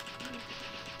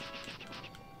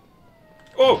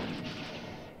 Oh!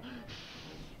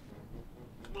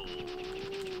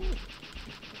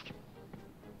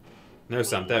 No,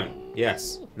 Sam, don't.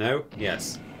 Yes. No?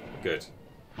 Yes. Good.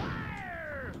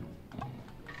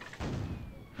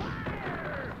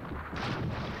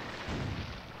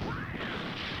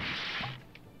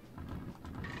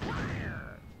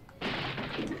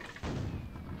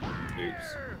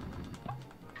 Oops.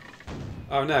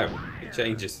 Oh no, it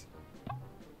changes.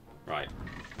 Right.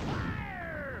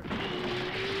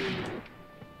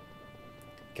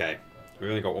 Okay, we've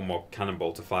only got one more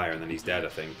cannonball to fire and then he's dead, I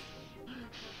think.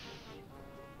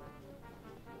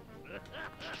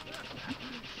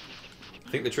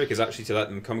 I think the trick is actually to let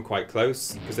them come quite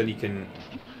close, because then you can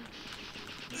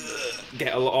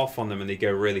get a lot off on them and they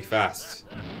go really fast.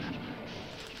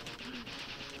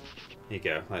 There you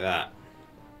go, like that.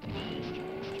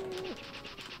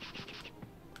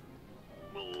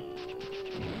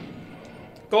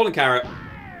 Golden carrot.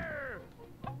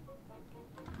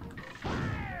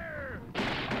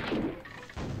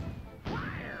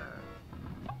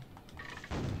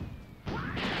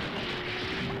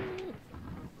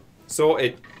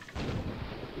 Sorted.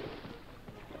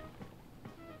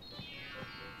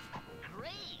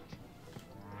 Great.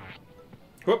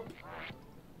 Whoop.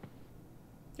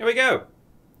 Here we go.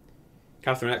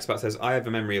 Catherine Expat says, I have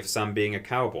a memory of Sam being a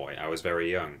cowboy. I was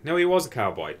very young. No, he was a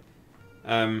cowboy.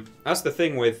 That's the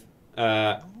thing with...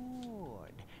 Good,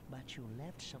 but you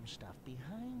left some stuff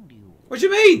behind you. What do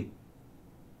you mean?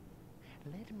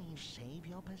 Let me save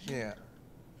your position. Yeah.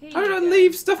 Here How did you I go,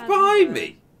 leave stuff as behind you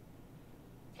me?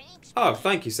 Thanks, Oh,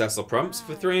 thank you, Cecil Prumps,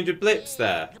 for 300 blips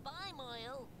there. Goodbye,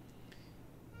 Moyle.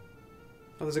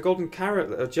 Oh, there's a golden carrot.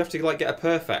 Do you have to, like, get a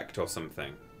perfect or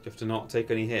something? Do you have to not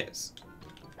take any hits?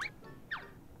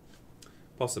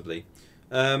 Possibly.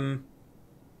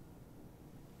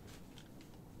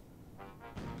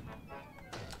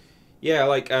 Yeah,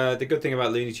 like, the good thing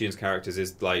about Looney Tunes characters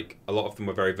is, like, a lot of them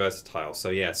were very versatile.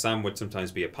 So, yeah, Sam would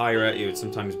sometimes be a pirate, he would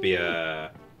sometimes be a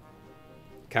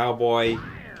cowboy.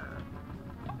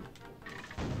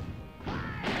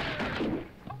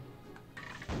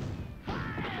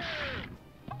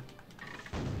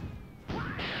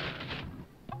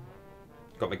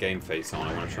 Got my game face on,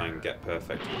 I want to try and get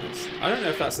perfect on this. I don't know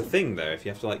if that's a thing, though, if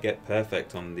you have to, like, get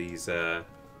perfect on these,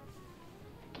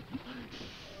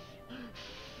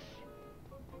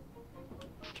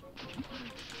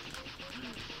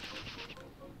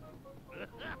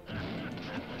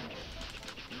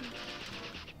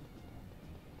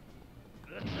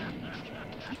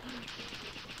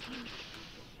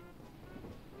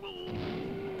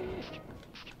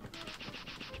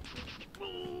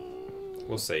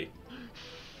 we'll see.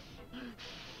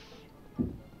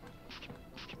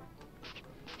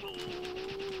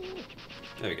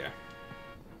 There we go.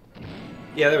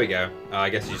 Yeah, there we go. I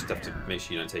guess you just have to make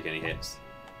sure you don't take any hits.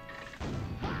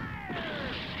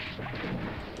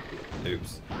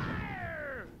 Oops.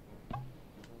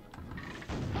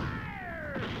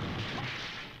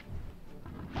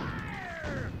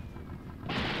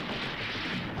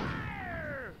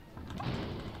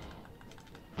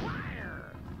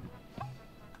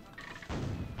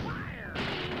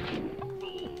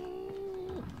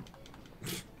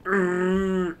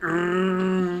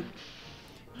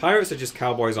 Pirates are just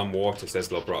cowboys on water, says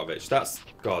Lobrotovich.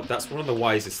 That's one of the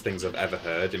wisest things I've ever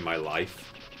heard in my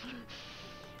life.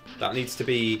 That needs to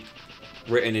be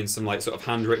written in some like sort of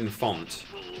handwritten font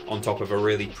on top of a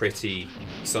really pretty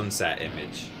sunset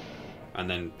image, and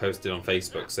then posted on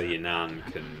Facebook so your nan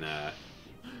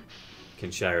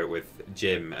can share it with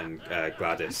Jim and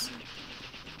Gladys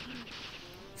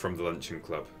from the Luncheon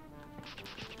Club.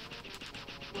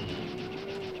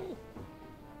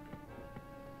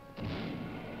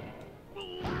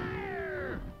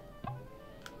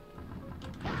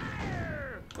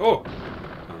 Oh!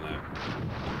 Oh no.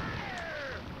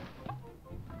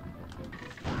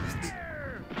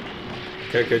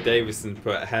 Coco Davison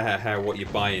put, ha, what you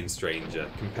buying, stranger?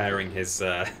 Comparing his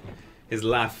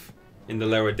laugh in the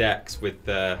lower decks with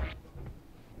the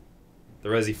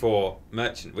Resi 4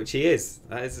 merchant, which he is.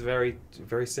 That is very,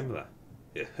 very similar.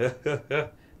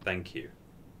 Thank you.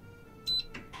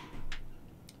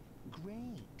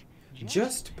 Great.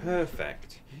 Just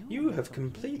perfect. You have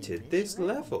completed this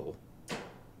level.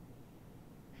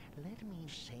 Let me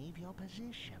save your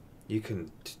position. You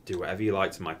can do whatever you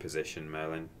like to my position,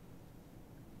 Merlin.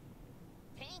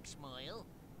 Thanks, Moyle.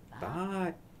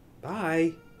 Bye.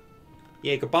 Bye.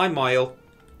 Yeah, goodbye, Mile.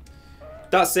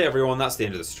 That's it, everyone. That's the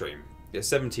end of the stream. It's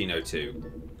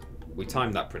 17:02. We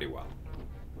timed that pretty well.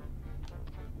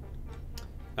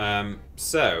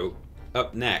 So,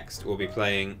 up next, we'll be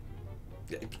playing...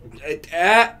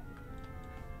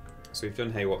 So we've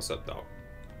done Hey, What's Up, Doc?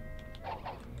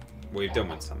 We've done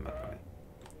one, Sam, by the way.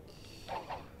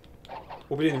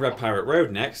 We'll be doing Red Pirate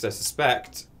Road next, I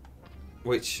suspect.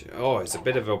 Which, oh, it's a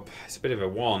bit of a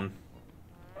one.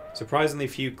 Surprisingly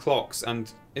few clocks,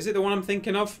 and is it the one I'm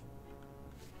thinking of?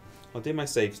 I'll do my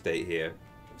save state here,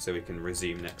 so we can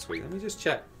resume next week. Let me just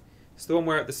check. It's the one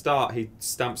where at the start he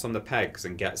stamps on the pegs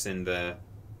and gets in the...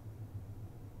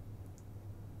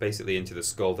 basically into the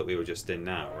skull that we were just in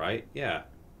now, right? Yeah.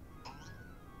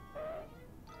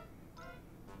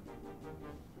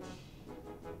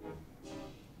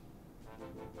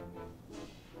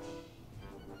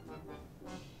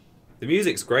 The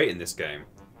music's great in this game.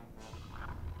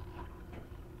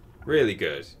 Really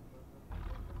good.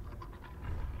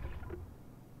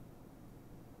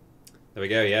 There we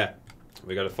go, yeah.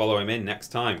 We got to follow him in next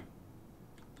time.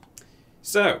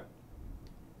 So,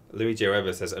 Louis J.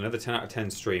 Weber says, another 10 out of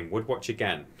 10 stream. Would watch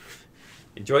again.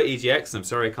 Enjoy EGX, and I'm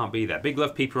sorry I can't be there. Big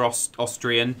love, Peter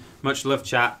Austrian. Much love,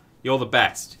 chat. You're the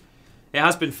best. It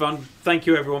has been fun. Thank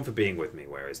you, everyone, for being with me.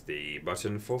 Where is the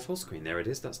button for full screen? There it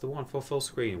is. That's the one for full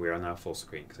screen. We are now full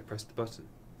screen because I pressed the button.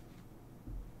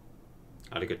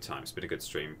 I had a good time. It's been a good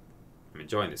stream. I'm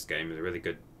enjoying this game. It was a really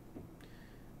good...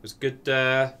 It was good...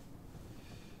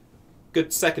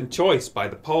 good second choice by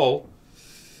the poll.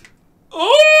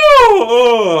 Oh!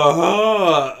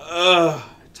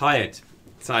 Tired.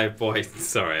 Tired boy.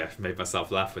 Sorry, I made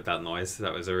myself laugh with that noise.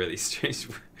 That was a really strange...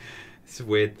 It's a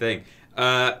weird thing.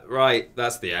 Right,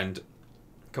 that's the end.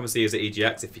 Come and see us at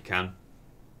EGX if you can.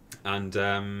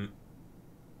 And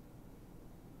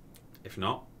if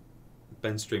not,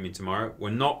 Ben's streaming tomorrow.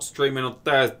 We're not streaming on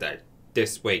Thursday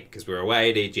this week because we're away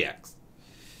at EGX.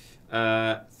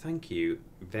 Thank you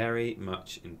very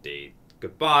much indeed.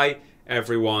 Goodbye,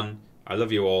 everyone. I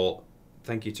love you all.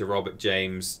 Thank you to Robert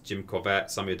James, Jim Corvette,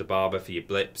 Samuel DeBarber for your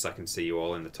blips. I can see you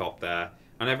all in the top there.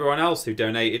 And everyone else who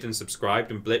donated and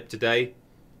subscribed and blipped today.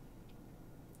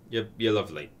 You're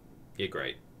lovely. You're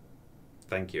great.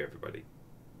 Thank you, everybody.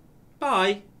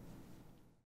 Bye.